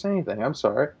even say anything. I'm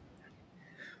sorry.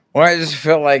 Well, I just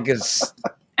feel like it's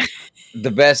the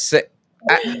best.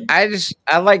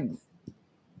 I like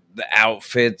the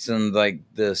outfits and like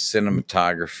the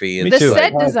cinematography and the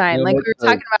set design, like we were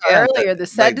talking about earlier. The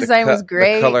set design was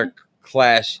great. The color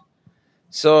clash.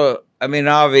 So, I mean,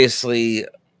 obviously,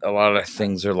 a lot of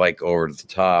things are like over the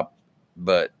top,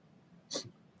 but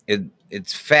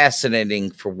it's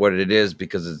fascinating for what it is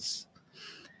because it's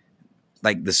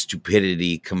like the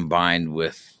stupidity combined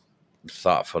with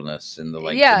thoughtfulness and the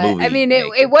movie. I mean,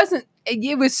 it wasn't.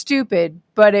 It was stupid,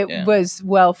 but it was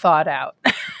well thought out.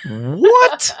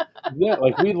 What? Yeah,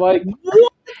 like we like.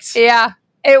 What? Yeah,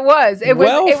 it was. It was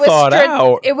well thought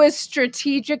out. It was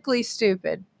strategically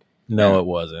stupid. No, it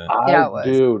wasn't. It was.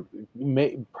 Dude,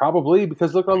 probably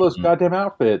because look at all those goddamn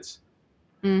outfits.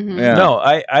 Mm-hmm. Yeah. No,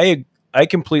 I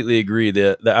completely agree.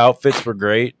 The outfits were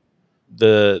great.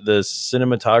 the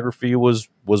cinematography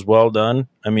was well done.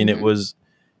 I mean, Mhm.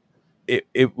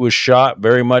 it was shot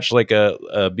very much like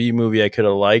a B movie I could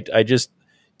have liked.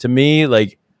 To me,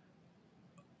 like,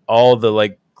 all the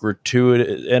like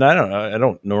gratuitous, and I don't know, I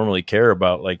don't normally care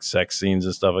about like sex scenes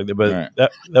and stuff like that, but Right.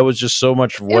 that was just so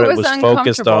much what it was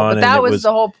focused uncomfortable, on, but and that it was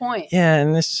the whole point. yeah,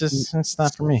 and it's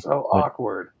not for me. So But,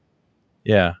 awkward.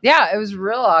 yeah, Yeah, it was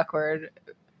real awkward.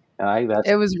 And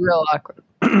It was real awkward.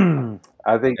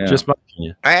 I think Yeah. just my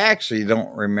opinion. I actually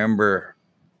don't remember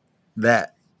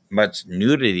that much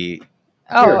nudity.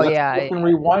 Oh let's yeah, fucking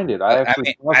rewind it. I actually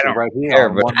mean, paused I it don't right here care,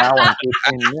 on but- 1 hour and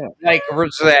 15 minutes. Like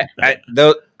so that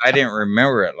I didn't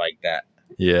remember it like that.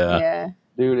 Yeah. yeah.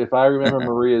 Dude, if I remember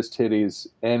Maria's titties,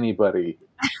 anybody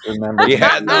remembers.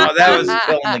 Yeah, no, that was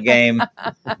killing the game.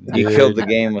 You Dude. killed the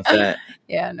game with that.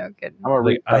 Yeah, no kidding. I'm gonna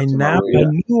reach Like, out to I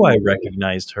Maria. knew I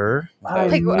recognized her. I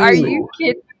Like, knew. are you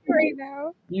kidding me right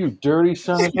now? You dirty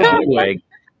son of a bitch. Scallywag.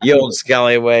 You old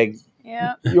scallywag.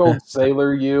 Yeah. You old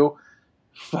sailor, you.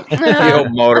 Fucking You old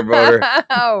motorboater.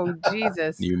 Oh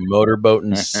Jesus. You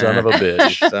motorboating son of a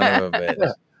bitch. Son of a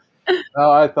bitch.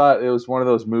 No, I thought it was one of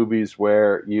those movies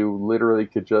where you literally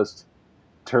could just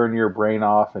turn your brain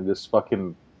off and just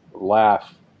fucking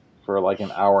laugh for like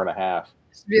an hour and a half.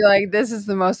 Just be like, this is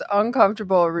the most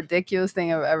uncomfortable, ridiculous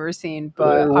thing I've ever seen,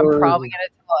 but There I'm were- probably gonna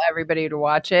tell everybody to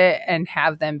watch it and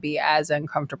have them be as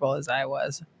uncomfortable as I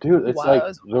was. Dude, it's While I like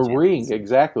was The watching Ring, this.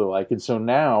 exactly like. And so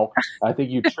now I think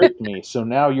you tricked me. So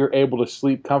now you're able to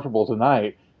sleep comfortable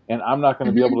tonight, and I'm not going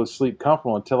to be able to sleep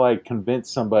comfortable until I convince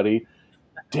somebody.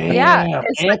 Damn, Yeah,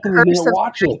 it's the Anthony curse didn't of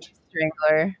watch it.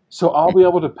 Strangler. So I'll be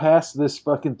able to pass this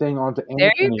fucking thing on to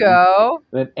Anthony. There you go.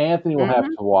 Then Anthony will have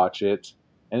to watch it.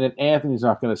 And then Anthony's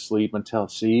not going to sleep until,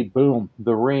 see, boom,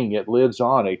 The Ring. It lives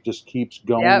on. It just keeps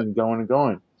going Yep. and going and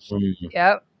going.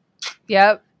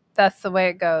 Yep. That's the way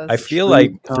it goes. I feel Truth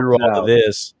like comes through all out. of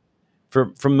this,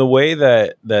 from the way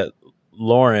that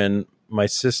Lauren, my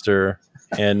sister,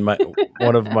 and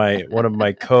one of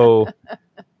my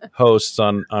co-hosts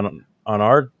on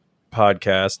our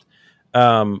podcast,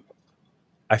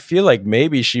 I feel like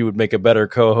maybe she would make a better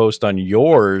co-host on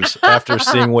yours after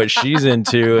seeing what she's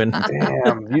into. And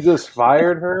Damn, you just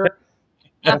fired her?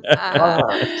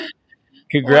 Fuck.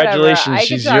 congratulations, Whatever.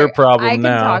 she's your problem I can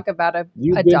now. talk about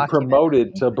You've a been documentary.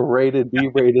 promoted to berated,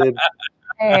 B-rated.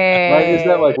 Hey. Right? Isn't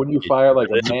that like when you fire like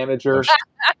a manager?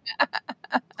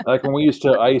 Like when I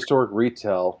used to work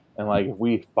retail, and like if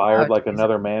we fired like Jesus.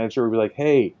 another manager, we'd be like,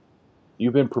 "Hey,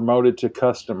 you've been promoted to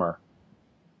customer."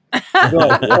 You'd be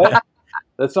like, what?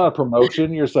 That's not a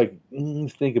promotion. You're just like,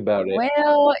 think about it.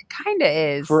 Well, it kind of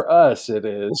is. For us, it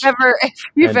is. If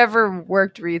you've And- ever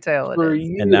worked retail, it For is.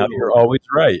 you. And now you're always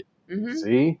right. Mhm.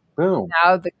 See? Boom.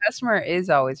 Now the customer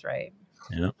is always right.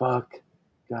 Fuck.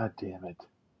 God damn it.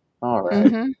 All right.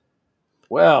 Mhm.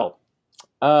 Well,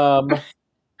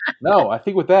 no, I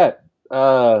think with that,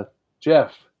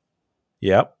 Jeff,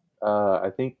 Yep.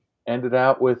 I think end it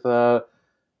out with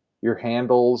your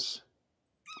handles.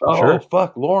 Oh, Sure.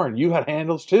 fuck, Lauren, you had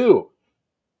handles too.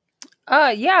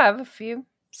 Yeah, I have a few.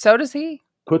 So does he.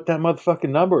 Put that motherfucking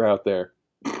number out there.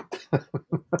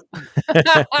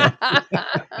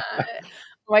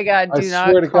 Oh my God, I do not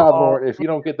swear to God, call. Lauren, if you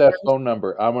don't get that phone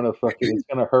number, I'm gonna fucking, it's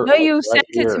gonna hurt. No, like, you right sent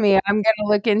it here. to me. I'm going to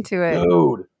look into it.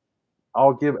 Dude,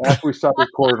 after we stop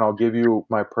recording, I'll give you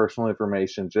my personal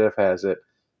information. Jeff has it.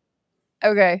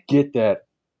 Okay. Get that.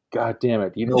 God damn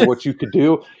it. You know what you could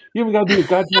do? You haven't got to do a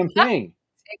goddamn thing.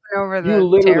 Taking over the You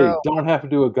literally tarot. don't have to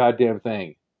do a goddamn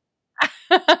thing.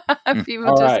 People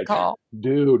All just right. call.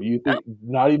 Dude, you think,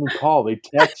 not even call, they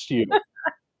text you.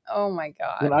 Oh my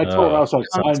God. When I told them, I was like,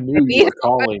 I knew you were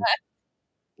calling.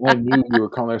 I knew you were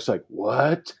calling. They're just like,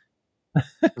 what? I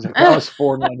was like, that was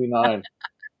 $4.99.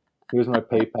 Here's my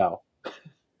PayPal.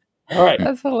 All right,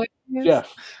 That's hilarious.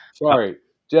 Jeff. Sorry.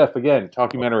 Jeff, again,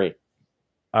 documentary.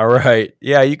 All right.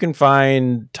 Yeah, you can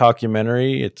find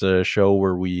Talkumentary. It's a show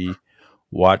where we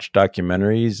watch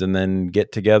documentaries and then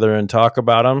get together and talk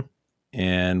about them.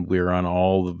 And we're on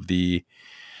all of the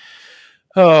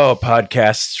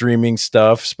podcast streaming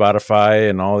stuff, Spotify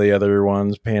and all the other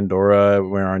ones, Pandora.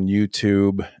 We're on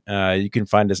YouTube. You can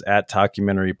find us at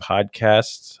Talkumentary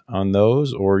Podcasts on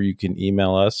those, or you can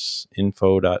email us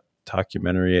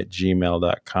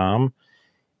info.talkumentary@gmail.com.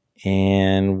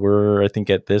 And we're, I think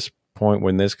at this point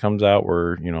when this comes out,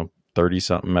 we're 30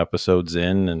 something episodes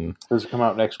in and Does it come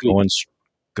out next week?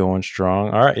 going strong.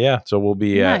 All right, yeah. So we'll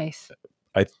be Nice.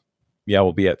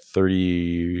 we'll be at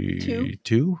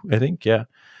 32, I think. Yeah.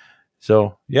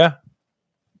 So yeah,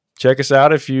 check us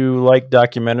out if you like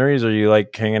documentaries or you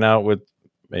like hanging out with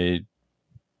a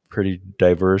pretty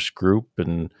diverse group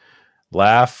and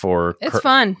laugh or It's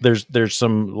fun. There's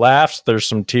some laughs, there's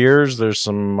some tears, there's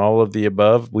some all of the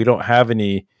above. We don't have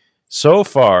any so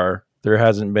far. There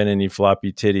hasn't been any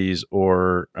floppy titties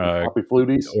or Floppy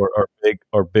fluties.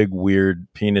 or big weird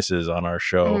penises on our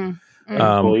show.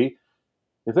 Thankfully,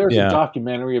 if there's yeah. a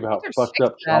documentary about There's fucked six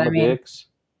up of that, trauma dicks,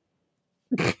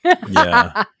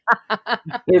 Yeah.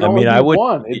 there'd I only mean, be I would-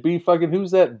 one. It'd be fucking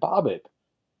who's that Bobbit?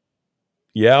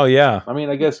 Yeah, oh yeah. I mean,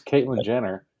 I guess Caitlyn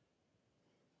Jenner.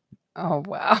 Oh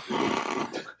wow.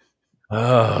 Oh. Come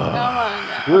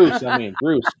on now.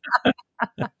 Bruce.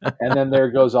 And then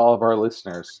there goes all of our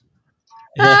listeners.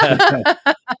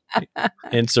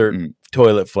 Insert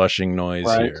toilet flushing noise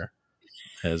Right. here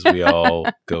as we all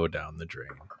go down the drain.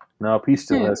 No, he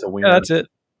still has a wiener. Yeah, that's it.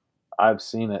 I've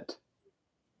seen it.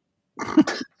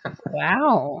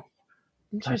 Wow.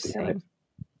 Interesting.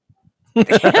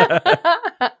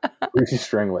 Greasy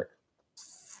Strangler.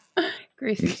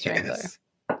 Greasy Strangler.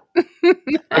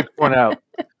 I point out,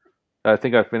 I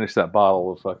think I finished that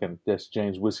bottle of fucking Des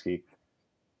James whiskey.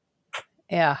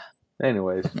 Yeah,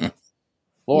 Anyways, you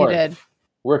Lauren, did.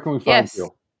 where can we find Yes. you?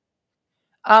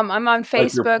 I'm on Like your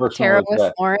Facebook, personal Tarot with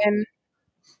address. Lauren.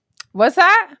 What's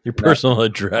that? Your personal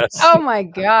address. Oh my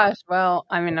gosh. Well,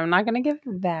 I mean, I'm not going to give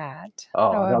that.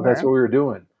 Oh, no, that's what we were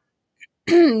doing.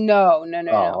 No.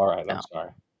 Oh, all right. no. I'm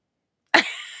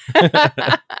sorry.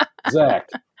 Zach,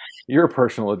 your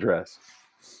personal address.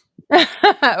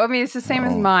 I mean, it's the same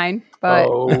as mine, but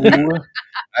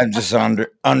I'm just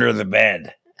under the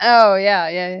bed. yeah.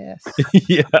 Yeah.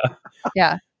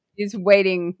 Yeah. He's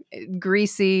waiting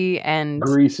greasy and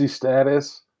Greasy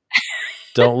status.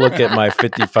 Don't look at my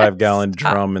 55-gallon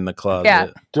drum in the closet. Yeah.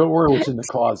 Don't worry what's in the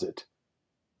closet.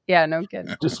 yeah, no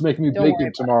kidding. Just make me Don't worry bacon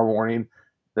about tomorrow morning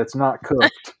that's not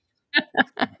cooked.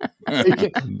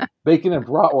 Bacon and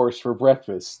bratwurst for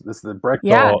breakfast. This is the breakfast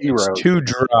Yeah. Oh, heroes. it's too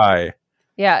dry.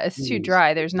 Yeah, it's too Jeez.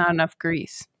 dry. There's not enough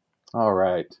grease. All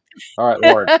right,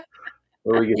 Lauren.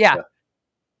 Where we get Yeah. you?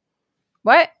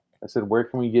 What? I said, where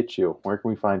can we get you? Where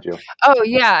can we find you? Oh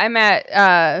yeah, I'm at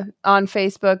on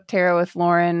Facebook, Tarot with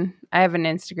Lauren. I have an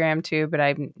Instagram too, but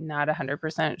I'm not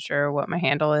 100% sure what my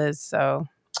handle is. So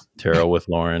Tarot with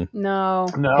Lauren. no,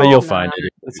 No, But you'll no. find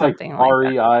it. it's like something like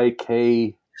that.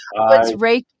 REIKI. It's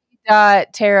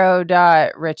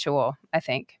Reiki.tarot.ritual, I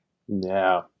think.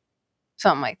 Yeah.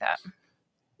 Something like that.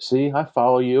 See, I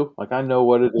follow you. Like I know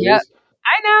what it is. Yep.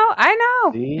 I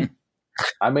know. See,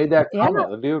 I made that Yeah.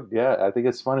 comment, dude. Yeah, I think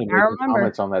it's funny I making remember.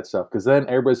 comments on that stuff because then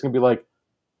everybody's gonna be like,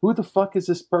 "Who the fuck is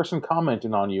this person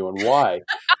commenting on you and why?"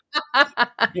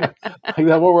 You know, like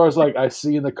that one where I was like, "I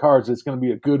see in the cards it's gonna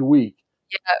be a good week."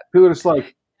 Yeah. People are just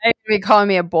like, They're gonna be calling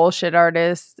me a bullshit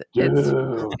artist. It's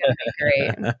 "Dude."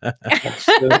 great.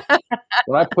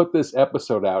 When I put this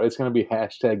episode out, it's gonna be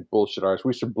hashtag bullshit artist.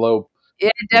 We should blow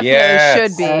It definitely Yes.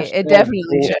 should be. hashtag It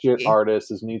definitely should bullshit be. artist.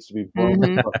 This needs to be blown the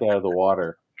Mhm. fuck out of the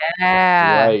water.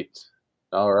 Yeah. Right.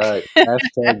 All right.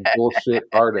 Hashtag bullshit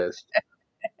artist.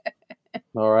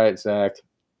 All right, Zach.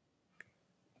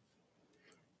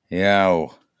 Yeah.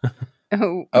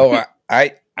 Oh,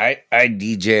 I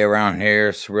DJ around here.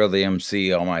 It's really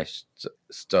MC. All my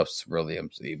stuff's really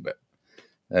MC, but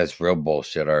that's real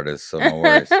bullshit artist. So no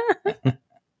worries.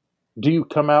 Do you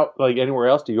come out like anywhere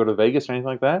else? Do you go to Vegas or anything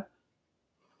like that?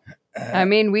 I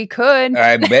mean, we could.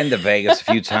 I've been to Vegas a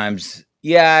few times.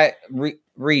 Yeah,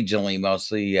 regionally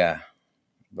mostly. Yeah,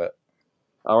 but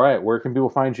All right. Where can people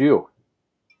find you?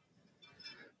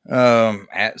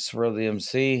 at Surreal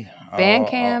MC,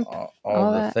 Bandcamp, all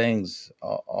all the that. things,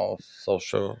 all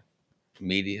social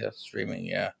media streaming.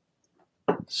 Yeah,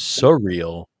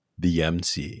 Surreal the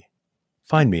MC.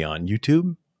 Find me on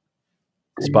YouTube,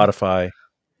 Spotify,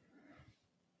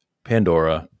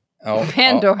 Pandora.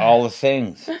 Pandora. all the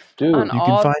things. Dude, On You can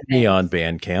all find me on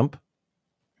Bandcamp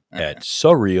at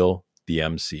Surreal the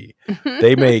MC.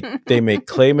 They make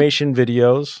claymation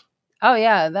videos, Oh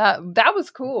yeah, that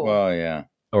was cool. Well, yeah.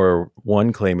 or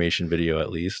one claymation video at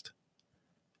least.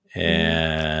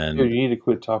 And dude, you need to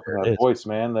quit talking There it that is. voice,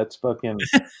 man. That's fucking.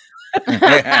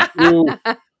 It's Too,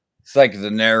 like the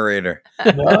narrator.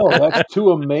 no, that's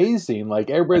too amazing. Like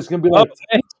everybody's gonna be like,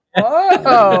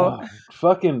 Oh,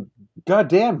 fucking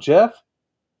goddamn, Jeff.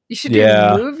 you should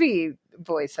Yeah. do movie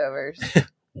voiceovers.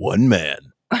 one man,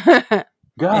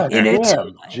 God And it's-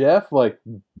 damn, Jeff. Like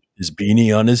his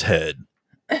beanie on his head,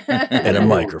 and a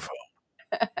microphone.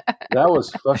 that was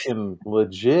fucking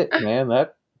legit, man.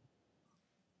 That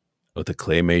With a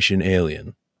claymation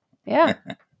alien Yeah,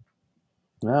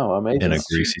 no, amazing. and a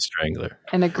greasy strangler.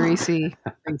 and a greasy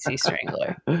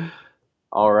strangler.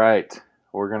 All right,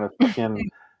 we're gonna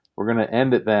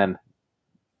end it then.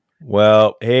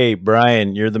 Well, hey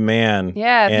Brian, you're the man.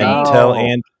 Yeah, and thanks. No. tell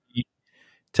Andy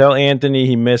tell Anthony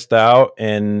he missed out,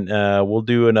 and we'll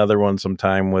do another one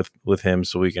sometime with him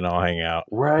so we can all hang out.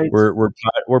 Right.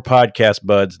 We're podcast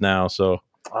buds now, so.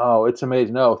 Oh, it's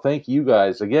amazing. No, thank you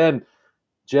guys again,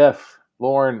 Jeff,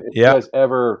 Lauren. If you Yeah. guys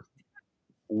ever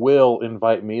will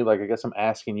invite me, like I guess I'm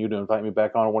asking you to invite me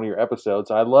back on one of your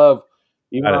episodes. I love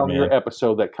even Got it, on your man.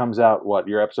 episode that comes out.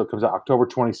 Your episode comes out October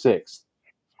 26th.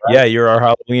 Right? Yeah, you're our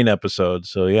Halloween episode,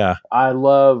 so yeah.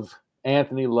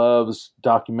 Anthony loves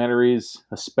documentaries,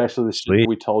 especially the shit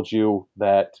we told you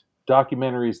that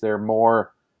documentaries, they're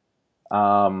more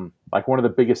like one of the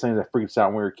biggest things that freaked us out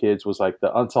when we were kids was like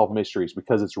the unsolved mysteries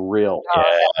because it's real.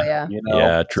 Yeah. You know?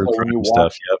 Yeah, true So crime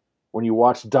stuff. Yep. When you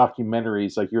watch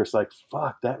documentaries, like you're just like,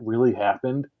 fuck, that really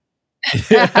happened.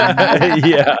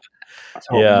 Yeah.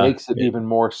 So it makes it even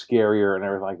more scarier and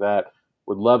everything like that.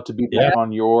 Would love to be back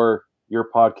on your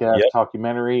podcast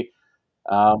documentary.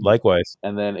 Likewise.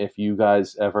 And then if you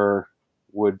guys ever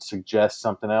would suggest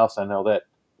something else, I know that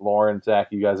Lauren, Zach,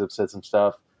 you guys have said some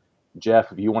stuff.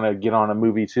 Jeff, if you want to get on a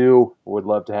movie too, would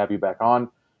love to have you back on.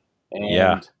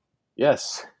 And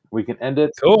yes, we can end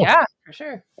it. Cool. Yeah, for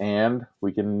sure. And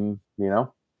we can,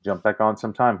 jump back on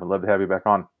sometime. I'd love to have you back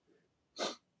on.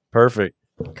 Perfect.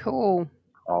 Cool.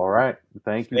 All right.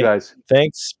 Thank you guys.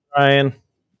 Thanks, Brian.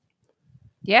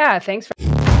 Yeah, thanks for.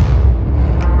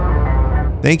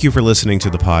 Thank you for listening to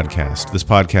the podcast. This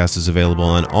podcast is available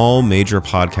on all major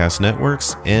podcast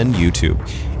networks and YouTube.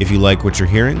 If you like what you're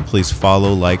hearing, please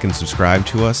follow, like, and subscribe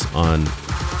to us on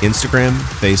Instagram,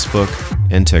 Facebook,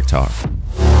 and TikTok.